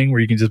YouTube thing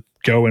where you can just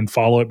go and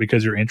follow it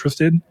because you're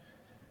interested,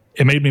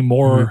 it made me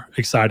more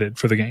excited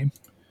for the game.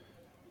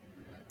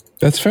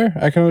 That's fair.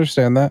 I can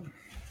understand that.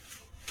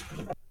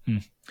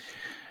 Is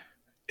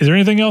there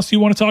anything else you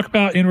want to talk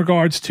about in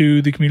regards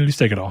to the community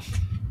stake at all?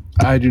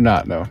 I do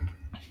not know.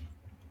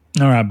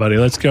 All right, buddy.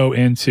 Let's go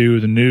into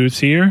the news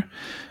here.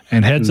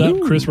 And heads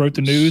up, Chris wrote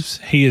the news.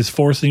 He is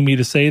forcing me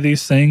to say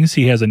these things.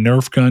 He has a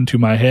Nerf gun to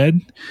my head.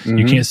 Mm-hmm.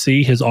 You can't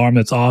see his arm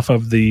that's off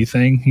of the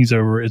thing.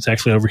 It's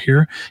actually over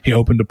here. He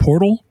opened a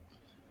portal,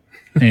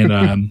 and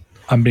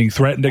I'm being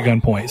threatened at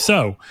gunpoint.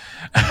 So,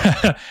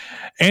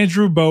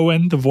 Andrew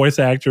Bowen, the voice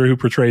actor who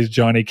portrays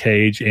Johnny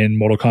Cage in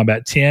Mortal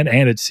Kombat 10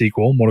 and its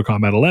sequel, Mortal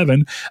Kombat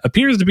 11,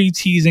 appears to be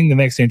teasing the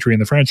next entry in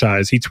the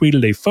franchise. He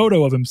tweeted a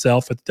photo of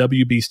himself at the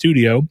WB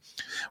studio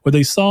with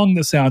a song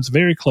that sounds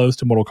very close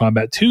to Mortal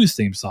Kombat 2's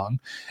theme song.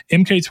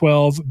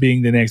 MK12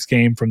 being the next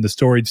game from the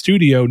storied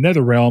studio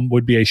NetherRealm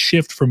would be a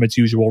shift from its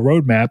usual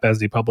roadmap, as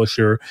the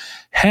publisher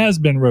has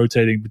been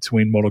rotating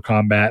between Mortal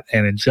Kombat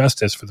and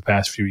Injustice for the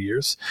past few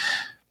years.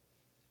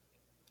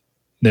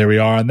 There we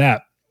are on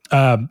that.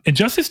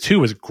 Injustice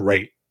 2 is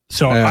great.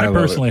 So yeah, I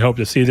personally hope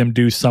to see them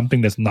do something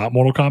that's not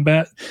Mortal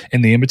Kombat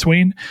in the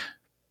in-between,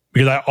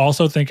 because I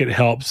also think it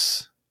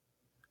helps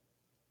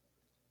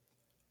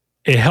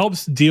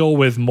deal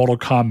with Mortal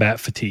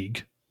Kombat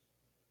fatigue.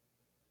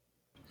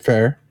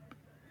 Fair.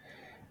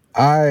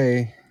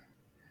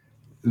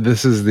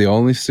 This is the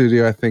only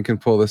studio I think can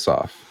pull this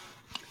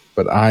off,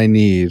 but I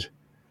need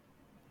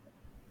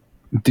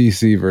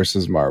DC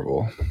versus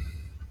Marvel.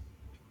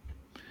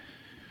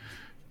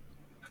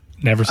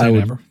 Never say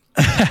never.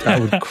 I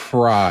would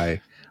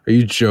cry. Are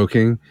you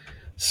joking?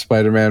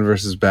 Spider-Man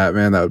versus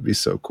Batman, that would be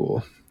so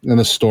cool. In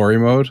the story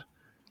mode.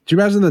 Do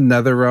you imagine the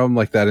NetherRealm,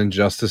 like that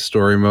Injustice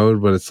story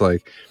mode, but it's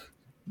like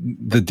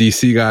the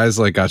DC guys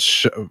like got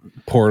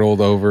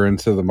portaled over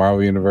into the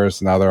Marvel universe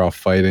and now they're all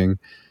fighting.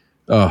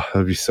 Oh,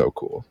 that'd be so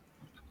cool.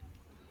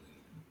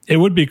 It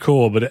would be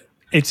cool, but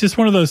it's just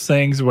one of those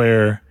things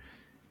where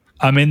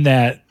I'm in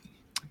that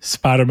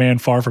Spider-Man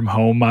Far From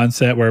Home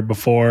mindset where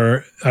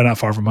before, not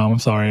Far From Home, I'm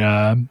sorry,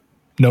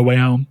 No Way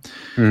Home,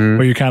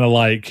 where you're kind of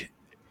like,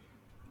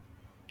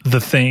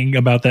 the thing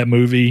about that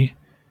movie,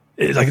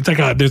 it's like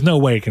there's no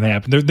way it can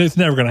happen. It's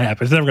never going to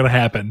happen. It's never going to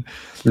happen.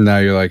 Now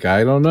you're like,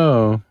 I don't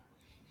know.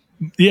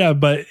 Yeah,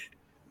 but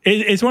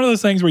it's one of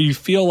those things where you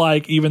feel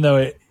like, even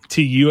though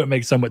to you it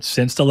makes so much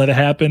sense to let it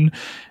happen,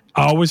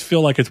 I always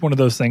feel like it's one of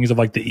those things of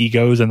like the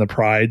egos and the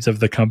prides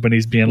of the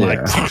companies being like,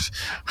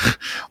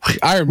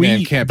 Iron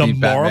Man can't beat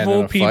Batman in a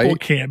Marvel people fight.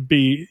 Can't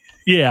be,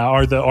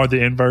 or the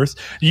inverse.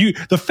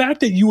 The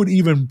fact that you would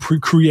even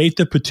create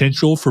the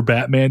potential for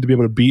Batman to be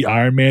able to beat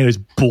Iron Man is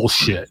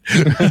bullshit.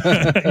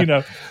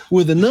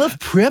 With enough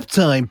prep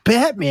time,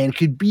 Batman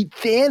could beat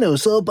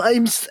Thanos all by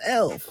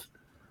himself.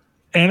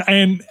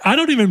 And I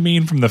don't even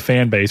mean from the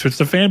fan base, which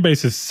the fan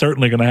base is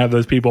certainly going to have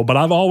those people. But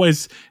I've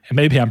always, and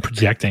maybe I'm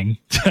projecting,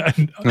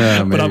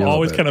 but I've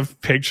always kind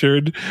of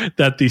pictured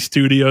that the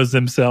studios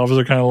themselves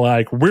are kind of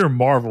like, we're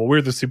Marvel,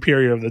 we're the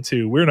superior of the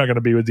two. We're not going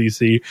to be with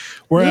DC.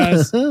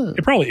 Whereas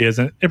it probably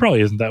isn't. It probably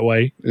isn't that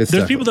way.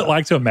 There's people that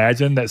like to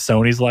imagine that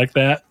Sony's like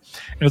that.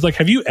 And it's like,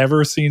 have you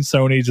ever seen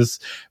Sony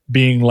just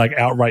being like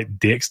outright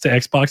dicks to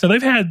Xbox?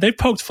 Now they've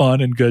poked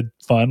fun and good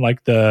fun, like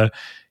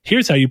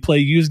here's how you play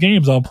used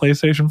games on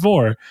PlayStation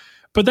 4.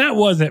 But that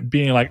wasn't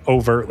being like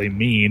overtly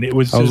mean. It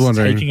was just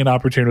taking an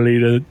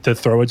opportunity to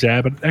throw a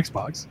jab at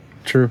Xbox.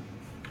 True.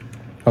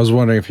 I was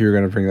wondering if you were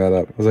going to bring that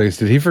up. I was like,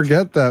 did he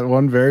forget that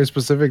one very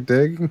specific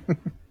dig?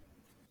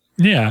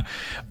 Yeah.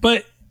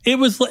 But it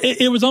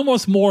was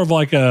almost more of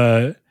like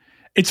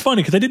it's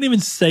funny because they didn't even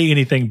say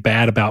anything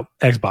bad about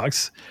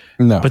Xbox.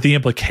 No. But the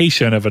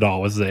implication of it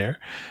all was there.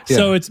 Yeah.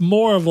 So it's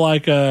more of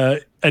like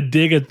a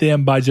dig at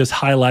them by just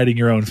highlighting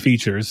your own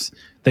features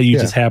that you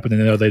just happen to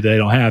know that they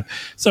don't have.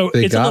 So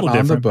They it's a got little on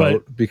different, the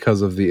boat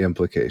because of the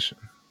implication.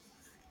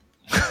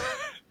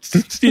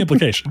 it's the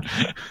implication.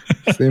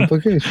 It's the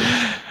implication.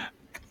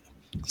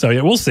 So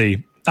yeah, we'll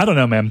see. I don't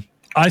know, man.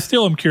 I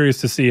still am curious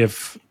to see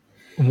if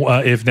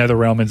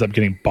NetherRealm ends up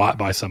getting bought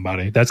by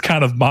somebody. That's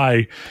kind of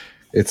my.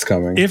 It's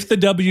coming. If the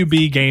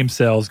WB game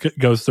sales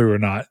goes through or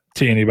not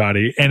to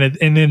anybody, and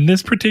in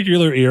this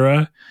particular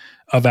era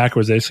of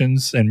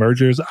acquisitions and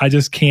mergers, I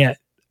just can't.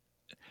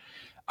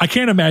 I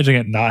can't imagine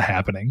it not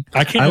happening.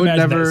 I can't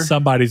imagine that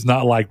somebody's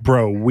not like,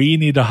 bro, we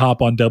need to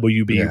hop on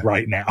WB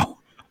right now.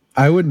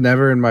 I would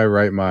never in my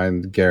right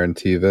mind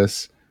guarantee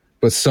this,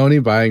 but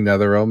Sony buying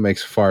NetherRealm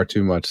makes far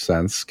too much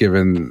sense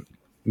given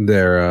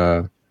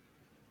their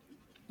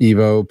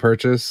Evo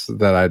purchase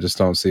that I just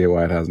don't see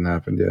why it hasn't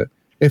happened yet.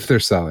 If they're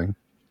selling.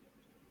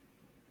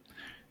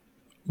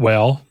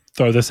 Well,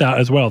 throw this out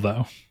as well,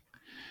 though.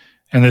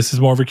 And this is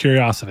more of a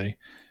curiosity.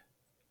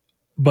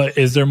 But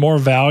is there more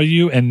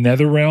value in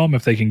NetherRealm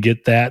if they can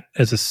get that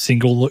as a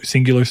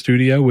singular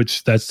studio,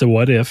 which that's the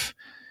what if,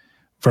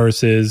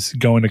 versus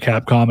going to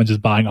Capcom and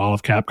just buying all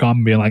of Capcom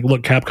and being like,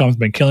 look, Capcom's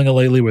been killing it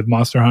lately with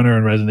Monster Hunter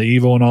and Resident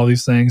Evil and all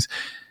these things.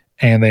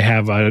 And they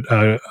have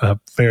a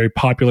very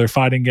popular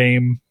fighting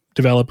game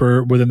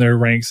developer within their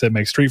ranks that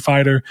makes Street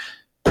Fighter.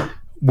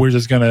 We're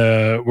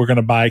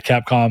gonna buy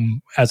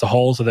Capcom as a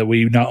whole so that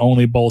we not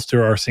only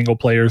bolster our single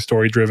player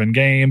story driven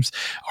games,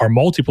 our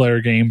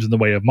multiplayer games in the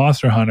way of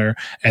Monster Hunter,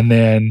 and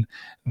then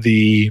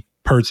the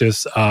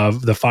purchase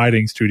of the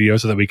fighting studio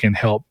so that we can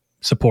help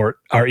support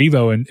our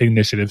Evo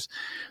initiatives.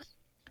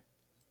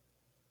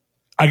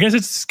 I guess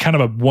it's kind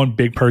of a one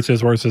big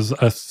purchase versus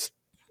a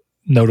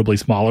notably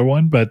smaller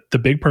one, but the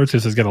big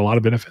purchases get a lot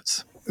of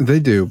benefits. They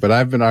do, but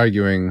I've been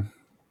arguing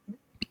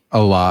a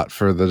lot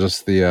for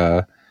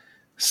the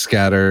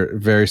scatter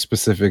very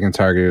specific and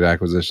targeted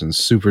acquisitions.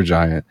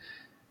 Supergiant,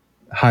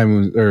 High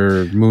Moon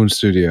or Moon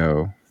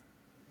Studio.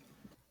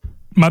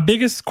 My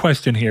biggest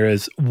question here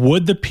is: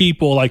 would the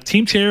people like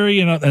Team Cherry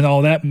and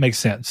all that make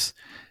sense?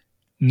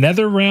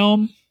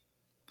 NetherRealm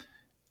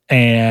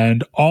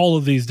and all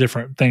of these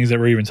different things that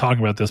we're even talking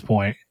about at this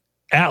point,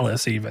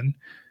 Atlas even,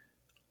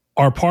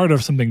 are part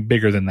of something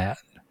bigger than that.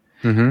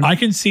 Mm-hmm. I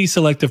can see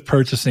selective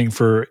purchasing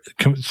for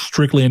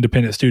strictly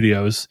independent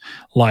studios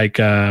like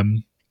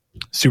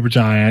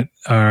Supergiant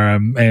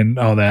and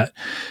all that,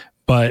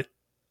 but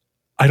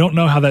I don't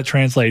know how that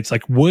translates.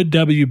 Like, would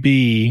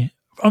WB?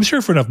 I'm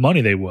sure for enough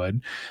money they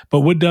would,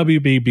 but would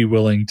WB be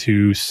willing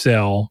to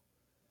sell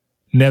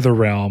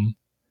NetherRealm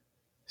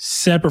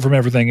separate from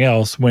everything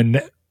else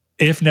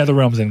if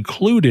NetherRealm's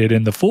included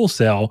in the full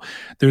sale,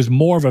 there's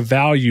more of a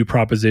value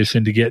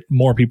proposition to get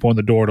more people in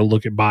the door to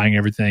look at buying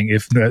everything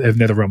if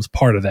NetherRealm's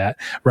part of that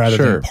rather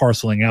than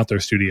parceling out their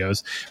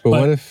studios. But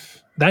what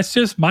if that's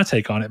just my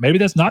take on it? Maybe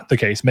that's not the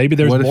case. Maybe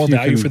there's more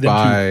value for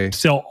them to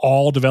sell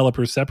all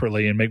developers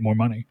separately and make more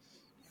money.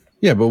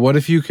 Yeah, but what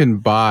if you can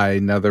buy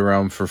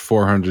NetherRealm for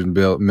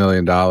 $400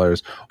 million,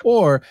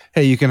 or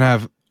hey, you can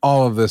have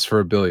all of this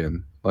for $1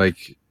 billion?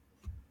 Like,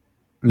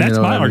 that's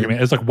my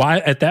argument. It's like, why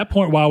at that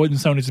point? Why wouldn't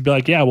Sony just be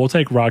like, yeah, we'll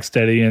take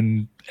Rocksteady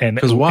and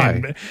because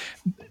why?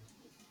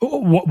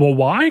 Well,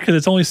 why? Because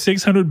it's only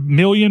 $600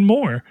 million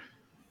more,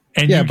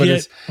 and you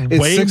get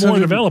way more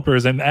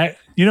developers, and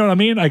you know what I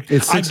mean? Like,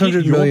 it's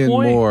 $600 million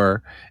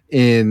more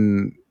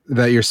in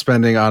that you're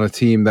spending on a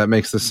team that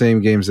makes the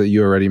same games that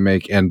you already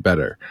make and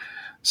better.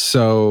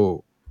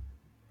 So,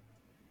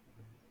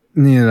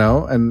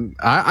 and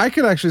I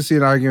could actually see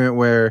an argument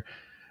where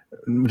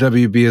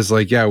WB is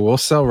like, yeah, we'll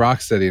sell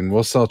Rocksteady and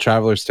we'll sell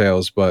Traveler's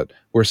Tales, but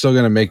we're still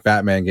going to make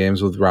Batman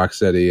games with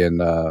Rocksteady and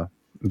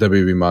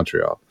WB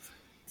Montreal.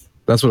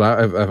 That's what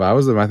if I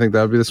was them, I think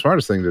that would be the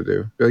smartest thing to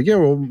do. Be like, yeah,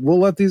 we'll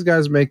let these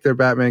guys make their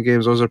Batman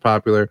games. Those are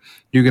popular.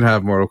 You can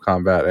have Mortal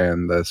Kombat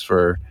and this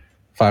for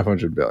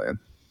 $500 billion.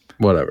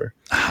 Whatever.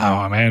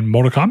 Oh man,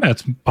 Mortal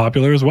Kombat's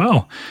popular as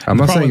well. I'm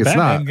not saying it's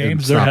Batman not.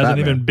 Games, there hasn't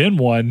even been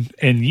one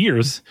in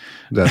years.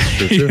 That's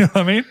true. You know what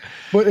I mean?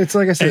 But it's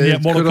like I said, and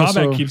yet Mortal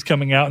Kombat keeps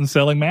coming out and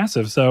selling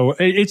massive. So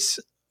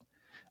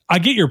I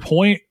get your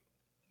point,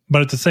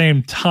 but at the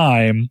same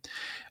time,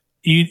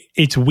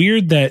 it's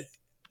weird that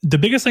the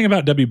biggest thing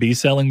about WB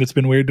selling that's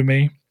been weird to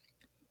me,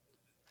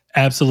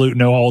 absolute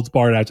no holds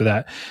barred after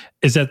that,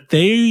 is that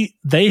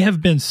they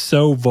have been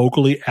so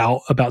vocally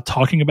out about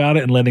talking about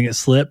it and letting it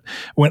slip,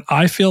 when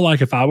I feel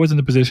like if I was in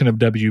the position of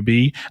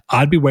WB,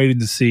 I'd be waiting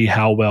to see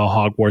how well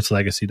Hogwarts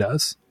Legacy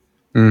does.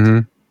 Mm-hmm.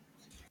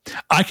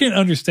 I can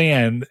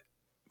understand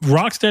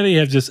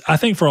Rocksteady I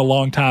think for a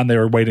long time they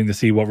were waiting to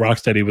see what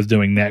Rocksteady was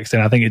doing next.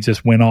 And I think it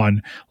just went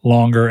on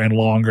longer and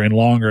longer and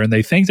longer. And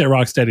they think that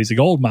Rocksteady's a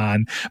gold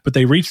mine, but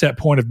they reached that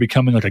point of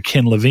becoming like a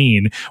Ken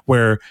Levine,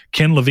 where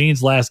Ken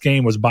Levine's last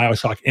game was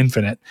BioShock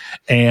Infinite.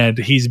 And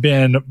he's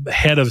been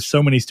head of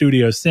so many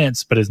studios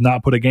since, but has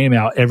not put a game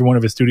out. Every one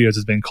of his studios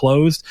has been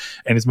closed.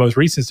 And his most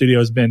recent studio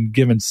has been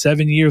given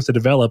 7 years to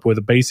develop with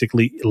a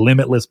basically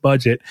limitless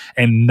budget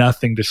and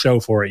nothing to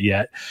show for it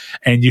yet.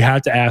 And you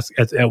have to ask,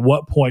 at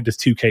what point does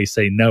 2K 2K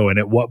say no? And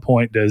at what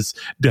point does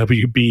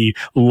WB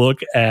look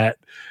at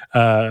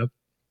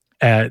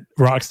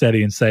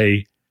Rocksteady and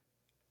say,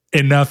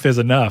 enough is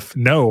enough?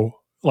 No,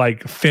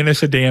 like,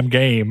 finish a damn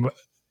game.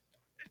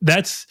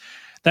 That's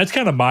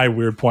kind of my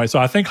weird point. So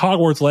I think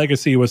Hogwarts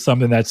Legacy was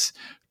something that's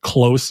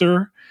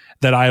closer,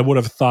 that I would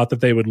have thought that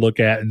they would look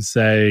at and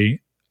say,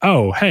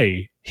 oh,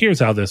 hey, here's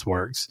how this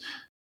works.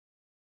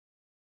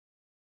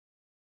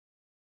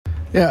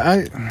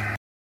 Yeah,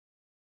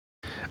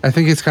 I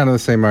think it's kind of the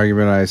same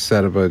argument I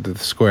said about the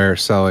Square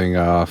selling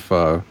off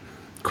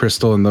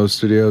Crystal and those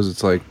studios.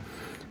 It's like,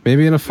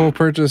 maybe in a full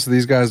purchase,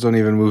 these guys don't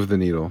even move the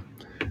needle,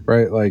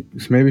 right? Like,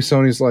 maybe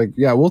Sony's like,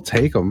 yeah, we'll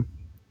take them,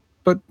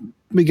 but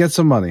we get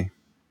some money.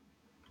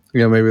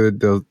 You know, maybe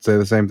they'll say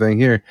the same thing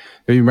here.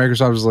 Maybe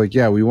Microsoft is like,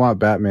 yeah, we want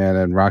Batman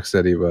and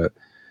Rocksteady, but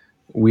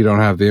we don't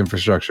have the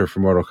infrastructure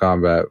for Mortal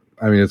Kombat.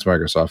 I mean, it's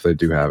Microsoft. They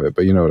do have it,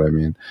 but you know what I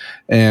mean.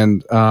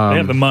 And they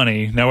have the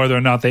money. Now, whether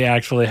or not they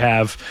actually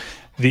have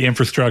the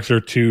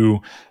infrastructure to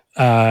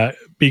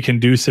be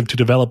conducive to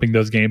developing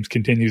those games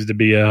continues to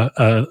be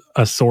a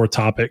sore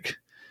topic.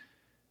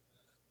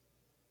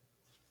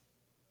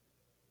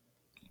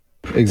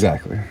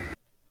 Exactly.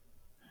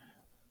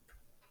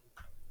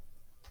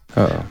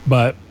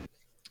 But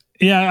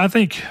yeah, I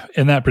think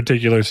in that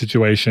particular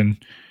situation,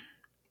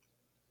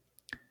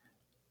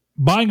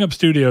 buying up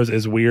studios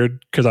is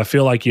weird because I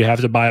feel like you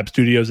have to buy up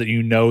studios that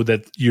you know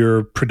that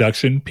your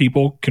production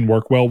people can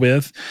work well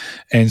with,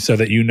 and so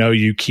that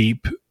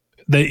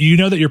that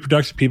your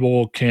production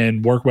people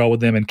can work well with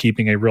them and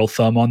keeping a real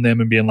thumb on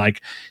them and being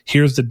like,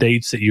 here's the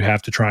dates that you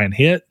have to try and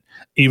hit,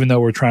 even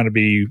though we're trying to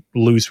be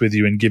loose with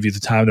you and give you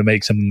the time to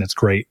make something that's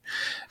great.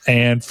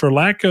 And for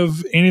lack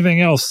of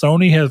anything else,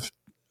 Sony have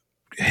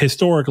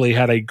historically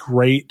had a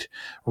great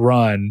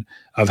run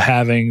of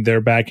having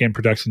their back-end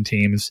production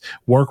teams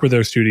work with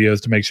their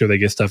studios to make sure they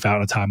get stuff out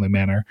in a timely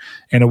manner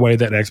in a way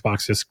that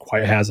Xbox just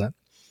quite hasn't.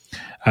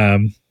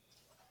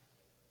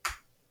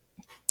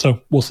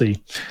 So we'll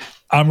see.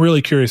 I'm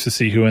really curious to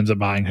see who ends up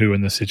buying who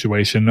in this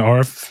situation,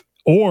 or if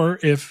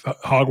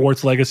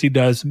Hogwarts Legacy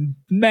does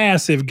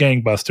massive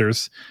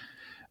gangbusters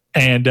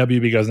and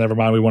WB goes, never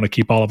mind, we want to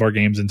keep all of our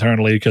games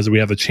internally because we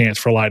have a chance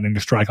for lightning to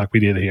strike like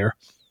we did here.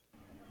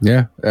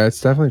 Yeah,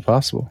 it's definitely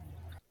possible.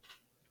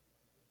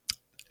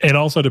 It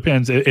also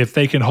depends if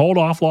they can hold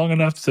off long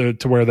enough to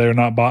where they're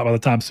not bought by the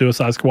time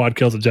Suicide Squad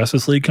Kills the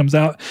Justice League comes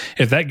out.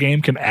 If that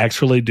game can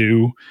actually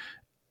do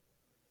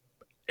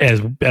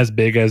as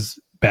big as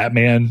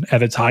Batman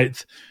at its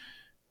height,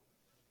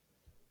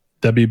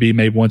 WB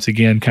may once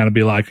again kind of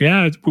be like,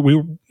 yeah,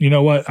 you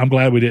know what? I'm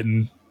glad we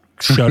didn't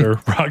shutter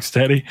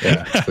Rocksteady.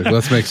 Yeah, like,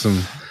 let's make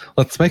some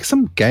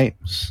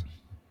games.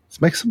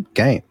 Let's make some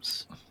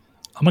games.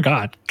 Oh my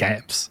God,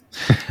 games.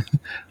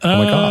 Oh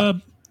my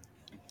God.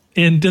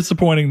 In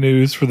disappointing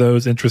news for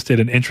those interested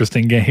in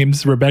interesting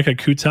games, Rebecca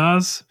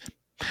Kutaz,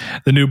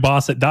 the new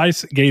boss at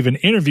DICE, gave an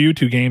interview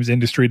to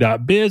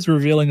GamesIndustry.biz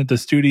revealing that the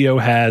studio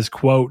has,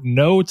 quote,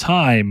 no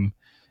time,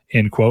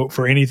 end quote,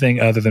 for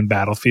anything other than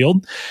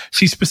Battlefield.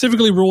 She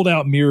specifically ruled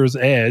out Mirror's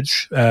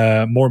Edge,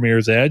 more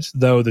Mirror's Edge,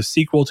 though the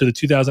sequel to the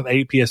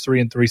 2008 PS3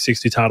 and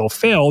 360 title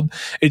failed.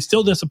 It's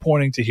still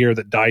disappointing to hear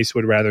that DICE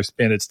would rather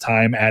spend its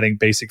time adding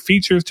basic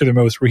features to their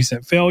most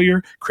recent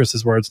failure,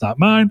 Chris's words, not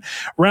mine,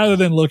 rather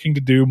than looking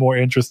to do more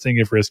interesting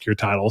if riskier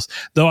titles,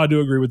 though I do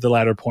agree with the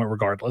latter point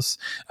regardless.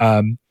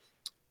 I'm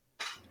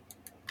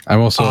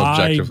also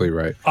objectively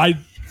right.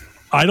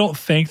 I don't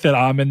think that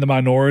I'm in the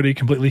minority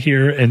completely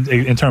here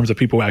in terms of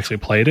people who actually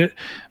played it.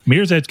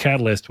 Mirror's Edge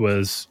Catalyst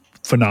was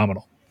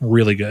phenomenal,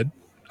 really good.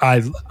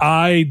 I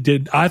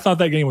thought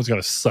that game was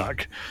going to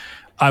suck.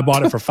 I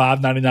bought it for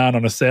 $5.99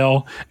 on a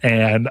sale,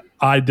 and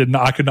I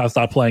could not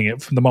stop playing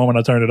it from the moment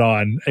I turned it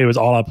on. It was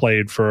all I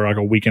played for like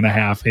a week and a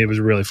half. It was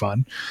really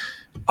fun.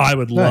 I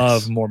would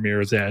love more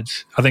Mirror's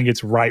Edge. I think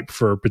it's ripe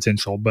for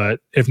potential, but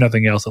if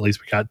nothing else, at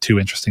least we got 2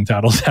 interesting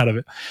titles out of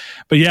it.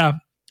 But yeah,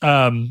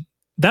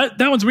 that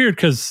one's weird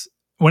because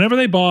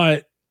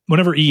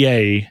whenever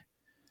EA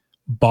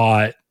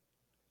bought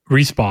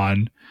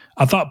Respawn,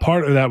 I thought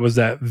part of that was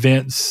that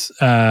Vince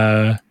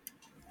also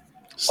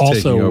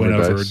went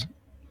over. DICE.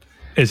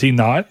 Is he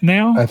not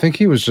now? I think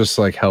he was just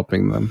like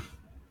helping them.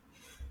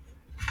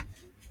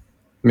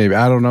 Maybe.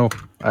 I don't know.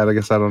 I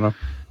guess I don't know.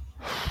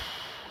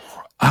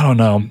 I don't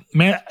know.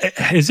 Man,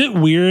 is it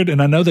weird?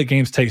 And I know that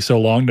games take so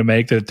long to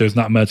make that there's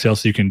not much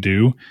else you can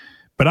do.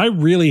 But I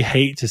really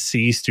hate to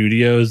see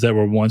studios that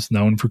were once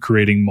known for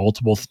creating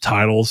multiple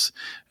titles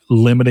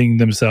limiting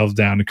themselves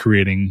down to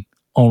creating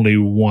only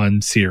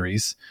one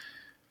series.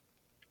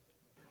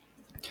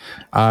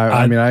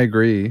 I mean, I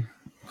agree,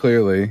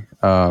 clearly.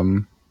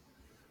 I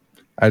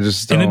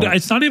just don't. And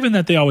it's not even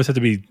that they always have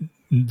to be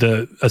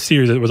a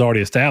series that was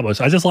already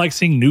established. I just like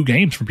seeing new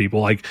games from people.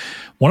 Like,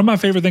 one of my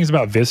favorite things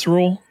about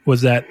Visceral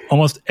was that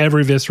almost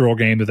every Visceral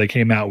game that they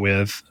came out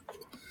with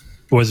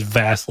was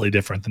vastly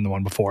different than the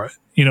one before it.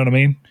 You know what I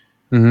mean?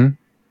 Mm-hmm.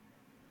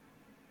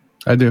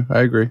 I do. I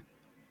agree.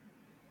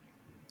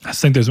 I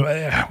just think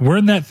we're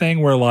in that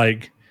thing where,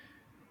 like,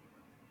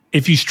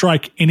 if you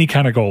strike any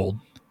kind of gold,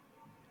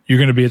 you're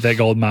going to be at that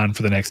gold mine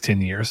for the next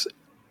 10 years.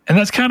 And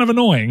that's kind of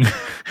annoying.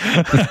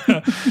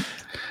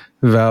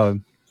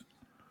 Valid.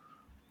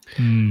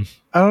 I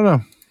don't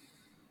know.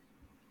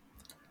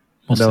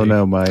 We'll Don't see.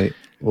 know, mate.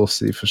 We'll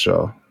see for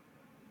sure.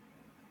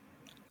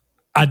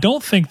 I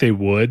don't think they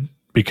would,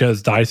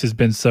 because DICE has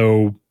been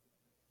so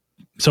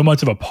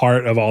much of a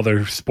part of all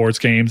their sports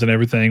games and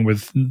everything.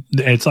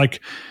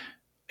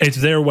 It's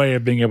their way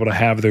of being able to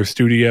have their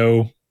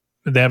studio,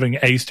 having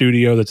a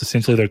studio that's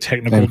essentially their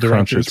technical And Cruncher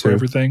directors for too.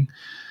 everything.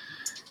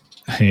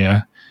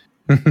 Yeah.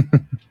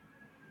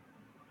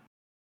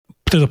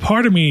 There's a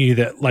part of me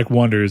that like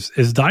wonders,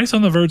 is DICE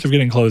on the verge of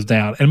getting closed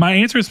down? And my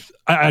answer is,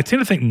 I tend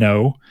to think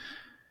no,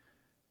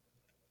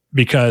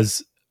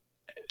 because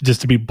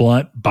just to be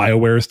blunt,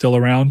 BioWare is still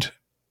around.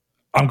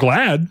 I'm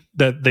glad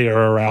that they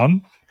are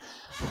around,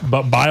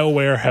 but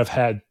BioWare have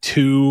had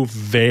 2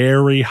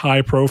 very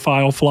high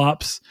profile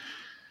flops.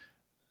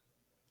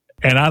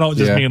 And I don't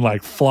just mean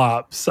like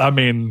flops. I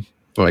mean,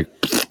 Like,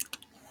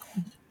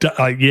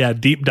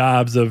 deep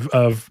dives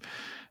of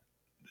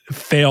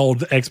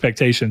failed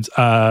expectations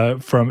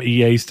from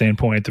EA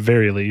standpoint at the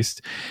very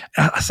least.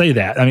 I say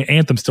that. I mean,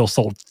 Anthem still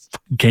sold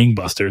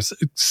gangbusters.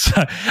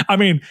 I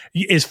mean,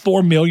 is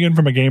 4 million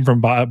from a game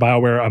from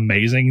BioWare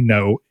amazing?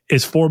 No.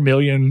 Is 4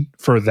 million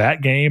for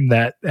that game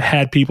that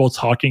had people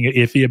talking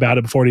iffy about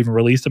it before it even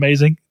released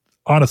amazing?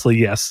 Honestly,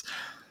 yes.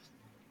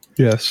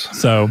 yes.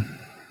 So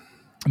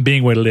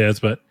being what it is,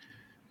 but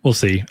we'll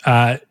see.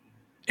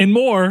 In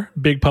more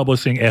big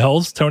publishing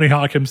L's, Tony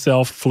Hawk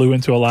himself flew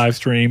into a live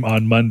stream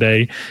on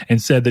Monday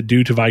and said that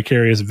due to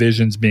Vicarious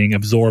Visions being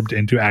absorbed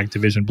into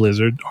Activision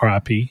Blizzard,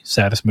 RIP,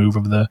 saddest move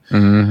of the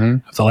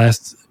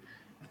last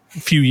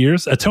few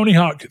years, a Tony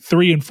Hawk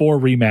 3 and 4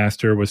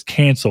 remaster was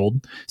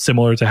canceled,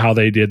 similar to how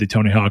they did the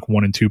Tony Hawk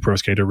 1 and 2 Pro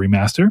Skater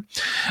remaster.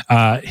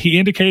 He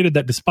indicated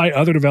that despite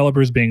other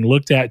developers being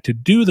looked at to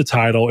do the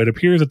title, it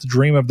appears that the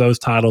dream of those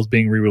titles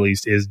being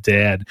re-released is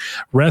dead.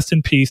 Rest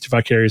in peace to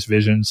Vicarious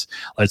Visions.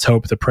 Let's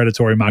hope the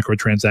predatory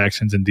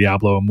microtransactions in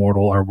Diablo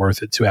Immortal are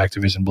worth it to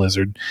Activision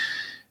Blizzard.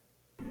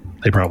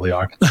 They probably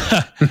are.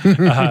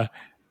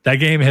 That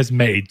game has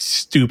made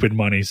stupid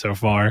money so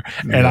far.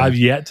 And I've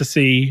yet to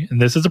see, and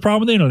this is a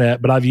problem with the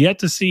internet, but I've yet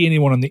to see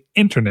anyone on the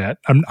internet.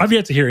 I've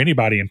yet to hear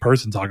anybody in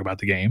person talk about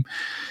the game.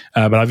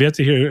 But I've yet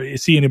to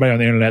see anybody on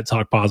the internet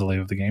talk positively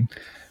of the game.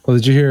 Well,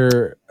 did you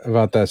hear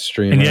about that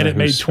streamer? And yet it who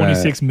made spent-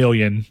 26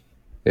 million.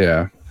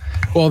 Yeah.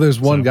 Well,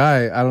 there's one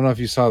guy, I don't know if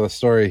you saw the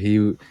story.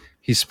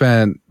 He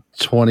spent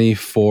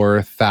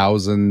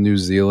 24,000 New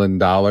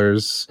Zealand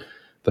dollars,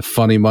 the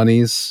funny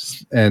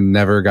monies, and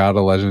never got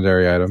a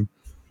legendary item.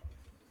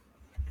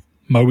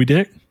 Moby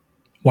Dick?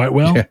 White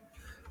Whale? Yeah.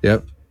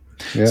 Yep.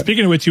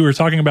 Speaking of which, you were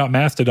talking about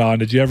Mastodon.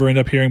 Did you ever end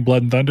up hearing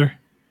Blood and Thunder?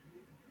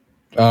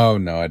 Oh,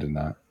 no, I did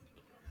not.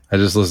 I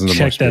just listened to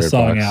more Check that Spirit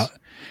song Box. out.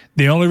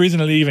 The only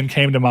reason it even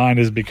came to mind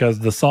is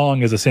because the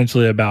song is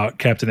essentially about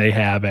Captain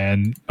Ahab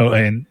and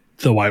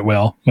the White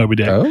Whale, Moby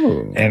Dick.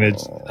 Oh. And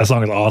that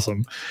song is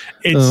awesome.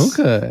 It's,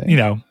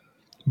 Okay.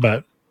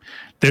 but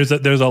there's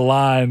a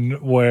line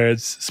where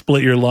it's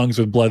split your lungs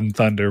with blood and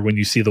thunder when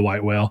you see the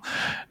White Whale.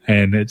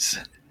 And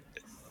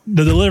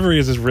the delivery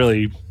is just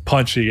really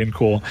punchy and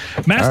cool.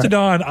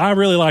 Mastodon, I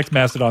really liked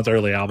Mastodon's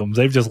early albums.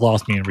 They've just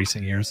lost me in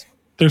recent years.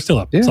 They're still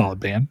a solid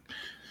band.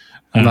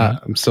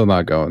 I'm still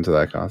not going to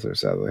that concert,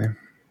 sadly.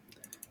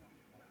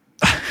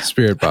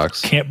 Spirit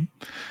Box.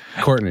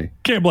 Courtney,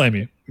 Can't blame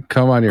you.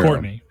 come on your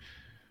Courtney. own.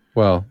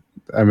 Well,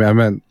 I mean, I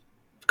meant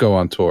go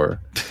on tour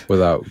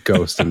without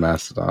Ghost and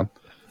Mastodon.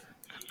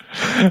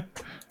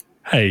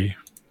 Hey,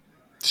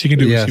 she can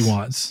do Yes. what she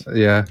wants.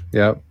 Yeah,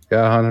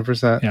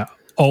 100%. Yeah.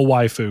 Oh,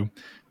 waifu.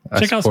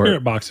 Check out support.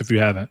 Spirit Box if you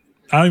haven't.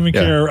 I don't even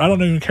care. I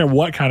don't even care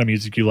what kind of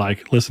music you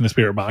like. Listen to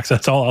Spirit Box.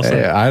 That's all I'll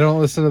say. Hey, I don't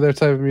listen to their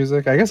type of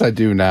music. I guess I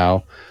do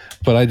now,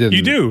 but I didn't.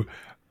 You do.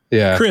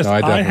 Yeah, Chris, no,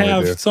 I definitely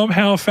have do.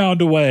 somehow found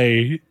a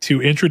way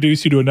to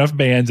introduce you to enough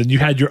bands, and you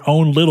had your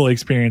own little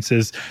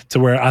experiences to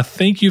where I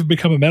think you've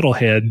become a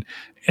metalhead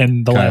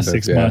in the last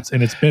 6 months,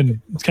 and it's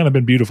kind of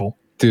been beautiful.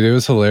 Dude, it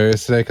was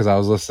hilarious today because I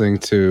was listening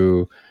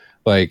to,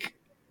 like,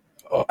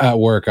 at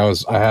work, I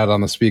had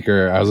on the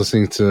speaker, I was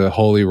listening to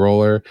Holy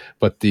Roller,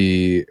 but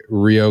the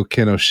Ryo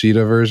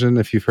Kinoshita version,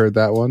 if you've heard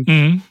that one.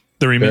 Mm-hmm.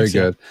 The remix. Very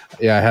good.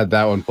 Yeah, I had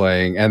that one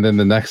playing. And then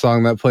the next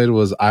song that played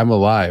was I'm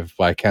Alive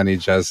by Kenny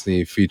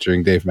Chesney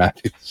featuring Dave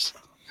Matthews.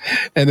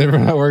 And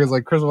everyone at work is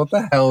like, Chris, what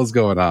the hell is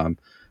going on?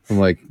 I'm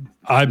like,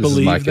 I this is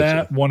my believe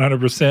that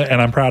 100%, and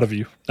I'm proud of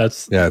you.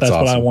 That's what I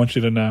awesome. want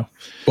you to know.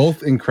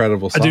 Both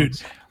incredible songs.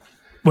 Dude,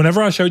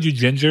 whenever I showed you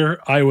Ginger,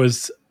 I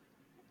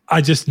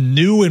just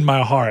knew in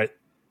my heart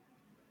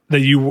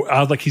that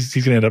I was like, he's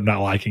going to end up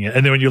not liking it.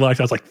 And then when you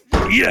liked it, I was like,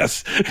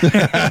 yes.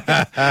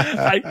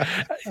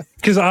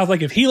 Because I was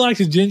like, if he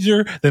likes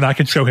Ginger, then I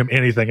can show him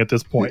anything at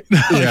this point.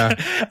 Yeah.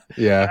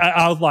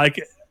 I was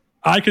like,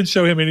 I can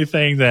show him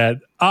anything that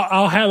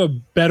I'll have a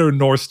better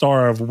North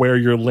Star of where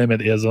your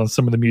limit is on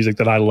some of the music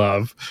that I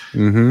love.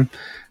 Mm-hmm.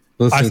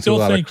 I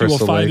still think you will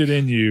find it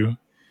in you.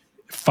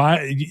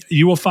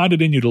 You will find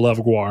it in you to love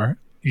Guar.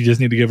 You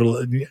just need to give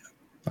it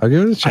I'll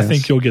give it a chance. I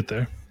think you'll get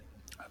there.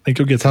 think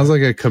you'll get Sounds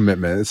like a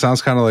commitment. It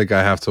sounds kind of like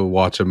I have to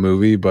watch a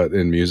movie, but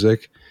in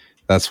music.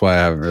 That's why I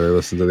haven't really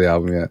listened to the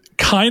album yet.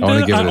 Kind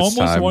of.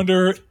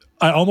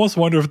 I almost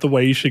wonder if the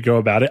way you should go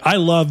about it. I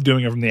love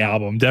doing it from the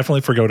album.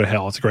 Definitely for Go to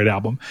Hell. It's a great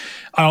album.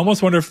 I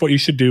almost wonder if what you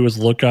should do is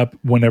look up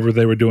whenever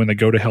they were doing the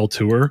Go to Hell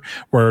tour,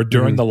 where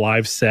during the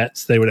live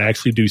sets, they would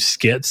actually do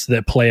skits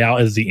that play out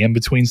as the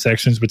in-between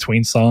sections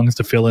between songs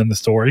to fill in the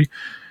story.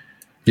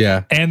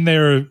 Yeah. And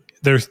their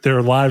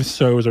live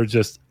shows are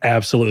just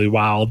absolutely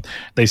wild.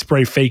 They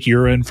spray fake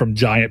urine from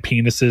giant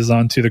penises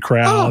onto the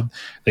crowd. Oh.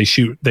 They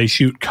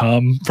shoot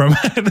cum from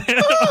onto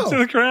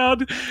the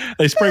crowd.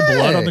 They spray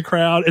blood on the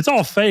crowd. It's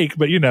all fake,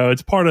 but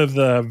it's part of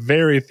the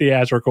very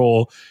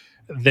theatrical.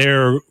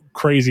 They're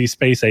crazy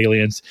space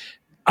aliens.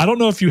 I don't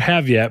know if you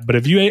have yet, but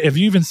have you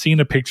even seen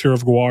a picture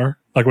of Gwar?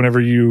 Like whenever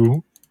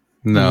you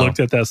looked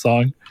at that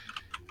song,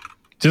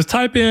 just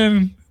type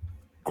in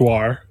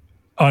Gwar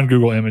on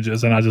Google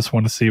Images, and I just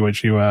want to see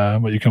what you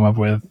come up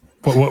with.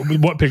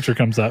 What picture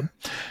comes up?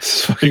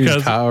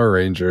 Because Power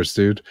Rangers,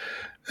 dude.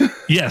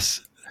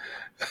 Yes.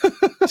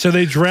 So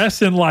they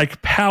dress in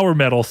like power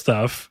metal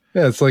stuff.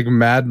 Yeah, it's like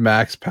Mad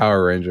Max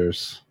Power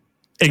Rangers.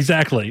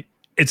 Exactly.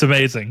 It's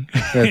amazing.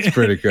 That's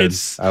pretty good.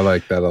 I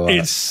like that a lot.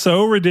 It's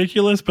so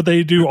ridiculous, but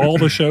they do all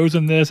the shows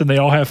in this, and they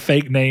all have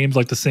fake names.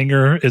 Like the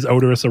singer is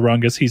Odorous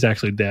Arungus. He's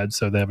actually dead,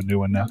 so they have a new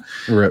one now.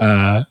 Rip.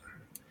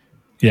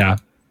 Yeah.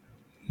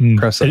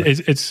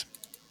 It's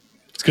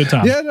good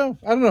time. Yeah, no,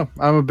 I don't know.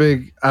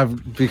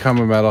 I've become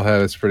a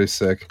metalhead. It's pretty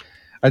sick.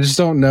 I just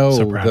don't know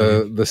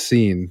the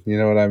scene. You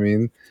know what I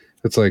mean?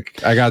 It's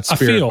like I got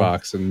Spirit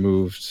Box and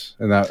moved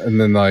and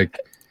then like,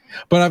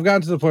 but I've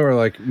gotten to the point where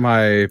like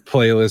my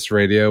playlist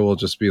radio will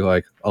just be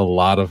like a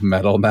lot of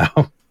metal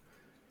now.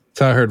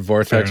 So I heard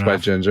Vortex by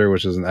Ginger,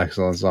 which is an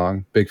excellent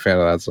song. Big fan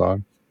of that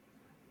song.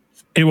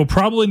 It will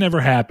probably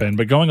never happen,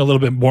 but going a little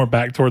bit more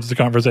back towards the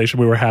conversation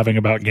we were having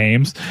about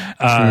games,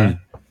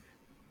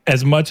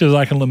 as much as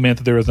I can lament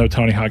that there is no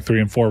Tony Hawk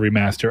 3 and 4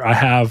 remaster, I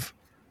have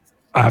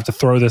to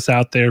throw this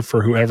out there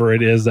for whoever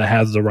it is that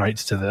has the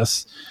rights to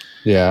this.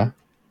 Yeah.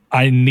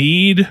 I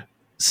need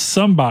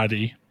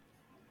somebody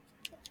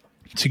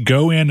to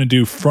go in and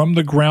do from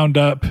the ground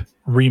up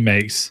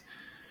remakes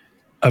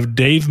of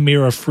Dave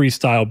Mirra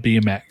Freestyle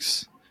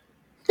BMX.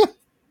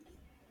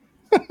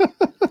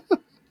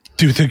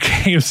 Dude, the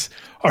games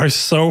are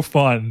so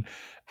fun.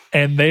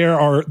 And they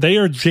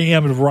are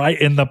jammed right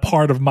in the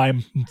part of my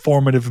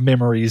formative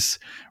memories,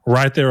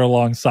 right there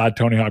alongside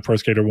Tony Hawk Pro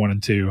Skater 1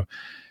 and 2.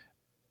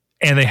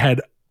 And they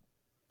had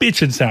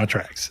bitchin'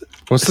 soundtracks.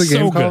 What's the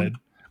game called? Good.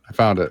 I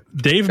found it.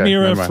 Dave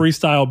Mirra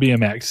Freestyle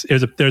BMX.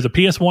 There's a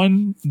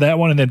PS1, that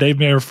one, and then Dave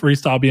Mirra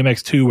Freestyle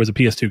BMX 2 was a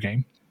PS2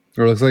 game.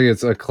 It looks like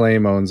it's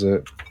Acclaim owns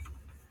it.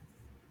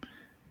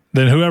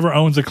 Then whoever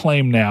owns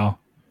Acclaim now,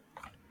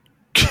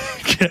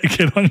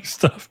 get on your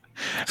stuff.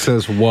 It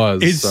says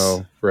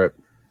so rip.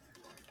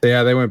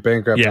 Yeah, they went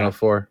bankrupt in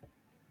 2004.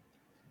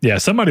 Yeah,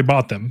 somebody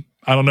bought them.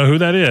 I don't know who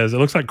that is. It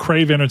looks like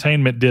Crave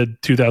Entertainment did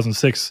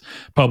 2006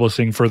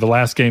 publishing for the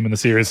last game in the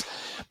series.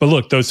 But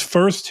look, those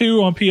first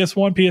two on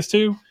PS1,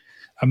 PS2,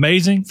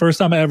 amazing. First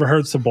time I ever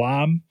heard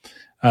Sublime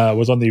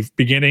was on the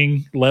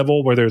beginning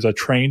level where there's a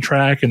train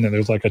track and then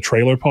there's like a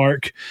trailer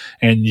park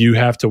and you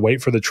have to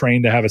wait for the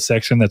train to have a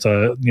section that's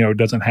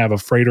doesn't have a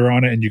freighter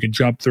on it and you can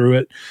jump through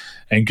it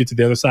and get to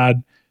the other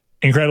side.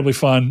 Incredibly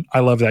fun. I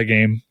love that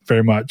game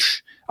very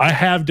much. I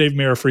have Dave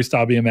Mirra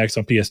Freestyle BMX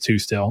on PS2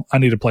 still. I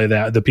need to play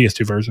that, the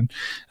PS2 version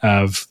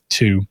of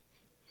 2.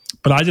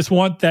 But I just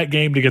want that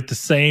game to get the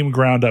same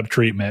ground up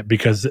treatment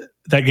because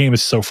that game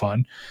is so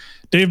fun.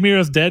 Dave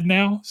Mirra's dead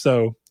now,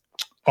 so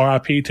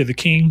RIP to the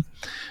king.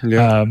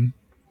 Yeah.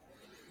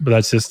 But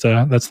that's just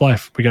that's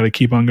life. We got to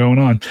keep on going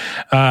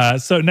on.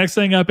 So next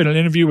thing up, in an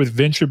interview with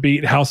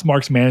VentureBeat,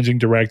 Housemarque's managing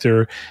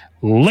director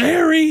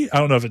Larry, I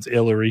don't know if it's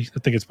Hillary. I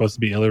think it's supposed to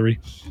be Hillary.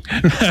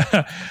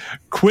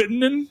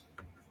 Quittinen.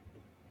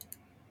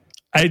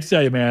 I hate to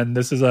tell you, man,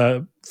 this is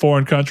a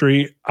foreign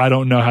country. I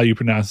don't know how you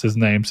pronounce his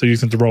name, so you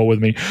just have to roll with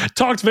me.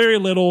 Talked very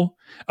little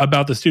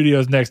about the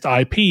studio's next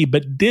IP,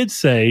 but did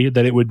say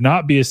that it would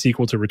not be a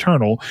sequel to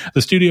Returnal.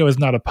 The studio is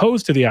not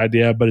opposed to the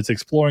idea, but it's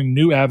exploring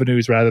new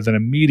avenues rather than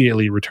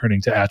immediately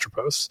returning to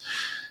Atropos.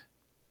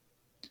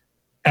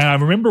 And I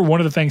remember one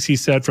of the things he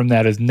said from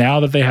that is now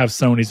that they have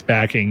Sony's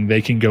backing,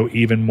 they can go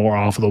even more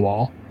off the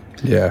wall.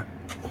 Yeah.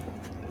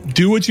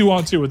 Do what you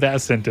want to with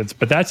that sentence,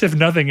 but that's, if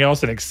nothing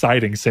else, an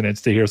exciting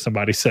sentence to hear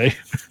somebody say.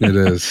 It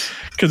is.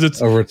 Because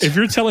if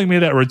you're telling me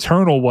that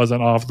Returnal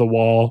wasn't off the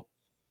wall,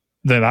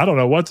 then I don't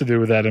know what to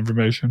do with that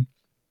information.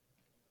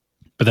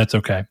 But that's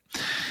okay.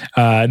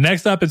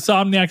 Next up,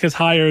 Insomniac has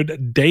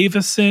hired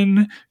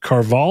Davison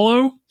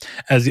Carvalho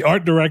as the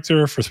art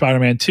director for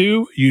Spider-Man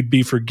 2. You'd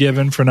be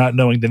forgiven for not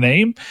knowing the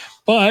name,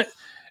 but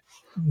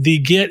the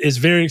get is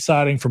very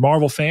exciting for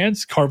Marvel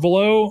fans.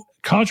 Carvalho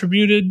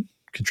contributed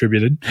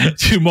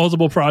to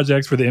multiple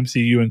projects for the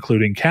MCU,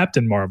 including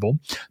Captain Marvel,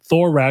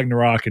 Thor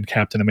Ragnarok, and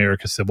Captain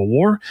America Civil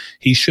War.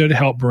 He should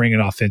help bring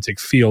an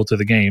authentic feel to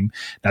the game.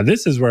 Now,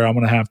 this is where I'm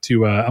going to have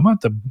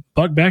to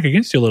bug back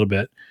against you a little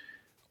bit.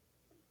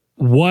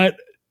 What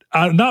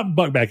not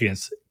bug back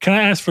against. Can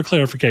I ask for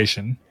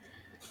clarification?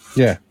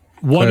 Yeah.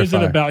 What is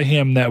it about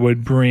him that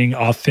would bring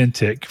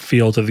authentic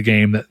feel to the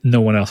game that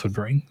no one else would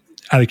bring?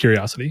 Out of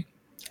curiosity.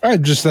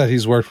 Just that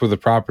he's worked with the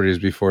properties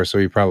before, so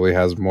he probably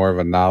has more of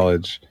a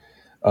knowledge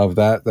of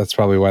that. That's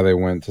probably why they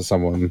went to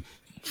someone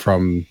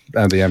from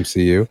the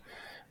MCU.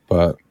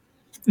 But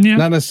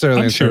not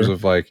necessarily terms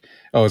of like,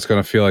 oh, it's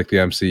going to feel like the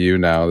MCU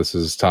now. This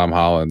is Tom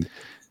Holland.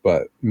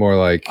 But more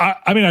like...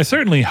 I mean, I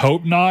certainly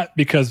hope not,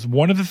 because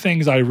one of the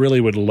things I really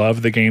would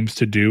love the games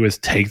to do is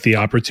take the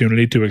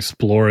opportunity to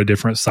explore a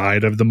different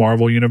side of the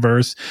Marvel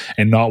Universe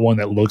and not one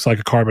that looks like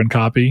a carbon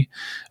copy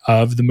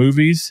of the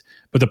movies.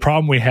 But the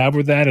problem we have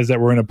with that is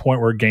that we're in a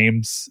point where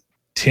games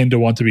tend to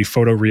want to be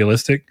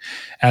photorealistic.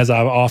 As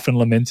I've often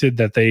lamented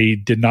that they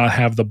did not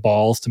have the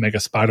balls to make a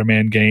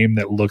Spider-Man game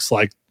that looks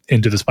like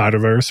Into the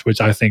Spider-Verse,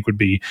 which I think would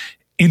be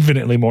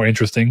infinitely more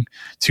interesting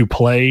to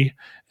play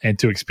and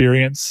to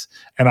experience.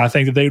 And I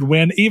think that they'd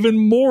win even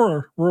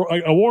more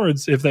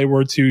awards if they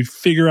were to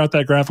figure out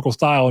that graphical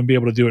style and be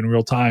able to do it in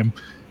real time.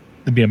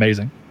 It'd be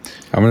amazing.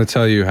 I'm going to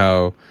tell you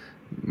how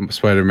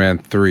Spider-Man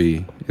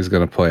 3 is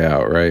going to play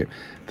out, right?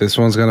 This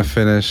one's going to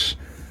finish.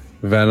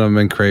 Venom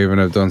and Kraven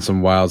have done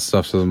some wild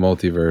stuff to the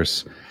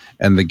multiverse.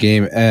 And the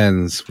game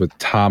ends with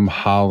Tom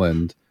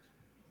Holland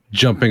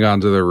jumping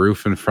onto the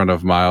roof in front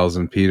of Miles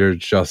and Peter,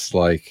 just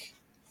like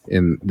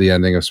in the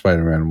ending of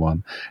Spider-Man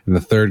 1. And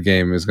the third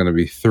game is going to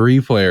be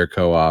 3-player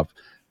co-op.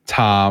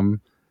 Tom's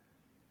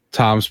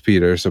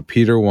Peter. So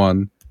Peter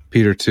 1,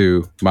 Peter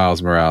 2,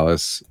 Miles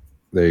Morales.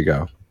 There you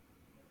go.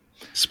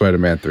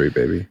 Spider-Man 3,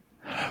 baby.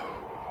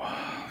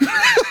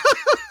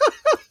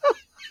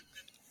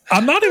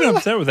 I'm not even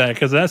upset with that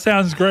because that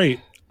sounds great.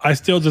 I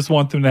still just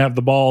want them to have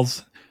the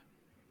balls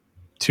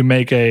to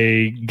make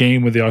a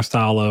game with the art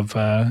style of,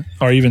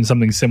 or even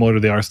something similar to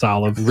the art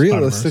style of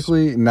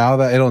realistically, now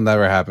that it'll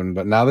never happen,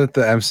 but now that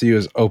the MCU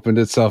has opened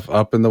itself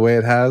up in the way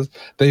it has,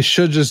 they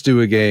should just do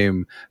a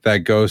game that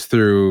goes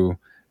through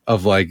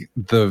of like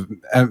the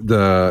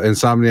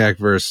Insomniac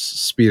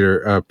versus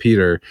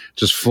Peter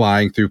just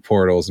flying through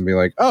portals and be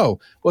like, oh,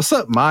 what's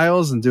up,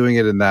 Miles? And doing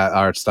it in that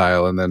art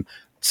style. And then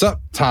what's up,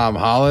 Tom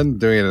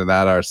Holland? Doing it in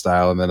that art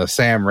style. And then a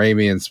Sam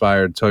Raimi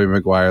inspired Tobey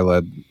Maguire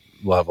led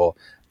level.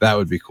 That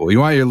would be cool. You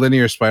want your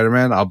linear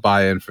Spider-Man? I'll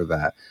buy in for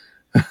that.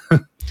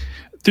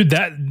 Dude,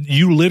 that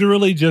you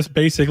literally just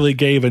basically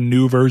gave a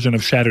new version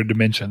of Shattered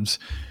Dimensions.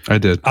 I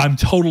did. I'm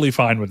totally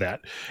fine with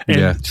that.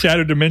 And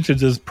Shattered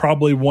Dimensions is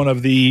probably one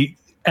of the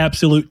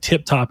absolute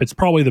tip top. It's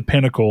probably the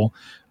pinnacle.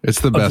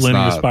 It's the best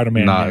linear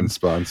Spider-Man not game.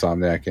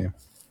 Insomniac game,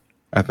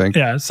 I think.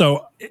 Yeah,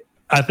 so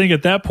I think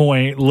at that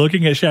point,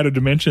 looking at Shattered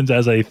Dimensions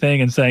as a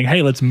thing and saying,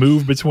 hey, let's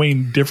move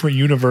between different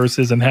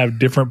universes and have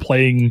different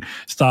playing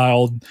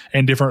style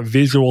and different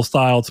visual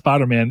styled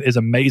Spider-Man is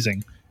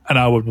amazing. And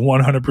I would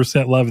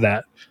 100% love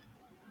that.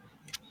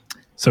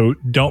 So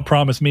don't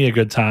promise me a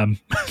good time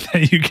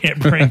that you can't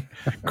bring,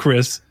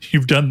 Chris.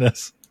 You've done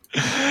this.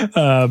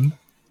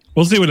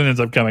 We'll see what it ends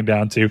up coming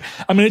down to.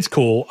 I mean, it's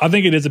cool. I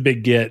think it is a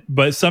big get,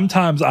 but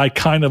sometimes I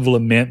kind of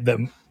lament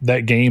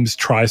that games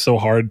try so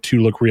hard to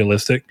look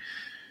realistic.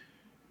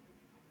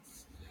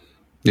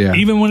 Yeah.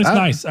 Even when it's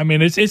nice. I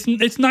mean,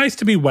 it's nice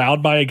to be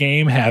wowed by a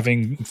game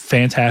having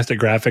fantastic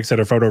graphics that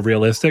are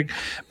photorealistic,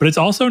 but it's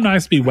also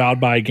nice to be wowed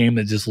by a game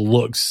that just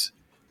looks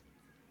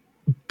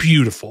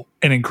beautiful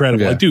and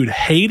incredible. Yeah. Like, dude,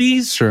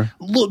 Hades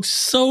looks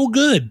so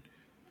good.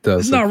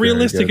 It's not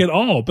realistic at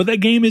all, but that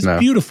game is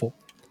beautiful.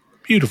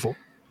 Beautiful.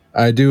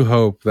 I do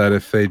hope that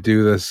if they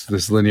do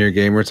this linear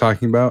game we're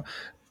talking about,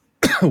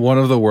 one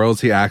of the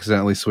worlds he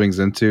accidentally swings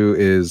into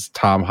is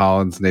Tom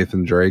Holland's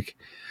Nathan Drake.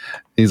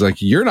 He's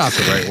like, you're not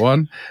the right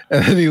one.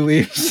 And then he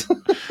leaves.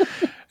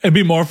 It'd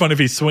be more fun if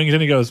he swings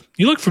and he goes,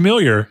 you look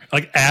familiar.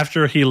 Like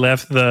after he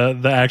left the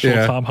actual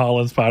Tom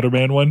Holland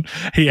Spider-Man one,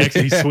 he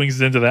actually swings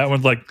into that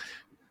one like,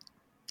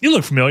 you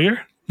look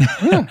familiar.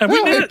 Have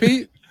we met?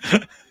 Pete.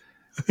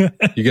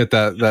 You get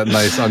that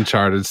nice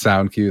Uncharted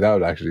sound cue. That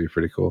would actually be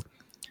pretty cool.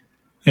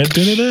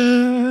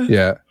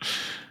 Yeah.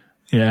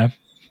 Yeah.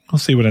 We'll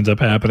see what ends up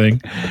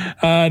happening.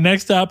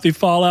 Next up, the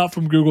fallout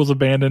from Google's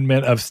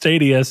abandonment of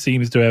Stadia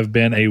seems to have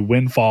been a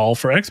windfall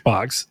for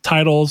Xbox.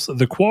 Titles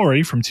The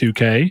Quarry from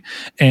 2K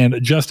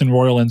and Justin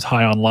Roiland's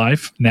High on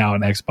Life, now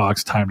an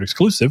Xbox timed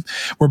exclusive,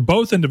 were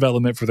both in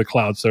development for the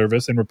cloud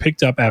service and were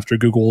picked up after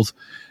Google's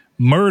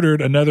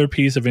murdered another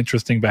piece of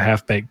interesting but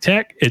half-baked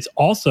tech. It's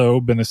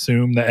also been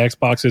assumed that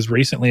Xbox's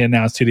recently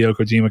announced Hideo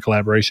Kojima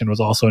collaboration was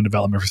also in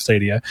development for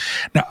Stadia.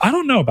 Now, I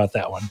don't know about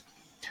that one.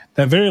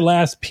 That very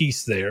last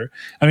piece there.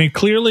 I mean,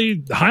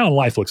 clearly, High on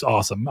Life looks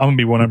awesome. I'm going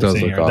to be 100%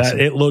 here. Awesome.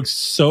 It looks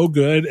so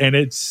good, and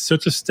it's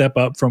such a step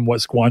up from what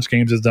Squanch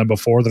Games has done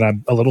before that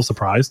I'm a little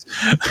surprised.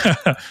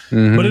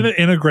 But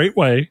in a great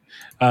way.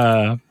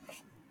 So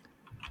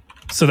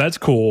that's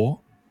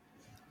cool.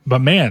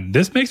 But man,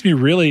 this makes me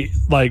really,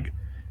 like,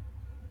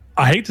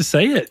 I hate to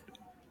say it,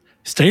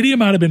 Stadia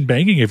might have been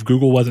banging if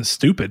Google wasn't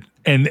stupid.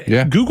 And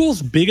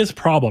Google's biggest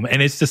problem,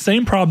 and it's the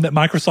same problem that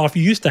Microsoft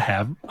used to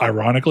have,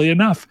 ironically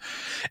enough,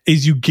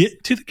 is you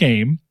get to the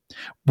game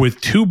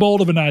with too bold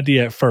of an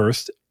idea at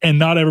first, and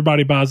not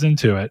everybody buys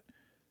into it.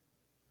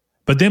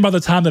 But then by the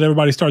time that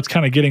everybody starts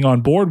kind of getting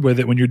on board with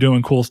it, when you're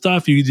doing cool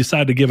stuff, you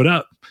decide to give it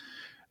up.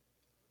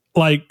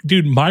 Like,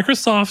 dude,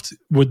 Microsoft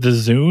with the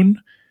Zune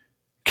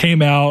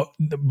came out,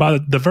 by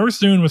the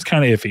first Zune was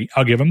kind of iffy.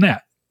 I'll give them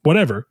that.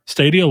 Whatever.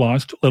 Stadia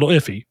launched, little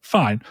iffy.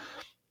 Fine.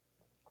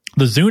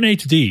 The Zune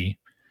HD,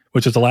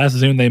 which is the last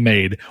Zune they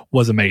made,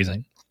 was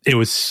amazing. It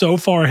was so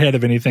far ahead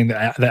of anything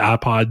that the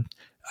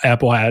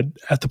Apple had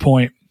at the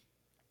point,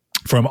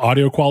 from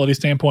audio quality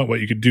standpoint,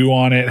 what you could do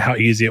on it, how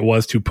easy it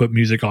was to put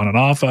music on and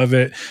off of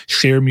it,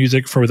 share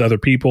music with other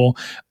people.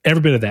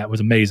 Every bit of that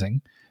was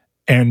amazing.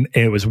 And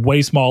it was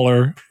way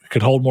smaller,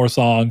 could hold more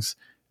songs.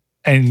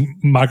 And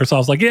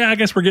Microsoft's like, yeah, I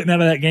guess we're getting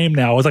out of that game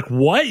now. I was like,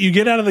 what? You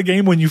get out of the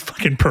game when you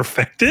fucking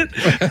perfect it?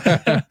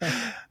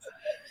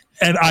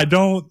 And I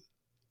don't,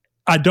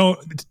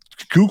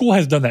 Google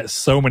has done that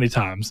so many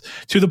times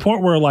to the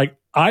point where, like,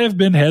 I have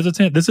been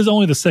hesitant. This is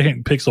only the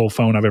second Pixel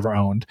phone I've ever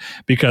owned,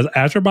 because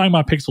after buying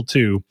my Pixel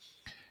 2,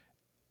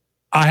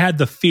 I had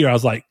the fear. I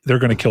was like, they're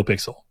going to kill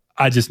Pixel.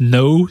 I just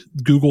know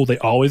Google, they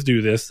always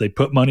do this. They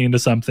put money into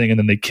something and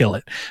then they kill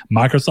it.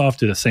 Microsoft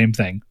did the same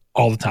thing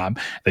all the time.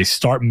 They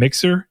start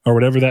Mixer or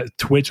whatever that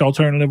Twitch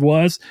alternative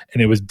was,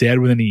 and it was dead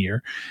within a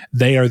year.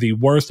 They are the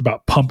worst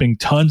about pumping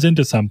tons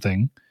into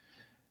something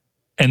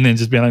and then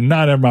just being like,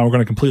 nah, never mind, we're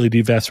going to completely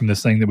divest from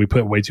this thing that we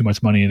put way too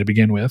much money in to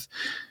begin with.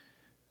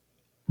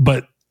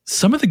 But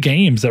some of the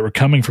games that were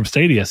coming from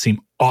Stadia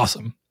seem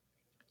awesome.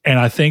 And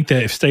I think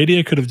that if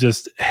Stadia could have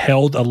just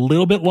held a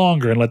little bit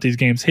longer and let these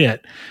games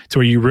hit to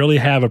where you really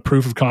have a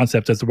proof of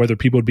concept as to whether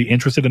people would be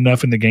interested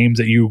enough in the games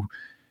that you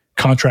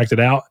contracted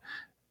out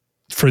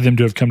for them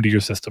to have come to your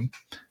system.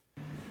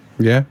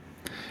 Yeah.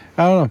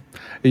 I don't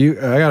know.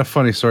 I got a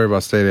funny story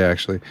about Stadia,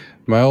 actually.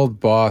 My old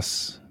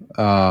boss,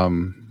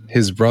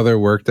 his brother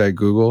worked at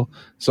Google.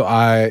 So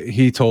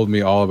he told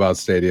me all about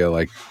Stadia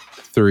like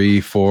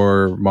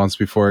 3-4 months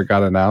before it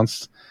got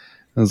announced.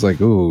 I was like,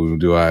 ooh,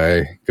 do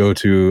I go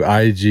to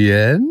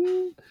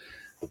IGN?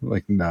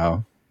 Like,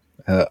 no.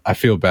 I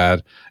feel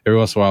bad. Every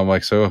once in a while, I'm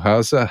like, so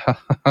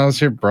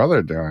how's your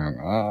brother doing?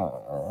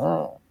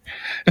 Oh.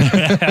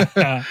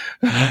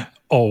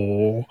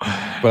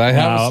 But I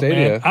have a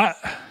Stadia. Man,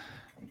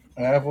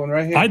 I have one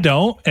right here. I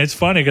don't. It's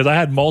funny because I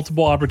had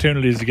multiple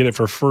opportunities to get it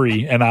for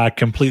free, and I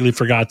completely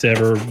forgot to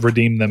ever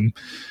redeem them.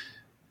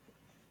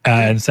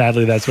 And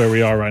sadly, that's where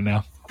we are right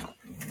now.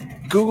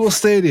 Google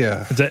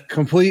Stadia. Is that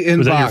complete inbox?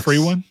 Was that your free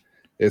one?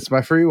 It's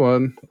my free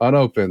one,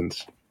 unopened.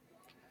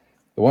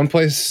 The one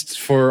place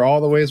for all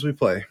the ways we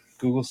play.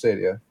 Google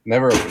Stadia.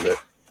 Never opened it.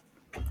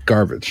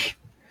 Garbage.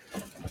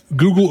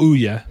 Google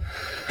Ouya.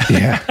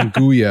 Yeah,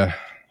 Gooya.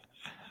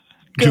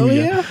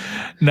 Gooya.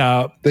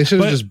 No, they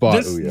should have just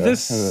bought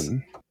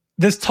Ouya.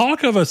 This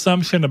talk of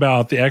assumption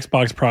about the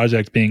Xbox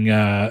project being,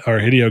 or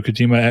Hideo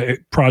Kojima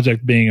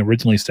project being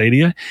originally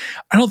Stadia,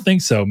 I don't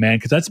think so, man,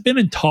 because that's been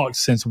in talks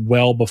since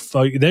well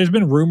before. There's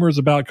been rumors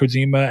about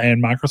Kojima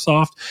and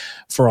Microsoft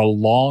for a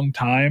long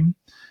time,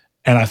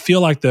 and I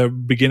feel like the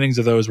beginnings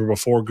of those were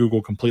before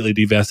Google completely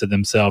divested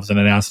themselves and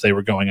announced they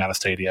were going out of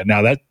Stadia.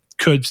 Now, that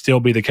could still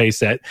be the case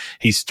that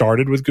he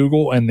started with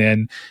Google, and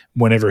then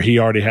whenever he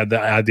already had the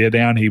idea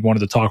down, he wanted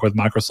to talk with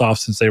Microsoft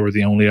since they were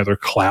the only other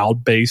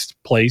cloud-based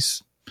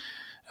place.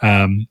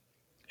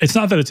 It's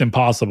not that it's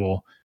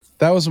impossible.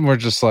 That was more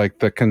just like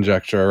the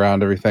conjecture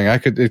around everything.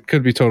 It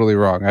could be totally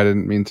wrong. I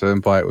didn't mean to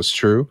imply it was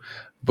true,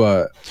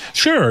 but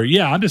sure.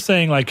 Yeah. I'm just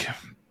saying, like,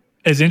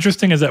 as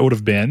interesting as that would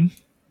have been,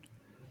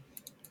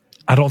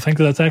 I don't think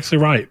that that's actually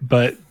right.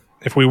 But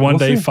if we one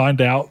day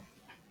find out,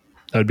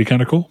 that'd be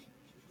kind of cool.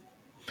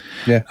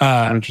 Yeah.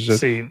 I'm interested.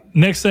 See,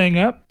 next thing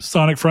up,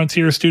 Sonic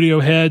Frontier studio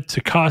head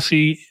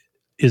Takashi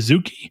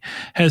Izuki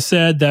has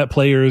said that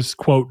players,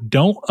 quote,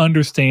 don't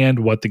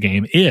understand what the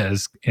game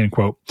is, end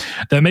quote.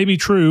 That may be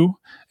true,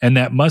 and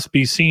that must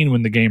be seen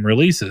when the game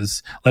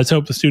releases. Let's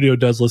hope the studio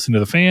does listen to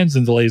the fans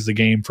and delays the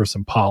game for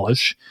some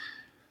polish.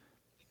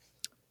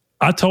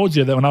 I told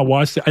you that when I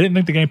watched it, I didn't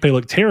think the gameplay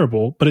looked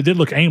terrible, but it did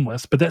look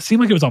aimless. But that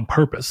seemed like it was on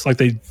purpose. Like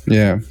they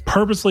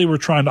purposely were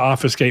trying to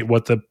obfuscate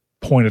what the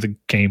point of the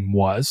game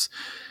was,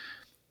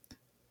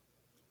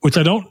 which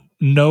I don't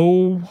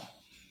know.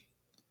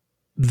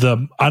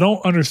 I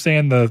don't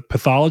understand the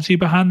pathology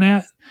behind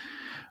that.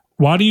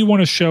 Why do you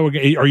want to show?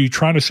 Are you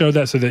trying to show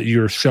that so that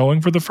you're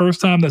showing for the first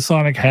time that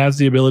Sonic has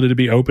the ability to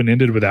be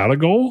open-ended without a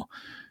goal?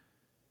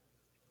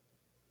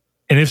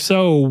 And if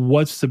so,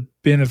 what's the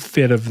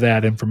benefit of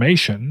that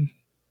information?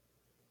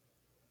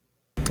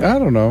 I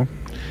don't know.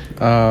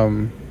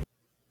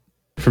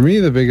 For me,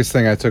 the biggest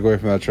thing I took away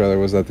from that trailer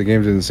was that the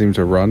game didn't seem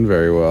to run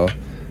very well.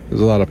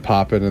 There's a lot of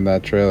popping in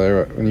that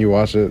trailer when you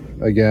watch it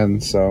again.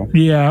 So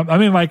yeah, I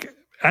mean, like,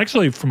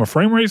 actually, from a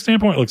frame rate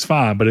standpoint, it looks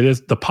fine, but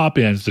the pop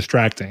in is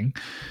distracting.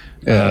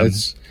 Yeah,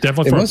 it's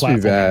definitely. It must be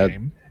bad.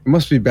 Game. It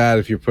must be bad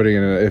if you're putting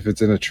it if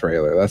it's in a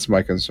trailer. That's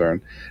my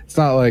concern. It's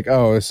not like,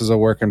 oh, this is a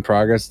work in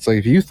progress. It's like,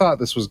 if you thought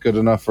this was good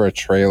enough for a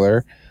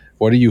trailer,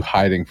 what are you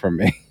hiding from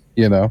me?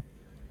 You know,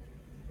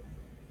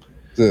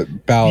 the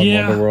Balan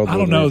Wonderworld. I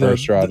don't know.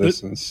 Reverse draw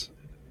distance.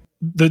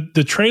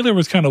 the trailer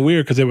was kind of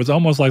weird because it was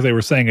almost like they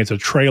were saying it's a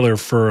trailer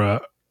for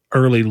a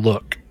early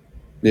look.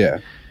 Yeah.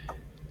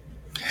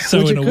 So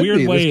Which in a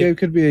weird way, this game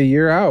could be a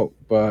year out,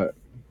 but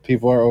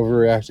people are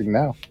overreacting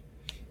now.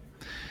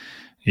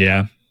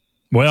 Yeah.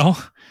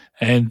 Well,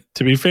 and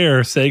to be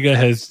fair, Sega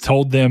has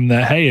told them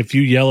that, hey, if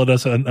you yell at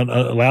us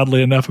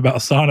loudly enough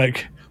about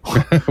Sonic,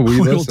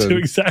 we'll do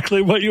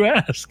exactly what you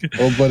ask.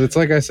 Well, but it's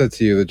like I said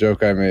to you, the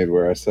joke I made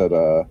where I said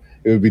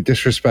it would be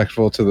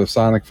disrespectful to the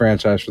Sonic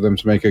franchise for them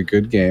to make a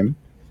good game.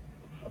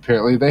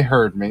 Apparently they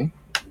heard me,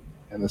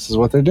 and this is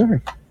what they're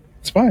doing.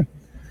 It's fine.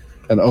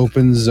 An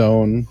open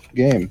zone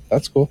game.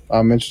 That's cool.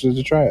 I'm interested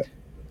to try it.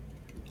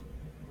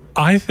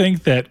 I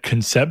think that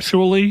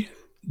conceptually,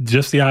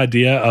 just the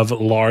idea of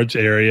large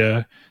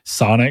area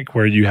Sonic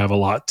where you have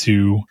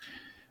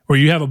where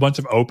you have a bunch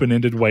of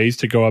open-ended ways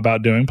to go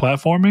about doing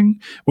platforming,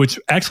 which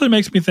actually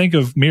makes me think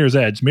of Mirror's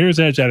Edge. Mirror's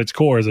Edge at its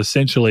core is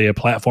essentially a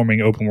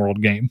platforming open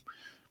world game.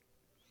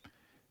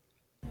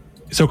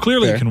 So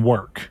clearly it can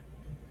work.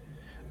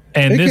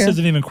 And this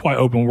isn't even quite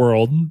open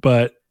world,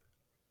 but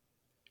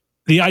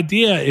the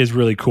idea is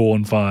really cool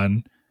and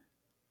fun.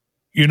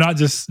 You're not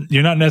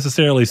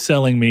necessarily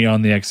selling me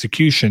on the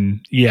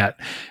execution yet.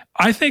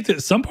 I think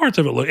that some parts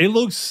of it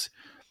looks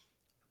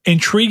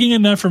intriguing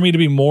enough for me to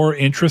be more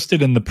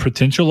interested in the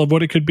potential of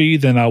what it could be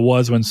than I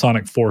was when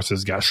Sonic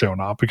Forces got shown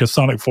off, because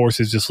Sonic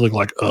Forces just looked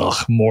like,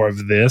 more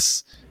of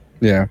this.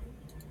 Yeah.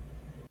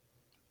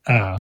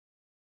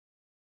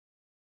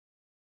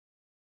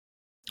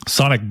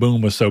 Sonic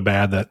Boom was so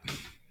bad that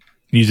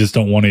you just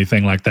don't want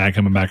anything like that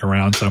coming back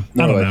around. So I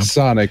don't know.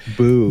 Sonic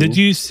Boom. Did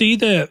you see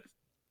that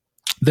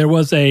there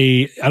was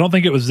I don't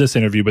think it was this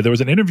interview, but there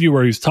was an interview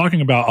where he was talking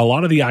about a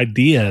lot of the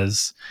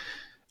ideas.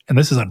 And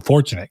this is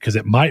unfortunate because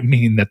it might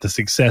mean that the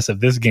success of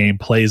this game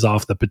plays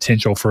off the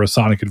potential for a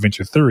Sonic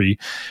Adventure 3.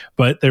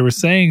 But they were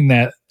saying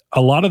that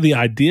a lot of the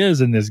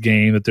ideas in this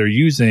game that they're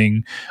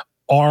using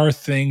are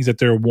things that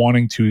they're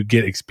wanting to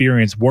get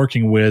experience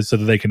working with so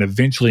that they can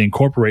eventually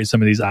incorporate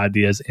some of these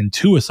ideas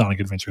into a Sonic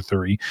Adventure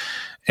 3.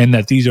 And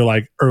that these are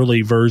like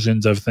early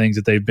versions of things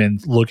that they've been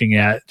looking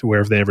at to where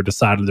if they ever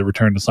decided to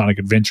return to Sonic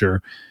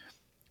Adventure,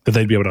 that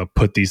they'd be able to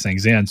put these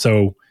things in.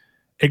 So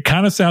it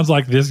kind of sounds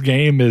like this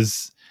game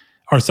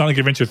or Sonic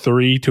Adventure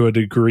 3 to a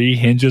degree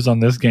hinges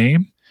on this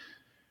game.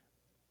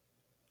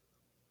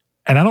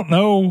 And I don't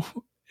know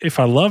if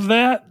I love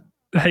that,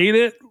 hate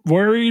it,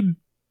 worried.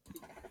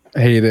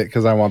 Hate it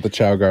because I want the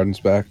Chow Gardens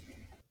back.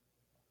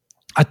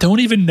 I don't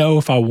even know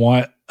if I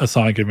want a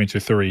Sonic Adventure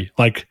 3.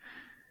 Like,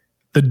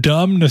 the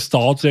dumb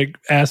nostalgic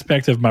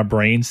aspect of my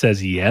brain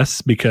says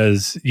yes,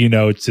 because,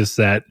 it's just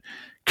that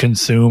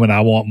consume and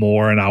I want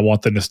more, and I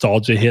want the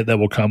nostalgia hit that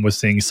will come with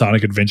seeing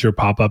Sonic Adventure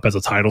pop up as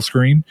a title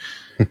screen.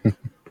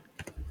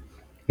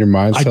 Your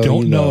mind's I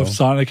don't know no. if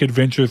Sonic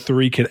Adventure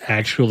 3 could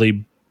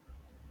actually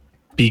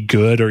be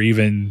good or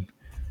even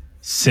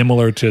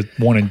similar to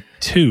 1 and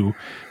 2.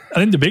 I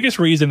think the biggest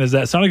reason is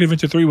that Sonic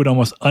Adventure 3 would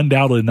almost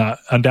undoubtedly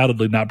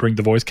not bring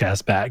the voice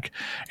cast back.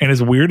 And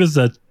as weird as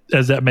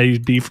that may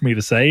be for me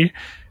to say,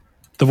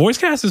 the voice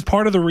cast is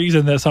part of the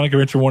reason that Sonic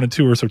Adventure 1 and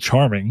 2 are so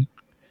charming.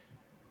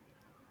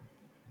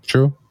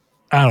 True.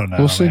 I don't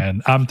know,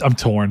 man. I'm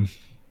torn.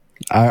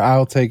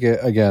 I'll take it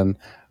again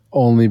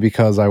only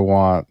because I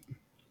want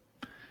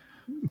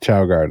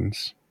Chow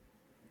Gardens.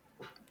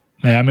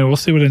 Yeah, I mean, we'll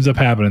see what ends up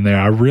happening there.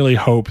 I really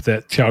hope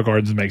that Chow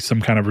Gardens makes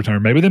some kind of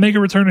return. Maybe they make a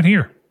return in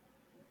here.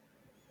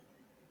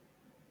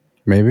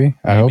 Maybe.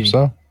 I hope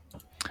so.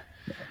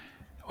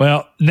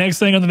 Well, next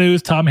thing on the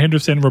news, Tom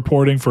Henderson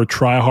reporting for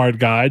Tryhard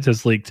Guides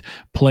has leaked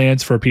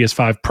plans for a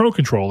PS5 Pro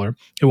controller.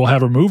 It will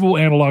have removable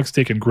analog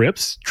stick and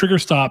grips, trigger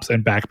stops,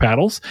 and back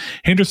paddles.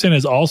 Henderson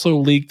has also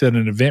leaked at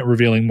an event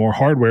revealing more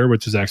hardware,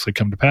 which has actually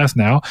come to pass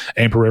now,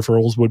 and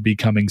peripherals would be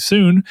coming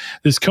soon.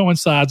 This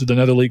coincides with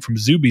another leak from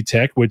Zuby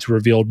Tech, which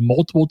revealed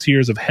multiple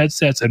tiers of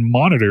headsets and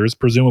monitors,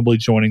 presumably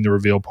joining the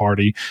reveal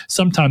party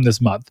sometime this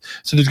month.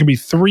 So there's going to be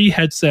 3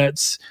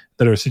 headsets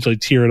that are essentially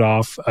tiered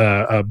off,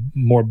 a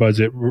more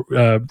budget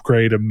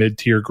grade, a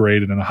mid-tier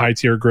grade, and then a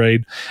high-tier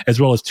grade, as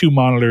well as 2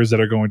 monitors that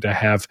are going to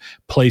have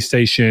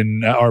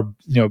PlayStation or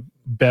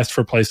best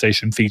for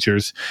PlayStation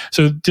features.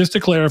 So just to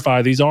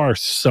clarify, these are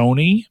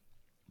Sony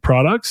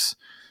products,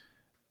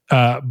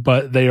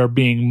 but they are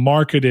being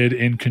marketed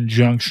in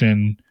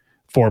conjunction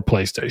for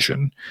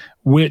PlayStation,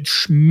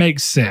 which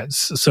makes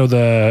sense. So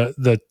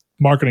the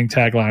marketing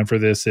tagline for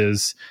this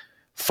is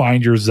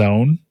 "Find Your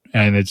Zone."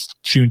 And it's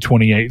June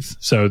 28th.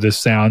 So this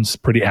sounds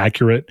pretty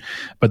accurate,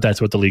 but that's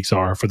what the leaks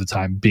are for the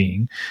time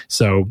being.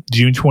 So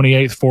June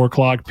 28th,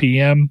 4:00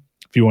 p.m.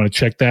 If you want to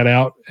check that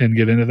out and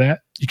get into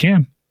that, you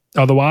can.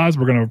 Otherwise,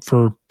 we're going to,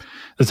 for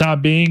the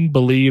time being,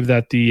 believe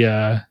that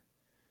the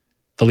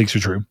leaks are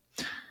true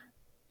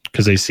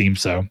because they seem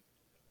so.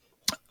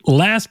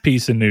 Last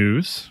piece of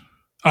news.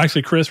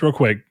 Actually, Chris, real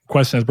quick,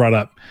 question is brought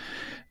up.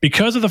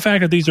 Because of the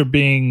fact that these are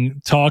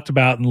being talked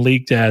about and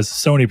leaked as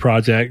Sony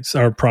projects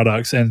or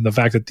products, and the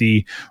fact that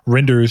the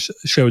renders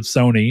showed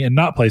Sony and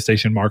not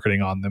PlayStation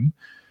marketing on them,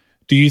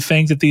 do you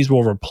think that these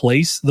will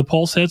replace the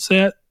Pulse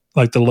headset,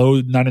 Like the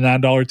low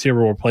 $99 tier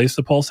will replace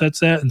the Pulse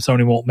headset and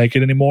Sony won't make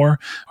it anymore?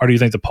 Or do you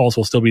think the Pulse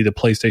will still be the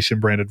PlayStation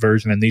branded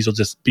version and these will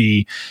just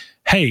be,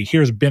 hey,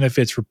 here's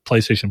benefits for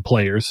PlayStation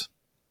players?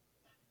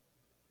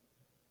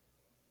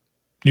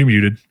 You're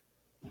muted.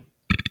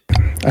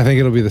 I think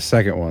it'll be the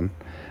second one.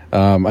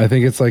 I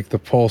think it's like the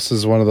Pulse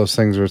is one of those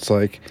things where it's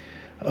like,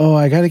 oh,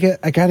 I gotta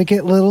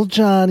get little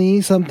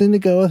Johnny something to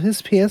go with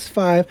his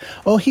PS5.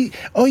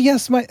 Oh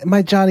yes,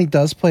 my Johnny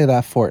does play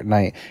that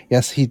Fortnite.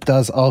 Yes, he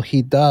does. Oh,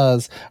 he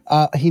does.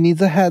 He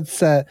needs a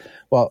headset.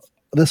 Well,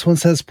 this one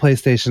says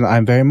PlayStation.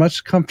 I'm very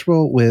much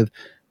comfortable with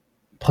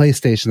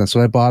PlayStation. That's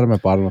what I bought him. I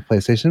bought him a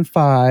PlayStation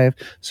 5.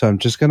 So I'm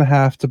just gonna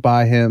have to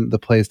buy him the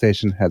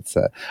PlayStation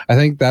headset. I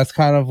think that's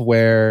kind of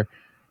where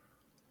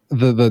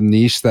the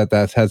niche that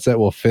headset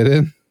will fit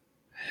in.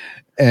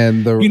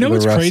 And the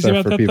what's rest crazy are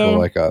about for that, people though?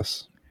 like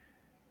us.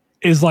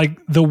 Is like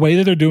the way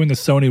that they're doing the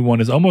Sony one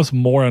is almost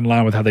more in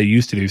line with how they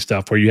used to do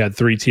stuff, where you had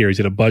 3 tiers.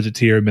 You had a budget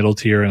tier, middle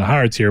tier, and a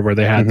higher tier, where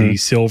they had the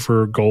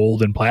silver,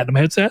 gold, and platinum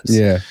headsets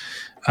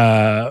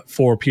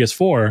for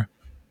PS4.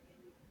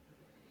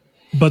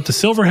 But the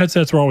silver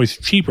headsets were always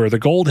cheaper. The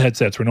gold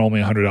headsets were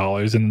normally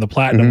 $100, and the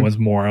platinum was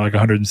more like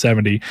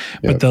 $170. Yep.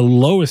 But the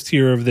lowest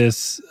tier of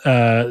this,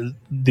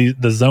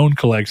 the Zone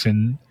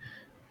collection,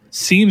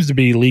 seems to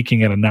be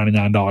leaking at a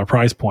 $99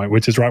 price point,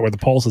 which is right where the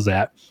Pulse is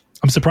at.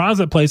 I'm surprised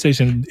that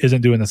PlayStation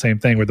isn't doing the same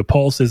thing, where the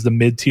Pulse is the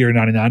mid-tier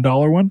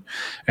 $99 one,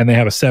 and they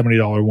have a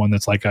 $70 one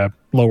that's like a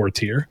lower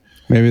tier.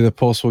 Maybe the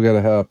Pulse will get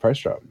a price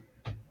drop.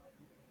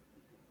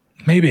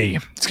 Maybe.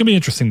 It's going to be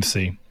interesting to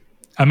see.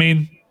 I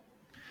mean,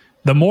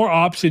 the more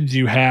options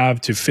you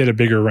have to fit a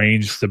bigger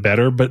range, the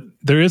better. But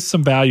there is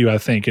some value, I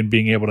think, in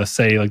being able to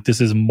say, like, this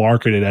is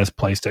marketed as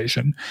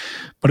PlayStation.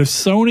 But if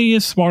Sony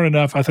is smart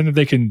enough, I think that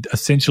they can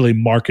essentially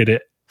market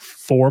it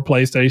for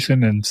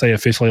PlayStation and say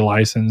officially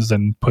licensed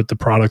and put the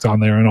product on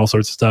there and all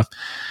sorts of stuff.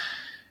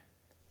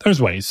 There's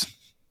ways,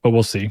 but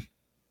we'll see.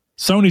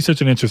 Sony's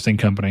such an interesting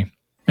company,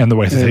 and the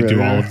way that they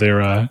do all of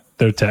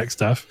their tech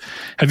stuff.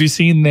 Have you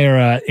seen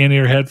their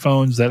in-ear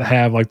headphones that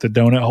have like the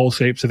donut hole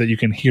shape so that you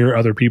can hear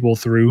other people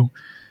through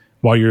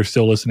while you're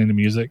still listening to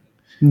music?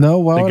 No,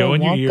 why they would go I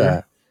in want your ear.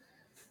 that?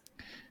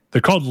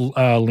 They're called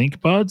Link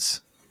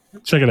Buds.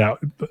 Check it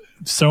out.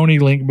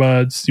 Sony Link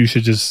Buds. You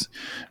should just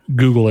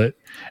Google it.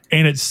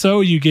 And it's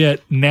so you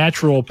get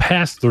natural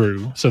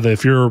pass-through, so that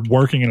if you're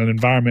working in an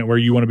environment where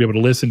you want to be able to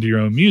listen to your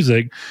own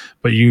music,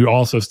 but you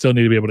also still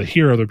need to be able to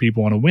hear other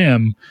people on a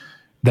whim,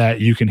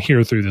 that you can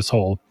hear through this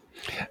hole.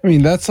 I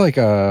mean, that's like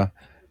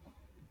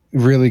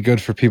really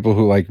good for people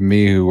who like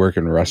me who work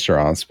in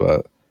restaurants,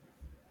 but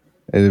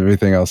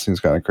everything else seems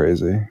kind of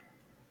crazy.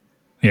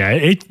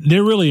 Yeah,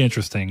 they're really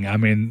interesting. I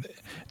mean,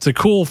 it's a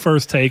cool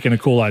first take and a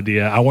cool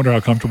idea. I wonder how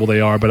comfortable they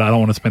are, but I don't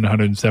want to spend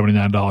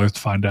 $179 to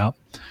find out.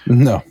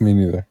 No, me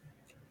neither.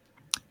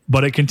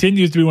 But it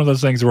continues to be one of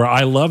those things where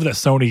I love that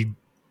Sony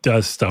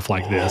does stuff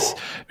like this,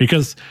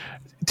 because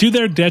to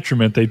their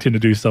detriment, they tend to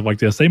do stuff like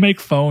this. They make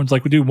phones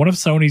like we do. One of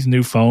Sony's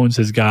new phones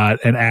has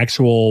got an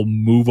actual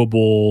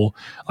movable,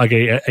 like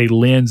a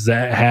lens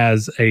that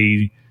has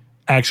a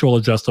actual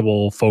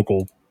adjustable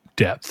focal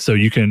depth. So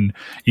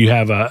you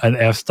have an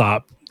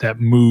f-stop that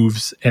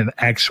moves an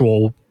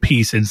actual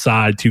piece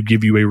inside to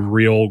give you a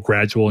real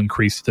gradual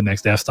increase to the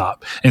next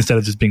f-stop instead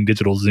of just being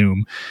digital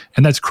zoom.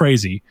 And that's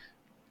crazy,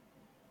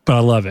 but I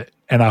love it.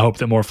 And I hope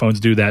that more phones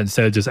do that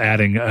instead of just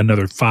adding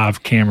another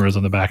 5 cameras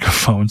on the back of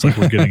phones like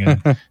we're getting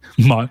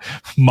in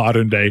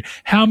modern day.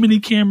 How many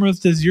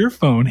cameras does your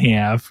phone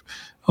have?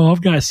 Oh,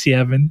 I've got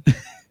 7.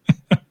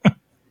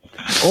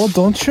 Oh,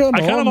 don't you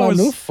know my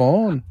new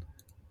phone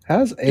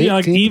has 18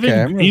 like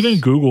cameras. Even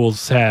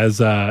Google's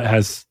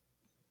has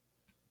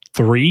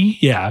 3.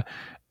 Yeah.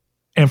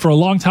 And for a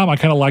long time, I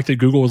kind of liked that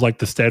Google was like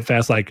the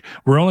steadfast, like,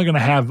 we're only going to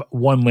have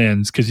one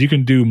lens because you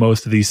can do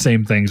most of these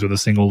same things with a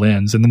single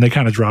lens. And then they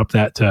kind of dropped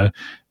that to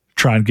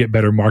try and get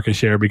better market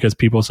share because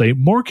people say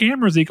more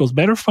cameras equals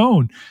better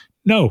phone.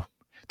 No,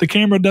 the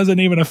camera doesn't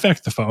even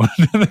affect the phone.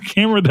 The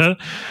camera does.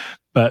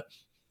 But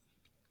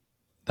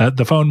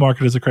the phone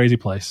market is a crazy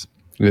place.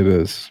 It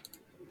is.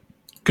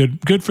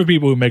 Good for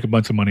people who make a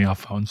bunch of money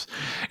off phones.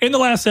 In the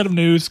last set of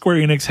news,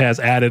 Square Enix has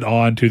added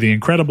on to the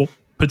incredible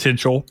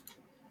potential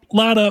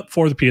lineup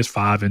for the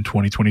PS5 in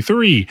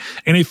 2023.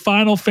 In a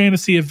Final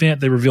Fantasy event,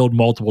 they revealed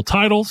multiple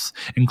titles,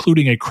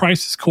 including a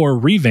Crisis Core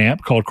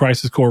revamp called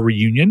Crisis Core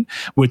Reunion,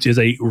 which is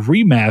a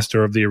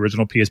remaster of the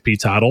original PSP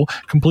title,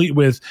 complete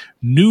with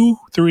new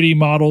 3D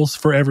models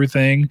for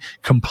everything,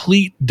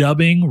 complete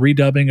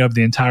redubbing of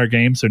the entire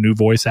game, so new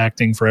voice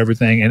acting for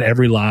everything, and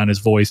every line is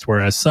voiced,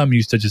 whereas some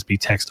used to just be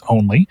text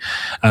only.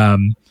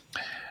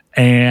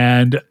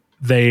 And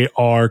they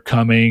are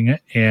coming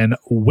in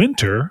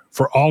winter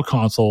for all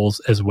consoles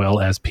as well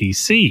as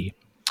PC.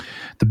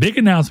 The big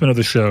announcement of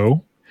the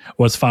show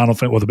was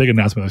the big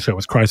announcement of the show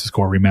was Crisis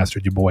Core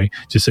Remastered, you boy,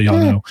 just so y'all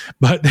know.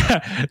 But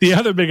the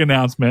other big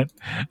announcement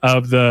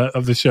of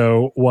the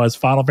show was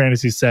Final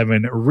Fantasy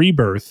VII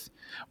Rebirth,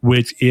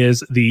 which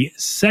is the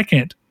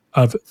second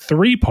of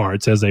 3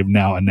 parts, as they've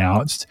now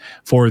announced,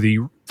 for the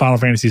Final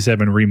Fantasy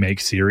VII Remake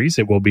series.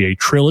 It will be a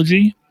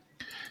trilogy.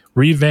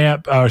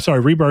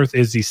 Rebirth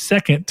is the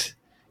second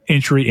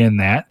entry in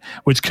that,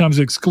 which comes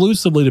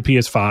exclusively to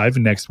PS5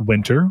 next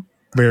winter.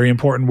 Very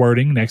important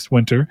wording, next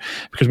winter,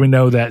 because we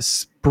know that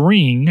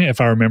spring,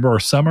 if I remember, or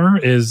summer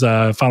is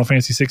Final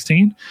Fantasy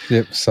 16.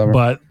 Yep, summer.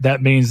 But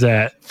that means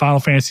that Final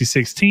Fantasy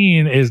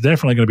 16 is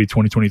definitely going to be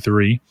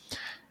 2023.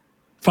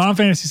 Final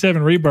Fantasy VII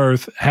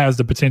Rebirth has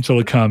the potential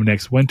to come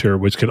next winter,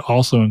 which could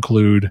also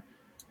include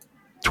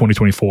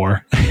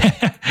 2024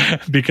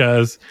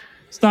 because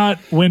it's not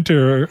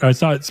winter,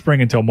 it's not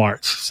spring until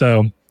March.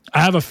 So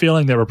I have a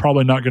feeling that we're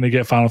probably not going to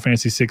get Final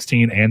Fantasy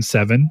 16 and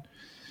 7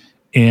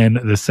 in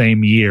the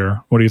same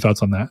year. What are your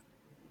thoughts on that?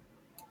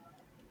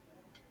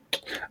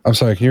 I'm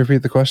sorry, can you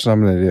repeat the question?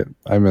 I'm an idiot.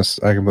 I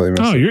completely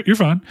missed it. You're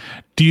fine.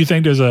 Do you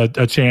think there's a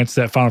chance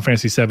that Final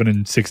Fantasy 7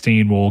 and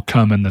 16 will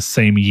come in the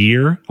same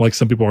year, like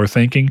some people are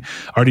thinking?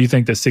 Or do you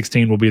think that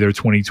 16 will be their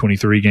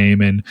 2023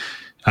 game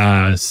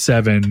and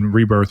 7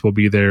 Rebirth will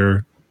be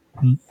their,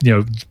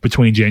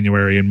 between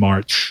January and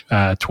March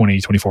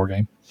 2024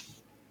 game?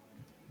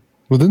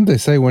 Well, didn't they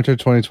say winter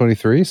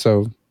 2023?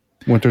 So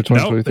winter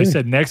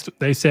 2023? No,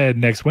 they said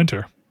next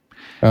winter.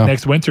 Oh.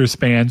 Next winter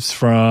spans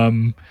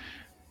from,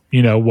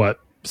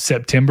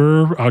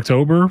 September,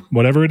 October,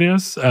 whatever it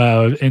is,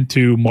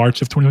 into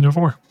March of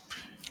 2024.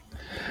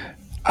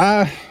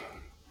 I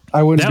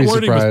wouldn't be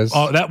surprised.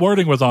 That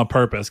wording was on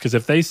purpose, because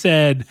if they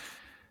said,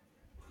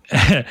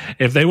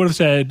 if they would have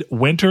said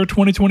winter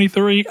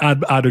 2023,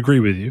 I'd agree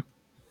with you.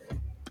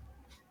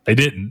 They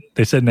didn't.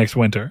 They said next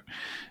winter.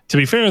 To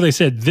be fair, they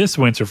said this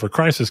winter for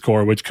Crisis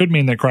Core, which could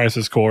mean that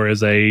Crisis Core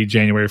is a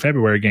January,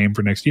 February game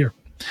for next year.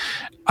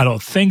 I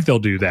don't think they'll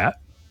do that,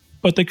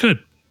 but they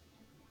could.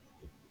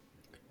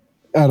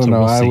 I don't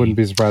know. I wouldn't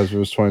be surprised if it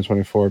was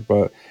 2024,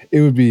 but it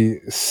would be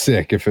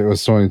sick if it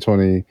was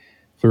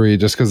 2023,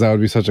 just because that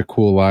would be such a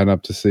cool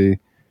lineup to see.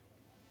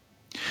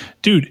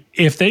 Dude,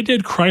 if they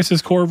did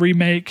Crisis Core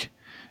remake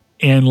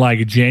in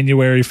like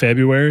January,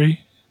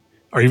 February,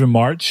 or even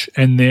March,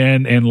 and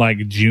then in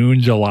like June,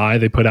 July,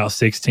 they put out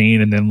 16,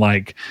 and then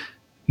like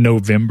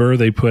November,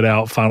 they put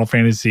out Final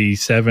Fantasy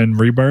VII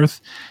Rebirth,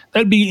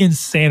 that'd be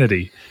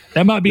insanity.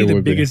 That might be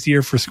the biggest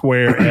year for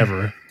Square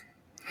ever.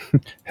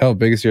 Hell,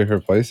 biggest year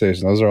for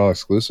PlayStation. Those are all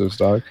exclusives,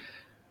 dog.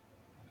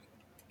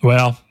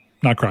 Well,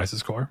 not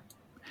Crisis Core.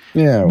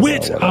 Yeah.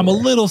 Which I'm a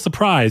little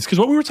surprised, because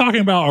what we were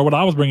talking about, or what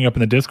I was bringing up in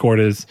the Discord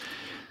is,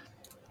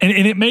 and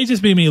it may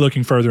just be me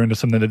looking further into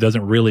something that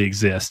doesn't really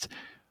exist,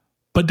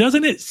 but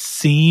doesn't it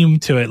seem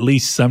to at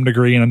least some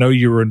degree, and I know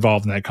you were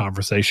involved in that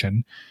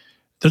conversation,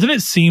 doesn't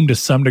it seem to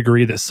some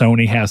degree that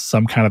Sony has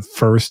some kind of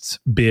first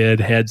bid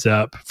heads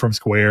up from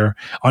Square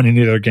on any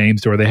of their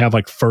games, where they have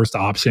like first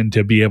option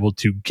to be able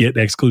to get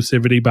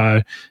exclusivity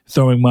by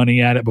throwing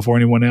money at it before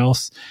anyone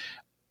else?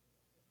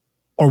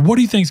 Or what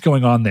do you think's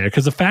going on there?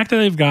 Because the fact that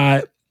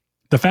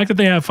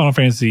they have Final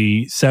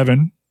Fantasy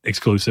VII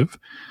exclusive,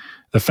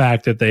 the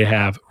fact that they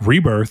have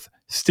Rebirth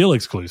still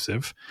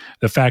exclusive,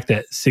 the fact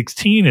that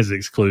 16 is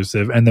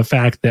exclusive, and the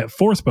fact that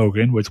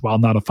Forspoken, which while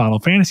not a Final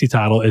Fantasy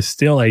title, is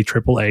still a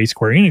AAA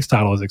Square Enix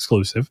title, is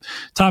exclusive,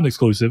 timed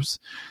exclusives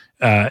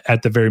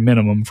at the very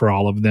minimum for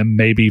all of them,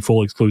 maybe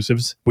full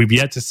exclusives. We've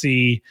yet to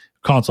see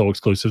console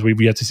exclusives.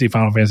 We've yet to see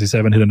Final Fantasy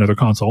VII hit another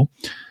console.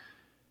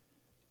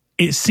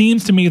 It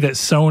seems to me that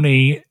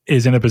Sony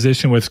is in a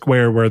position with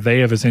Square where they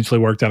have essentially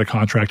worked out a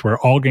contract where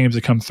all games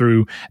that come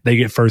through, they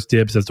get first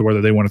dibs as to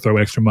whether they want to throw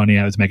extra money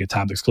at it to make it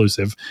timed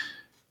exclusive.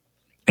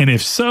 And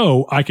if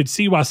so, I could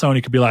see why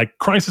Sony could be like,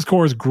 Crisis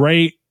Core is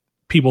great,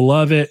 people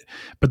love it,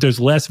 but there's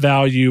less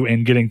value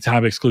in getting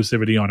time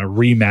exclusivity on a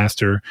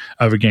remaster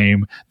of a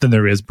game than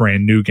there is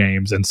brand new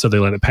games, and so they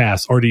let it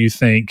pass. Or do you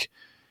think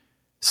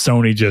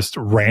Sony just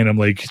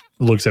randomly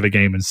looks at a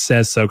game and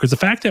says so? Because the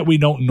fact that we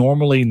don't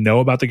normally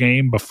know about the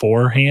game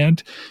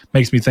beforehand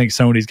makes me think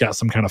Sony's got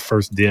some kind of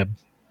first dib.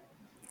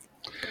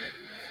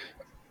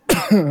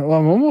 Well,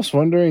 I'm almost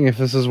wondering if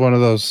this is one of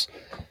those,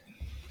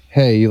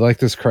 hey, you like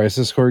this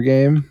Crisis Core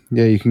game?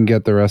 Yeah, you can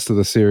get the rest of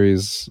the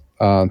series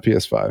on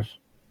PS5.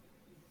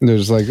 And they're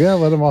just like, yeah,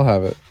 let them all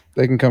have it.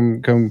 They can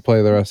come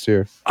play the rest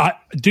here.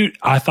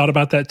 I thought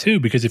about that too,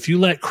 because if you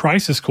let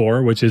Crisis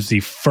Core, which is the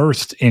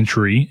first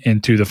entry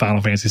into the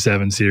Final Fantasy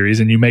VII series,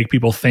 and you make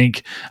people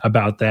think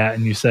about that,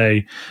 and you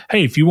say,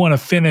 hey, if you want to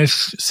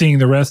finish seeing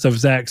the rest of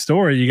Zack's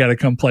story, you got to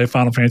come play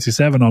Final Fantasy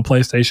VII on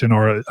PlayStation,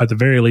 or at the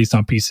very least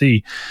on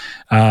PC.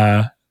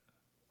 That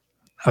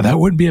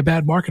wouldn't be a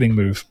bad marketing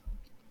move.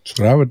 That's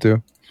what I would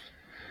do.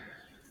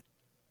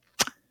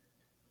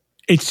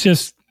 It's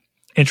just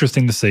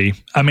interesting to see.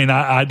 I mean,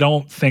 I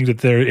don't think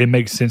that it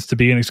makes sense to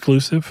be an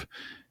exclusive,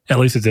 at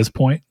least at this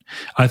point.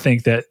 I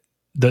think that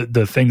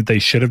the thing that they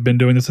should have been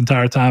doing this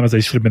entire time is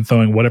they should have been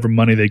throwing whatever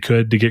money they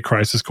could to get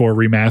Crisis Core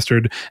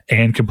remastered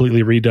and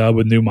completely redubbed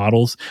with new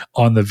models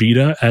on the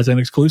Vita as an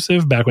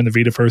exclusive back when the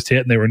Vita first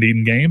hit and they were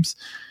needing games.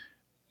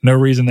 No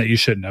reason that you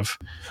shouldn't have.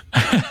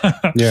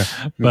 Yeah,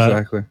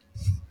 exactly.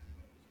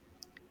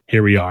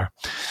 Here we are.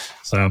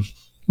 So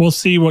we'll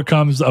see what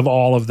comes of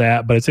all of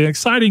that. But it's an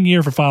exciting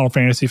year for Final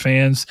Fantasy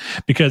fans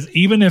because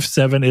even if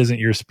 7 isn't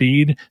your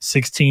speed,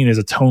 16 is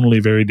a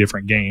tonally very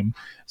different game.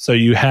 So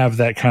you have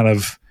that kind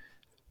of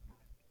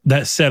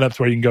that setups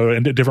where you can go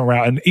in a different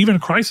route. And even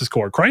Crisis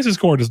Core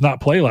does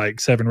not play like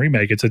 7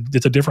 Remake. It's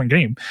a different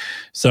game.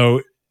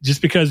 So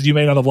just because you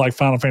may not have liked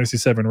Final Fantasy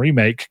 7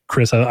 Remake,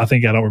 Chris, I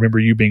think I don't remember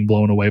you being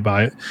blown away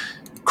by it.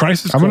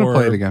 Crisis Core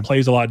play it again.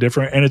 Plays a lot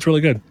different, and it's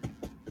really good.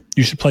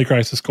 You should play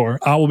Crisis Core.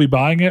 I will be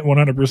buying it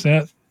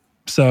 100%.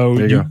 So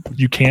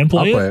you can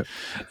play it.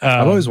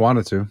 I've always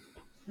wanted to.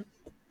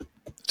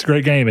 It's a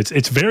great game.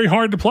 It's very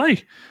hard to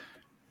play.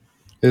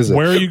 Is it?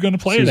 Where are you going to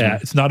play it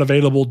at? It's not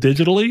available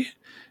digitally.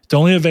 It's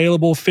only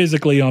available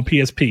physically on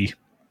PSP.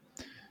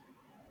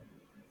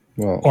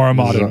 Well, or a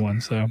modern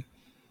one. So,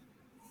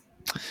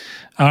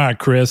 all right,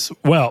 Chris.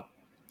 Well,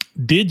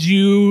 did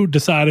you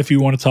decide if you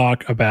want to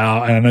talk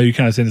about, and I know you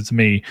kind of sent it to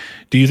me,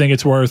 do you think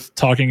it's worth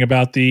talking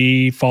about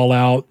the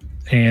Fallout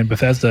and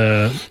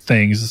Bethesda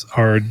things,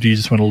 or do you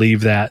just want to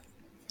leave that?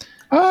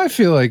 I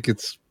feel like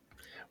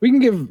we can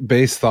give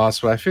base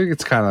thoughts, but I feel like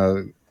it's kind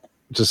of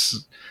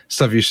just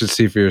stuff you should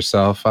see for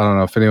yourself. I don't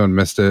know if anyone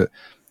missed it.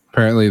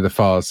 Apparently the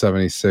Fallout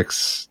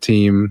 76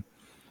 team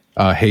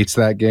hates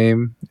that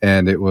game,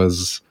 and it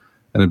was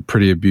in a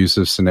pretty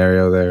abusive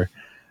scenario there.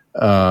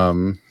 I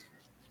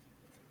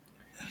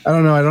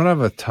don't know. I don't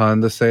have a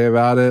ton to say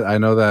about it. I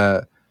know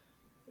that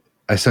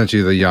I sent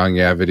you the Young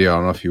Yeah video. I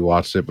don't know if you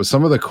watched it, but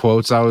some of the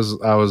quotes I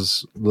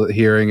was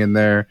hearing in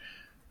there,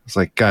 it's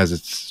like,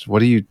 guys,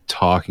 what are you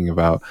talking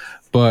about?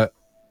 But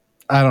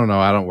I don't know.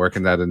 I don't work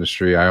in that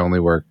industry. I only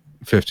work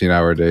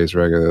 15-hour days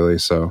regularly,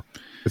 so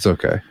it's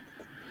okay.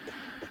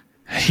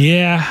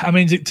 Yeah, I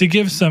mean, to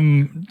give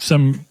some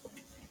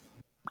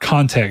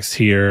context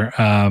here,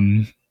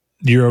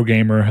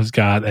 Eurogamer has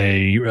got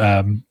a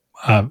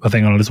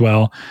thing on it as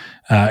well.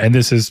 And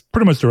this is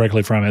pretty much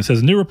directly from it. It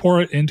says, a new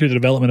report into the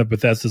development of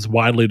Bethesda's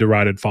widely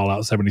derided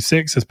Fallout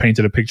 76 has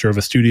painted a picture of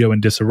a studio in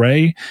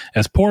disarray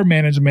as poor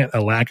management, a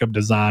lack of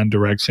design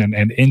direction,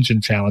 and engine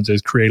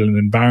challenges created an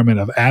environment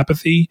of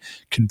apathy,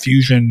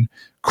 confusion,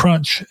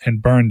 crunch,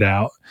 and burned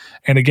out,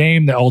 and a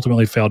game that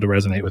ultimately failed to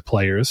resonate with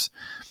players.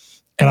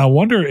 And I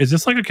wonder, is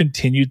this like a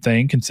continued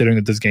thing, considering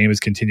that this game has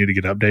continued to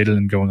get updated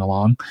and going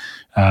along?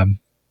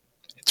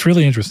 It's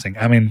really interesting.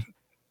 I mean,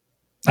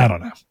 I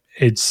don't know.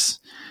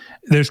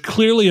 There's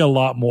clearly a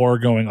lot more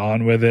going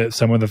on with it.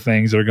 Some of the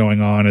things that are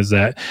going on is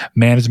that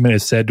management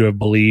is said to have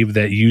believed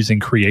that using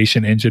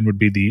Creation Engine would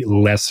be the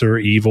lesser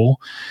evil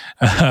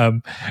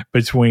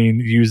between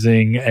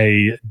using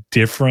a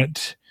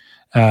different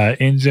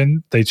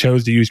engine. They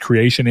chose to use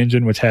Creation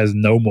Engine, which has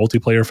no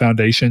multiplayer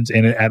foundations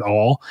in it at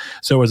all.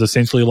 So it was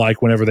essentially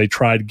like whenever they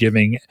tried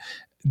giving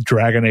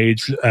Dragon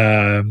Age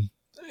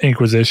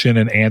Inquisition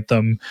and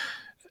Anthem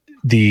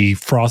the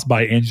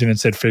Frostbite engine and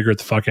said, figure it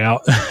the fuck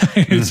out.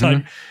 It's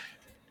like,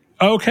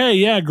 okay,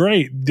 yeah,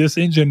 great. This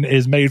engine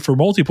is made for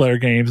multiplayer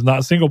games,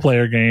 not single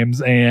player games.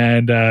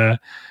 And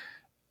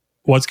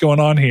what's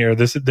going on here?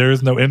 There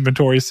is no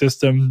inventory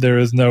system. There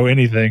is no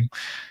anything.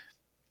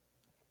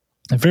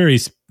 A very,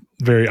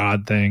 very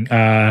odd thing.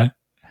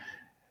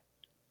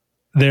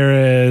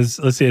 There is,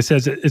 let's see, it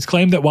says it's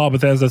claimed that while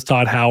Bethesda's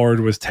Todd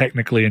Howard was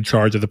technically in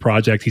charge of the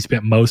project, he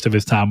spent most of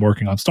his time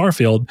working on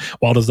Starfield,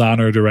 while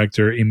designer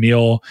director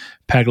Emil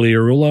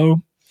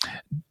Pagliarulo,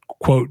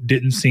 quote,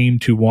 didn't seem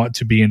to want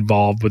to be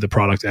involved with the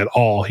product at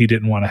all. He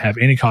didn't want to have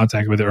any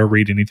contact with it or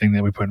read anything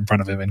that we put in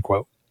front of him, end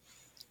quote.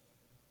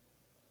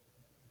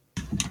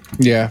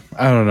 Yeah,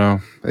 I don't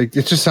know. It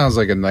just sounds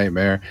like a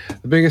nightmare.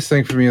 The biggest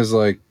thing for me is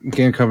like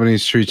game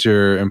companies treat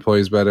your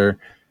employees better.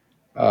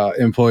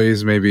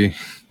 Employees maybe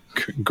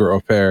grow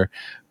a pair,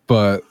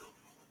 but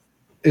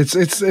it's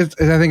I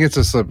think it's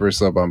a slippery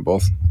slope on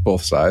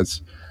both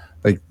sides.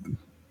 Like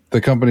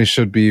the company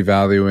should be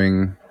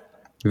valuing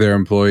their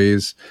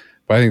employees,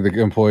 but I think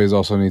the employees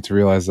also need to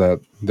realize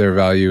that their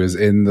value is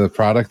in the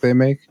product they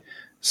make.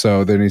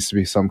 So there needs to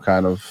be some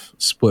kind of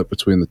split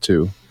between the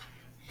two,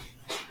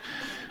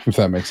 if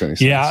that makes any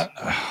sense.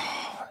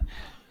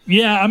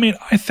 Yeah, I mean,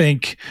 I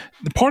think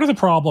part of the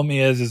problem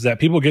is that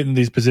people get in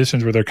these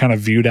positions where they're kind of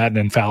viewed at in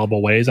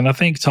infallible ways. And I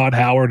think Todd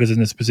Howard is in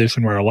this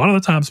position where a lot of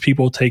the times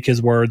people take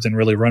his words and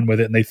really run with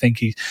it. And they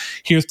think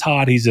here's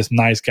Todd, he's this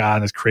nice guy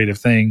and this creative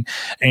thing.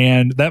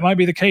 And that might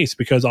be the case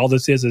because all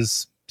this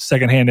is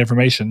secondhand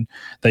information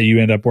that you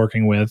end up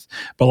working with.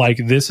 But like,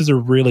 this is a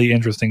really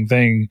interesting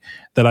thing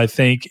that I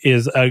think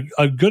is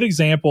a good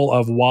example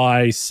of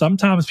why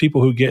sometimes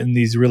people who get in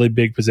these really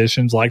big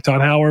positions like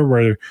Todd Howard,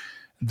 where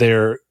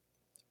they're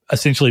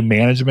essentially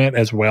management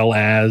as well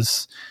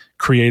as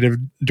creative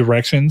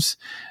directions.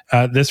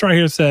 This right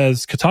here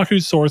says,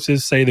 Kotaku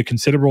sources say the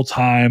considerable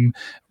time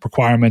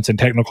requirements and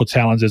technical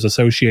challenges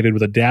associated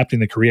with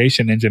adapting the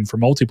Creation Engine for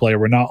multiplayer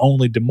were not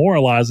only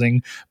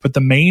demoralizing, but the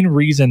main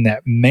reason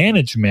that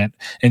management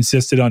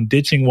insisted on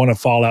ditching one of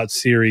Fallout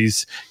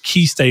series'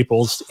 key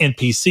staples,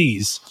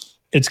 NPCs.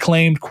 It's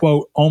claimed,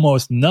 quote,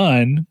 almost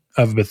none,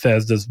 of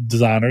Bethesda's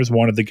designers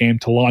wanted the game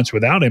to launch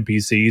without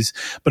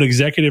NPCs, but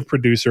executive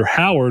producer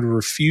Howard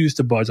refused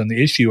to budge on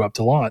the issue up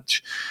to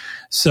launch.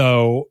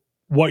 So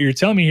what you're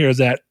telling me here is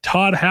that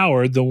Todd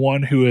Howard, the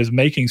one who is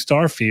making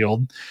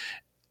Starfield,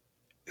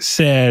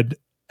 said,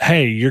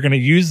 hey, you're going to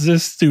use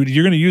this studio,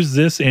 you're going to use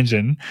this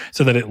engine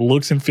so that it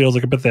looks and feels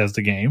like a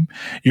Bethesda game.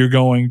 You're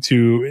going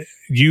to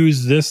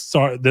use this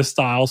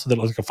style so that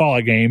it looks like a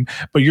Fallout game,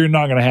 but you're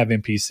not going to have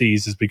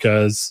NPCs just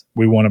because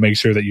we want to make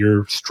sure that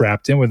you're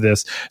strapped in with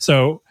this.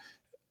 So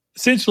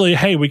essentially,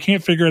 hey, we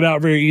can't figure it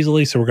out very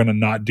easily, so we're going to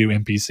not do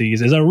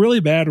NPCs is a really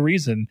bad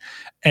reason.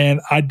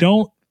 And I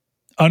don't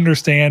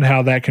understand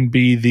how that can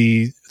be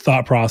the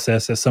thought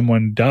process that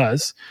someone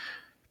does.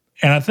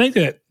 And I think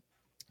that,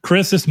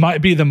 Chris, this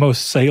might be the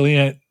most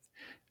salient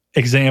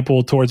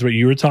example towards what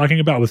you were talking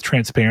about with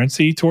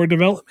transparency toward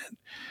development.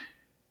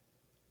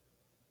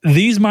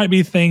 These might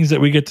be things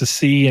that we get to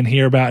see and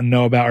hear about and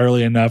know about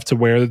early enough to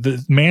where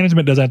the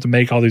management doesn't have to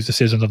make all these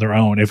decisions on their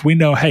own. If we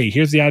know, hey,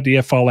 here's the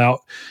idea,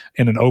 Fallout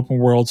in an open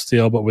world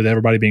still, but with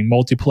everybody being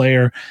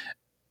multiplayer,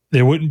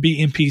 there wouldn't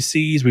be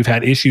NPCs. We've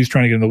had issues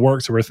trying to get in the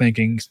work, so we're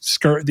thinking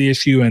skirt the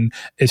issue and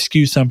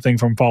eschew something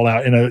from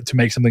Fallout to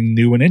make something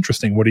new and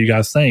interesting. What do you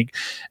guys think?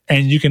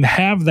 And you can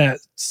have that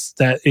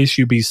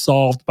issue be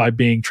solved by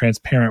being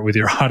transparent with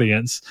your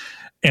audience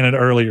in an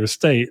earlier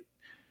state.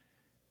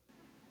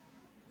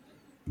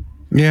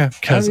 Yeah.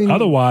 Because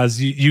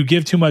otherwise you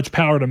give too much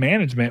power to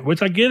management,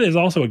 which I get is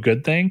also a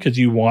good thing because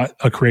you want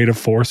a creative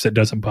force that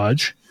doesn't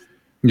budge.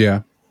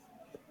 Yeah.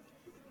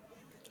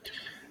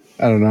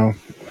 I don't know.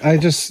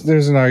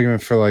 There's an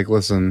argument for like,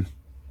 listen,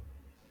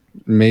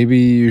 maybe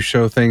you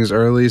show things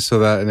early so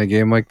that in a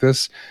game like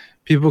this,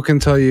 people can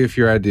tell you if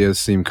your ideas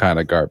seem kind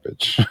of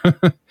garbage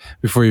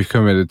before you've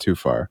committed too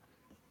far.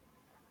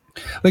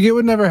 Like, it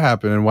would never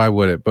happen, and why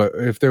would it? But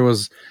if there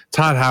was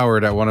Todd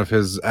Howard at one of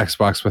his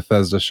Xbox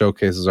Bethesda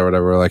showcases or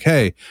whatever, like,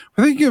 hey,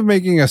 we're thinking of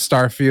making a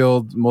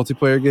Starfield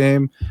multiplayer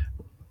game.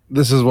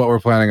 This is what we're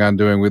planning on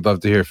doing. We'd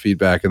love to hear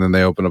feedback. And then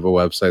they open up a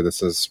website that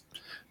says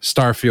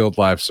Starfield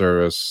live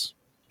service,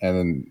 and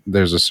then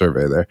there's a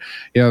survey there.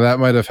 You know, that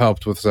might have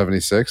helped with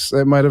 76.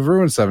 It might have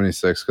ruined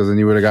 76 because then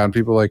you would have gotten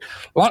people like,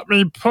 let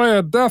me play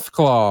a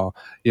Deathclaw,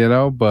 you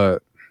know,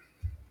 but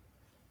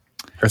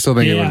I still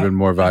think it would have been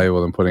more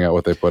valuable than putting out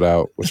what they put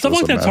out. Stuff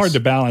like that's hard to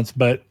balance,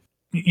 but,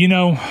 you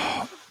know,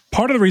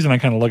 part of the reason I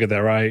kind of look at that,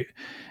 right,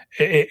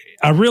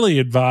 I really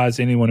advise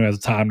anyone who has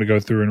time to go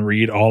through and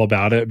read all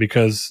about it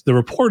because the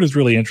report is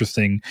really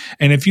interesting.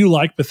 And if you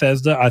like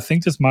Bethesda, I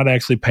think this might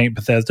actually paint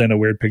Bethesda in a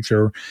weird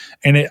picture.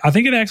 And I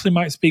think it actually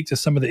might speak to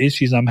some of the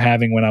issues I'm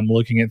having when I'm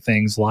looking at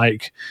things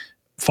like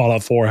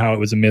Fallout 4, how it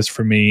was a miss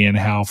for me, and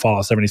how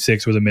Fallout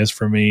 76 was a miss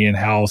for me, and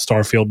how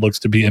Starfield looks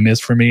to be a miss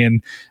for me.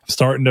 And I'm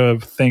starting to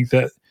think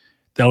that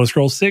The Elder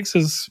Scrolls 6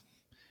 is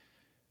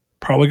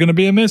probably going to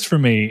be a miss for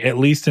me, at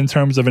least in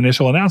terms of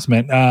initial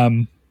announcement.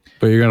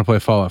 But you're going to play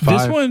Fallout 5,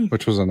 this one,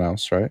 which was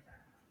announced, right?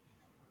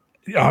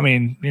 I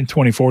mean, in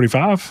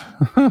 2045,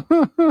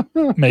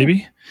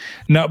 maybe.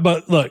 No,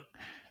 but look,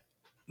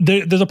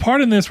 there's a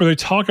part in this where they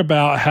talk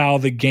about how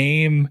the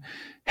game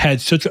had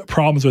such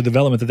problems with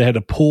development that they had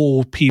to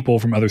pull people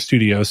from other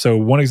studios. So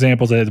one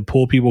example is they had to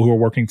pull people who were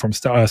working from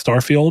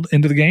Starfield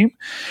into the game.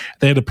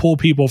 They had to pull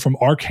people from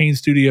Arcane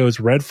Studios'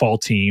 Redfall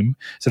team.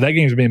 So that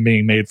game's been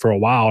being made for a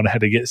while and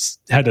had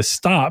to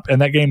stop, and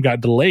that game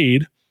got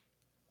delayed,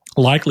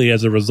 likely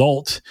as a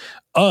result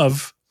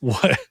of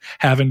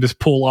having to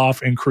pull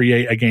off and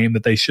create a game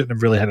that they shouldn't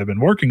have really had been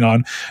working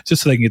on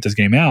just so they can get this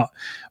game out.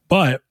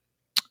 But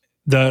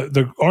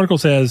the article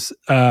says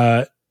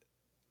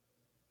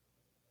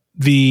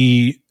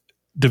the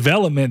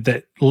development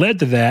that led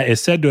to that is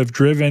said to have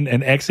driven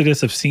an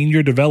exodus of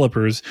senior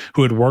developers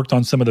who had worked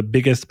on some of the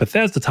biggest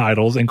Bethesda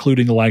titles,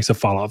 including the likes of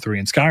Fallout 3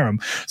 and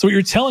Skyrim. So what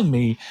you're telling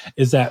me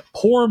is that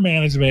poor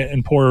management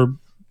and poor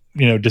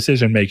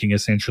decision making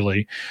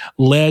essentially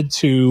led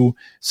to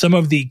some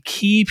of the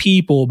key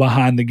people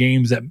behind the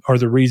games that are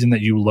the reason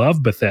that you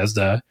love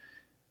Bethesda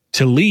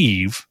to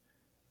leave.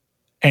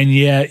 And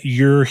yet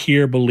you're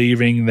here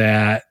believing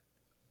that,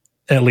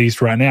 at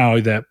least right now,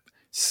 that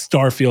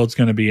Starfield's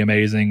going to be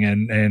amazing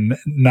and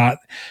not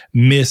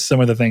miss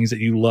some of the things that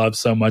you love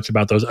so much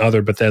about those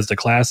other Bethesda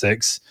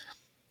classics.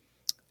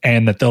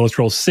 And that The Elder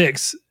Scrolls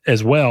 6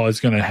 as well is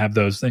going to have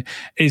those things.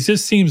 It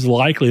just seems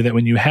likely that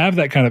when you have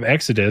that kind of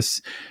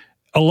exodus,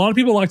 a lot of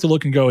people like to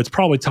look and go, it's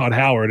probably Todd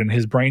Howard and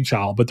his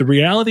brainchild. But the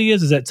reality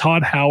is that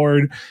Todd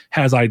Howard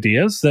has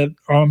ideas that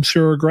I'm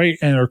sure are great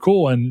and are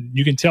cool. And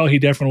you can tell he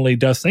definitely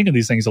does think of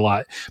these things a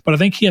lot. But I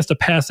think he has to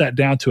pass that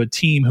down to a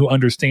team who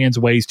understands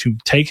ways to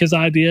take his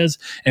ideas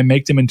and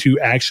make them into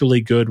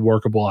actually good,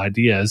 workable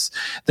ideas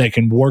that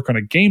can work on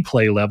a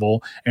gameplay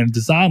level and a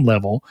design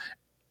level.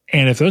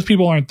 And if those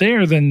people aren't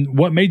there, then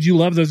what made you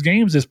love those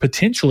games is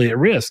potentially at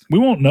risk. We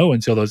won't know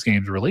until those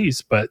games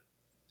release, but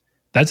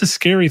that's a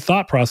scary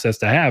thought process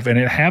to have. And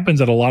it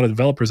happens at a lot of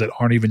developers that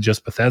aren't even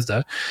just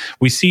Bethesda.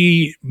 We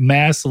see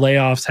mass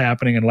layoffs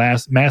happening and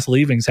mass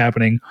leavings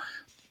happening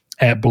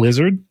at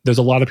Blizzard. There's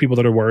a lot of people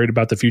that are worried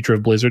about the future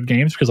of Blizzard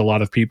games because a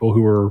lot of people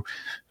who are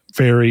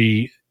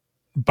very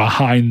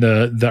behind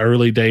the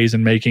early days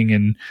in making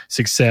and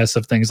success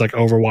of things like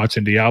Overwatch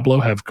and Diablo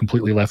have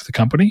completely left the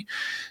company.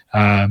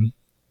 And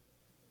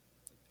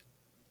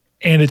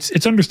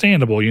it's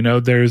understandable,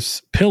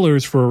 there's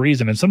pillars for a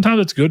reason. And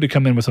sometimes it's good to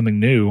come in with something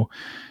new,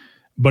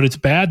 but it's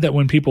bad that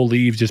when people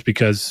leave just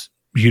because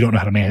you don't know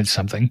how to manage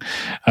something.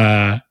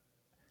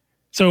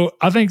 So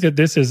I think that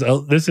this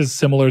is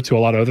similar to a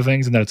lot of other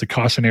things, and that it's a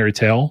cautionary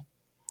tale.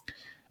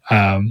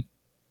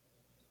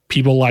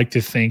 People like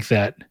to think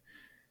that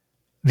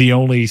the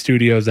only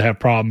studios that have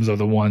problems are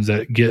the ones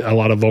that get a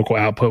lot of vocal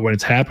output when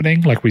it's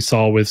happening, like we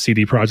saw with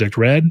CD Projekt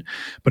Red.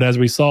 But as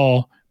we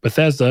saw,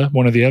 Bethesda,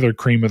 one of the other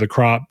cream of the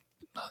crop,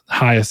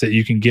 highest that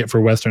you can get for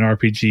Western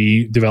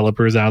RPG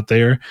developers out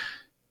there,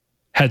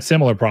 had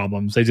similar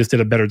problems. They just did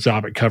a better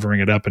job at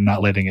covering it up and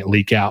not letting it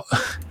leak out.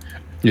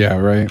 Yeah,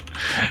 right.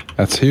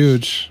 That's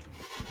huge.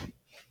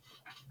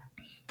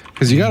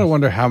 Because you got to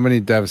wonder how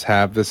many devs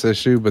have this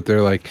issue, but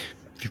they're like,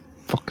 if you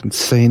fucking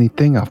say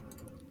anything, I'll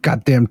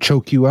goddamn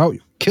choke you out,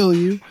 kill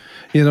you.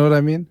 You know what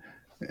I mean?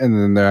 And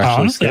then they're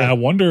actually honestly,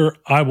 scared.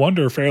 I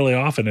wonder fairly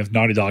often if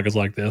Naughty Dog is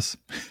like this.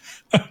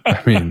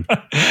 I mean,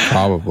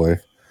 probably.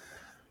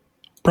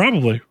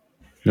 It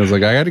was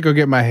like, I got to go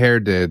get my hair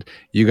did.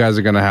 You guys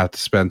are going to have to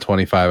spend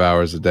 25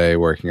 hours a day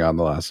working on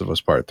The Last of Us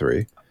Part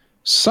 3.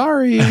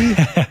 Sorry.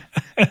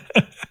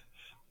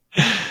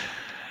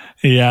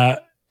 Yeah.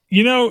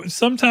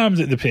 Sometimes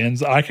it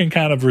depends. I can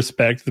kind of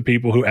respect the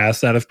people who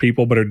ask that of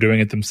people but are doing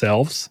it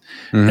themselves.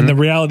 Mm-hmm. And the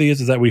reality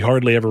is that we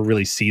hardly ever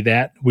really see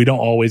that. We don't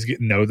always get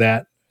to know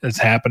that it's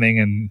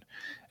happening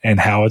and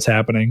how it's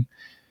happening.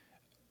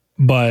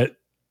 But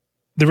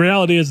the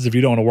reality is if you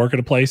don't want to work at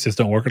a place, just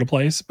don't work at a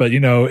place. But,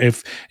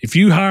 if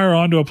you hire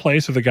onto a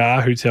place with a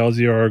guy who tells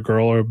you, or a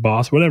girl or a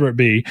boss, whatever it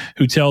be,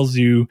 who tells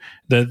you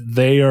that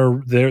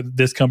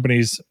this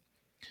company's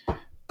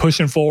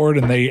pushing forward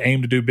and they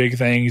aim to do big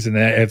things, and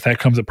that if that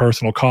comes at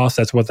personal cost,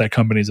 that's what that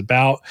company's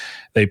about.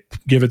 They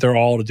give it their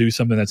all to do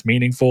something that's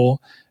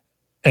meaningful.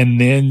 And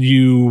then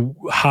you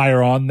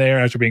hire on there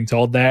after being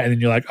told that, and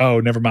then you're like, oh,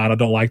 never mind, I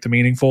don't like the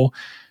meaningful.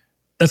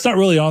 That's not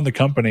really on the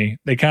company.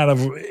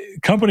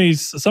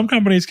 Some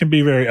companies can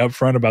be very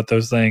upfront about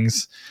those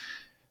things,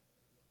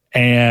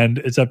 and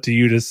it's up to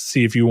you to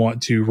see if you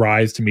want to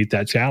rise to meet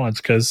that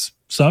challenge. Because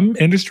some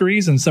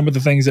industries and some of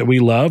the things that we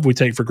love, we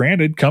take for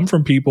granted, come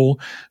from people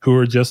who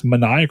are just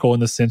maniacal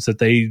in the sense that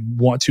they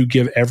want to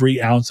give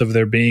every ounce of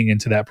their being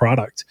into that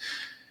product.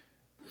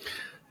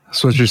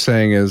 So what you're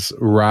saying is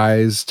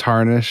rise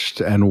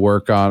tarnished and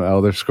work on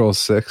Elder Scrolls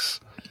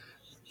 6?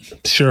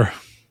 Sure.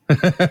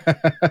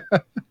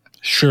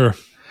 Sure.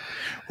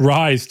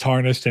 Rise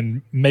tarnished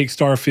and make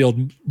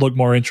Starfield look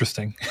more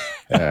interesting.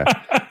 Yeah.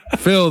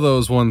 Fill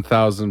those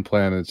 1,000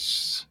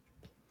 planets.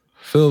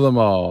 Fill them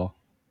all.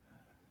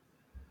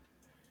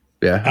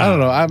 Yeah. I don't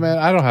know.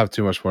 I don't have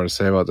too much more to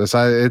say about this.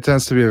 It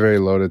tends to be a very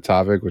loaded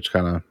topic, which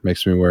kind of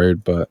makes me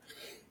worried. But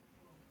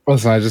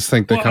listen, I just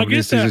think the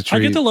companies need to treat... I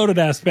get the loaded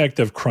aspect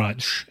of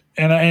crunch.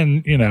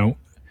 And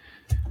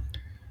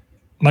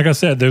like I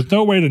said, there's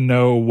no way to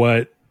know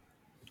what...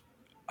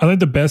 I think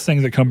the best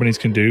thing that companies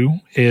can do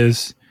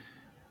is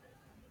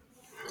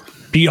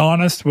be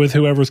honest with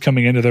whoever's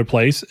coming into their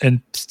place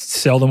and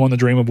sell them on the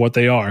dream of what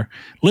they are.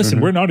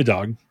 Listen, we're Naughty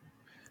Dog.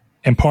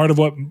 And part of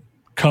what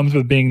comes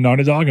with being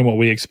Naughty Dog and what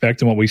we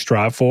expect and what we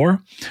strive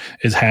for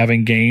is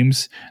having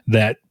games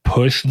that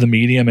push the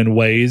medium in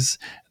ways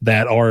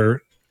that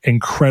are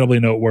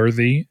incredibly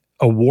noteworthy,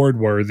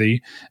 award-worthy,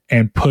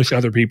 and push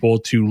other people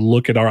to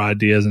look at our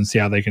ideas and see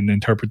how they can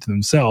interpret them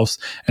themselves.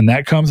 And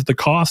that comes at the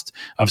cost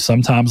of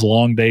sometimes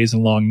long days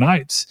and long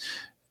nights.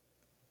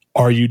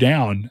 Are you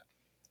down?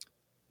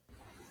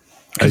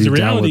 Because the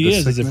reality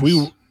is if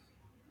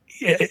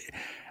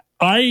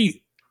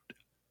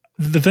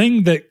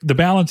the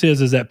balance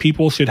is that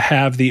people should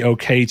have the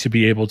okay to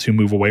be able to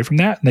move away from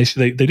that. And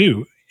they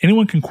do.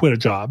 Anyone can quit a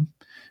job.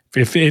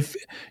 If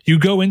you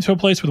go into a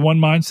place with one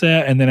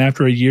mindset and then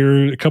after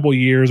a couple of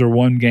years or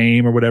one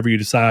game or whatever, you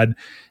decide,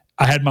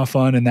 I had my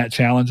fun in that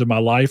challenge of my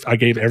life, I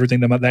gave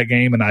everything to that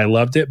game and I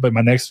loved it, but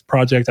my next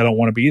project I don't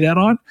want to be that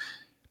on,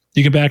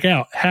 you can back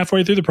out.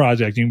 Halfway through the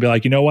project, you can be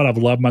like, you know what, I've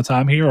loved my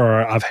time here,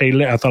 or I've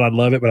hated it, I thought I'd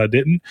love it, but I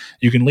didn't.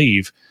 You can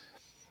leave.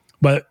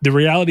 But the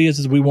reality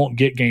is we won't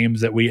get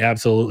games that we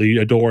absolutely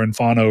adore and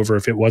fawn over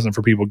if it wasn't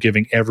for people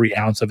giving every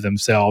ounce of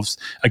themselves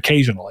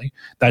occasionally.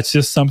 That's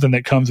just something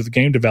that comes with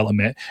game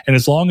development. And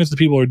as long as the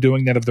people are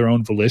doing that of their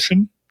own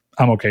volition,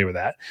 I'm okay with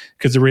that.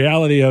 Because the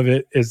reality of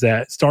it is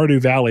that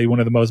Stardew Valley, one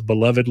of the most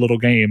beloved little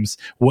games,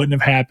 wouldn't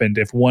have happened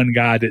if one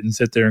guy didn't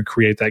sit there and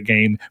create that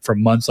game for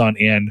months on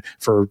end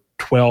for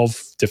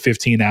 12 to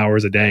 15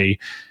 hours a day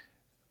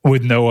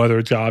with no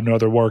other job, no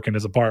other work in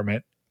his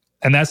apartment.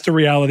 And that's the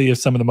reality of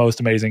some of the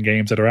most amazing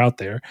games that are out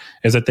there,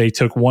 is that they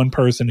took one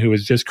person who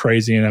is just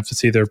crazy enough to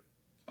see their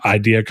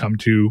idea come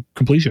to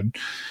completion.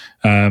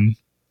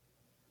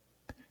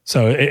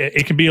 So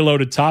it can be a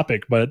loaded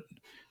topic, but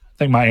I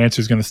think my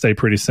answer is going to stay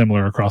pretty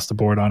similar across the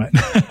board on it.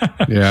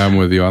 Yeah, I'm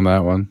with you on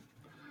that one.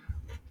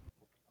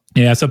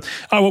 Yeah. So,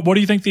 what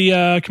do you think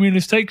the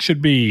community's take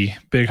should be,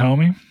 big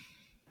homie?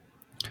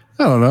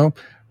 I don't know.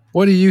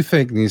 What do you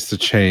think needs to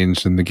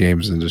change in the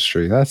games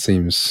industry? That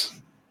seems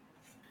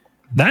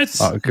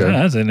that's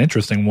an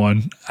interesting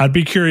one. I'd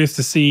be curious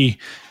to see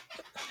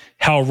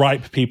how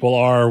ripe people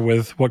are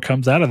with what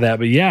comes out of that.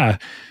 But yeah,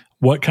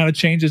 what kind of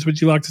changes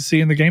would you like to see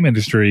in the game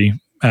industry?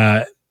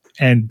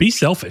 And be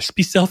selfish.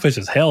 Be selfish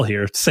as hell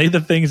here. Say the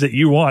things that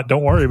you want.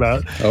 Don't worry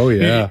about it. Oh,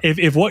 yeah.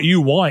 If what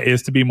you want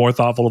is to be more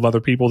thoughtful of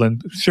other people,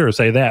 then sure,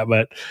 say that.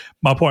 But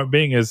my point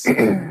being is,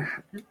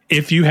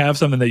 if you have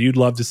something that you'd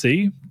love to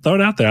see, throw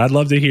it out there. I'd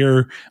love to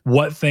hear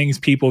what things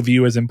people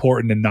view as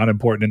important and not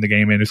important in the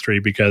game industry,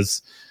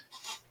 because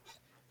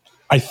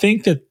I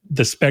think that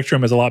the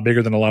spectrum is a lot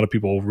bigger than a lot of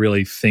people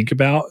really think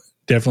about.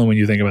 Definitely when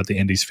you think about the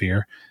indie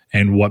sphere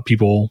and what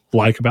people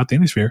like about the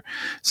indie sphere.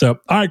 So,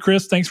 all right,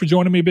 Chris, thanks for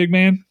joining me, big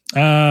man.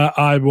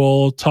 I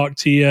will talk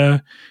to you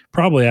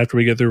probably after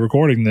we get through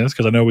recording this,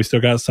 because I know we still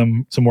got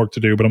some work to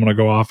do, but I'm going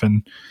to go off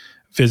and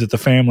visit the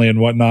family and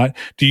whatnot.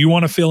 Do you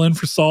want to fill in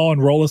for Saul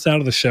and roll us out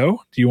of the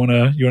show? Do you want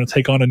to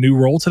take on a new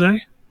role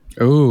today?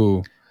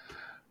 Ooh.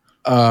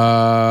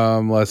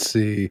 Let's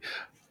see.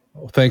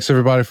 Thanks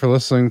everybody for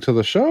listening to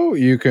the show.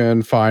 You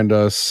can find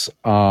us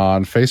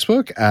on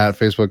Facebook at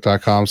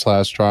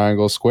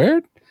facebook.com/triangle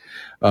squared.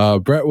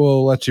 Brett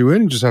will let you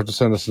in. You just have to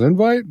send us an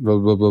invite. Blah,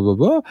 blah, blah,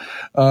 blah,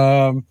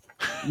 blah.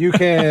 You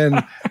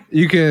can,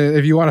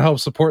 if you want to help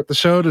support the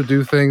show, to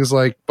do things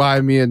like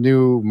buy me a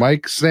new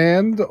mic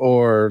stand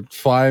or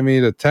fly me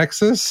to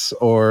Texas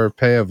or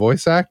pay a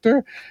voice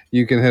actor,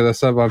 you can hit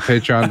us up on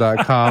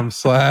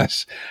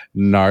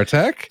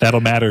patreon.com/Nartech.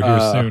 That'll matter here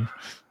soon.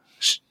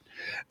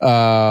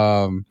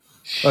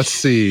 Let's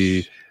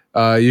see.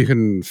 You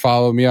can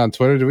follow me on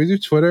Twitter. Do we do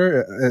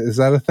Twitter? Is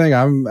that a thing?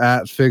 I'm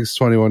at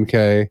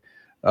Figs21K.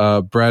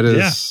 Brett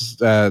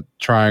is at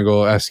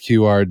Triangle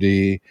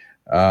SQRD.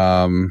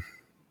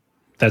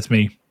 That's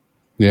me.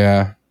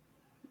 Yeah.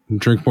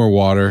 Drink more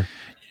water.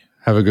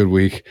 Have a good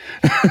week.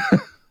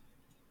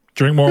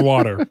 Drink more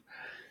water.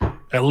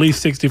 At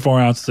least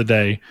 64 ounces a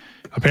day.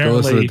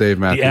 Apparently,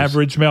 the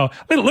average male.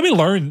 Let me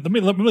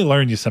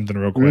learn you something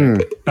real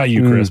quick. Not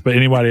you, Chris, but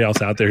anybody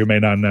else out there who may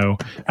not know.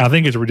 I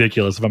think it's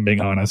ridiculous, if I'm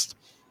being honest.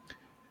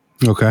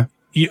 Okay.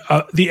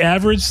 The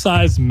average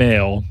size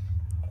male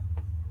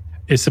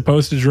is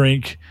supposed to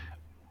drink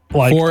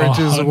like 4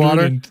 inches of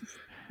water.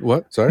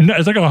 What? Sorry? No,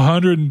 it's like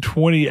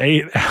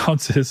 128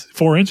 ounces.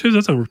 4 inches?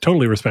 That's a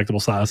totally respectable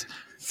size.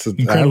 It's an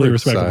incredibly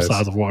respectable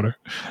size of water.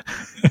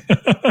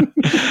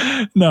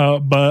 No,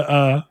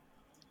 but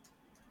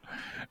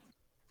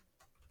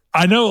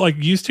I know, like,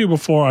 used to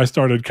before I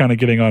started kind of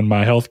getting on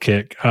my health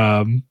kick,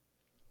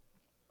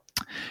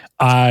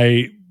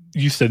 I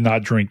used to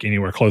not drink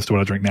anywhere close to what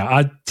I drink now.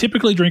 I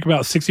typically drink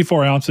about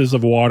 64 ounces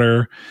of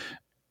water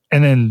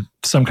and then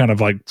some kind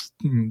of like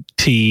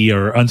tea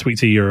or unsweet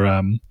tea or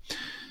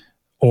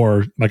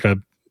like a,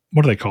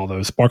 what do they call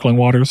those? Sparkling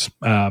waters.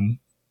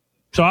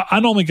 So I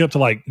normally get up to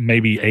like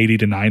maybe 80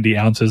 to 90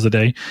 ounces a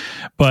day,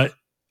 but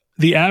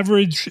the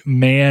average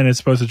man is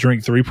supposed to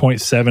drink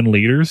 3.7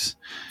 liters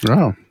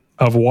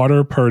of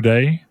water per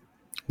day.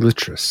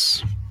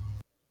 Liters.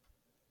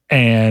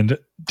 And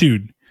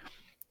dude,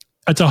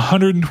 that's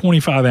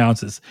 125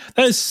 ounces.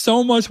 That is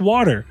so much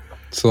water.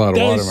 It's a lot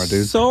of water, my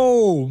dude.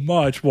 So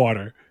much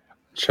water.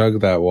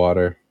 Chug that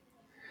water.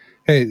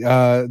 Hey,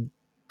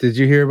 did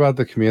you hear about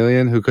the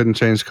chameleon who couldn't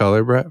change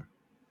color, Brett?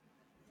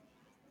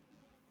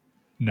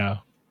 No.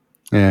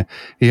 Yeah,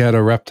 he had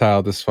a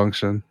reptile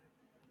dysfunction.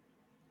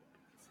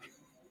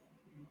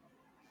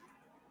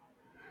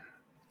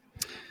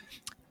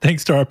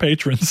 Thanks to our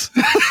patrons.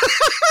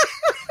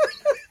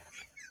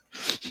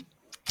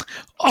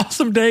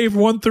 Awesome Dave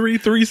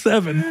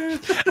 1337,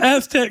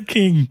 Aztec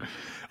King,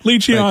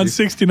 Lecheon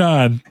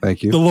 69.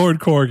 Thank you. The Lord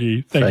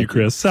Corgi. Thank you,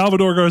 Chris.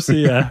 Salvador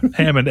Garcia,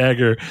 Hammond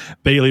Egger,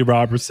 Bailey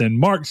Robertson,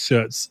 Mark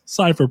Schutz,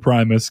 Cypher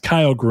Primus,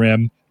 Kyle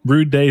Grimm,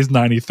 Rude Days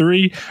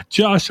 93,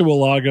 Joshua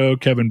Lago,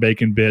 Kevin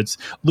Bacon Bits,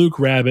 Luke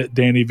Rabbit,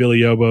 Danny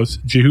Villalobos,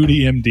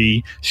 Jehudi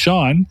MD,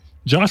 Sean,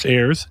 Josh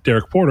Ayers,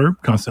 Derek Porter,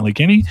 Constantly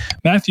Kenny,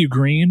 Matthew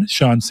Green,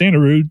 Sean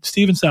Santarud,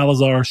 Steven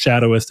Salazar,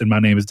 Shadowist, and my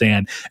name is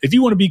Dan. If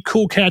you want to be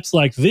cool cats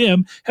like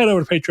them, head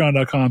over to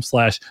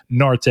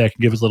patreon.com/Nartech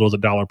and give us a little as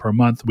 $1 per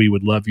month. We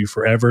would love you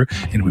forever,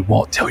 and we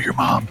won't tell your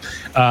mom.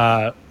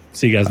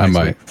 See you guys next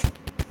week.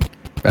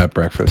 At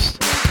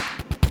breakfast.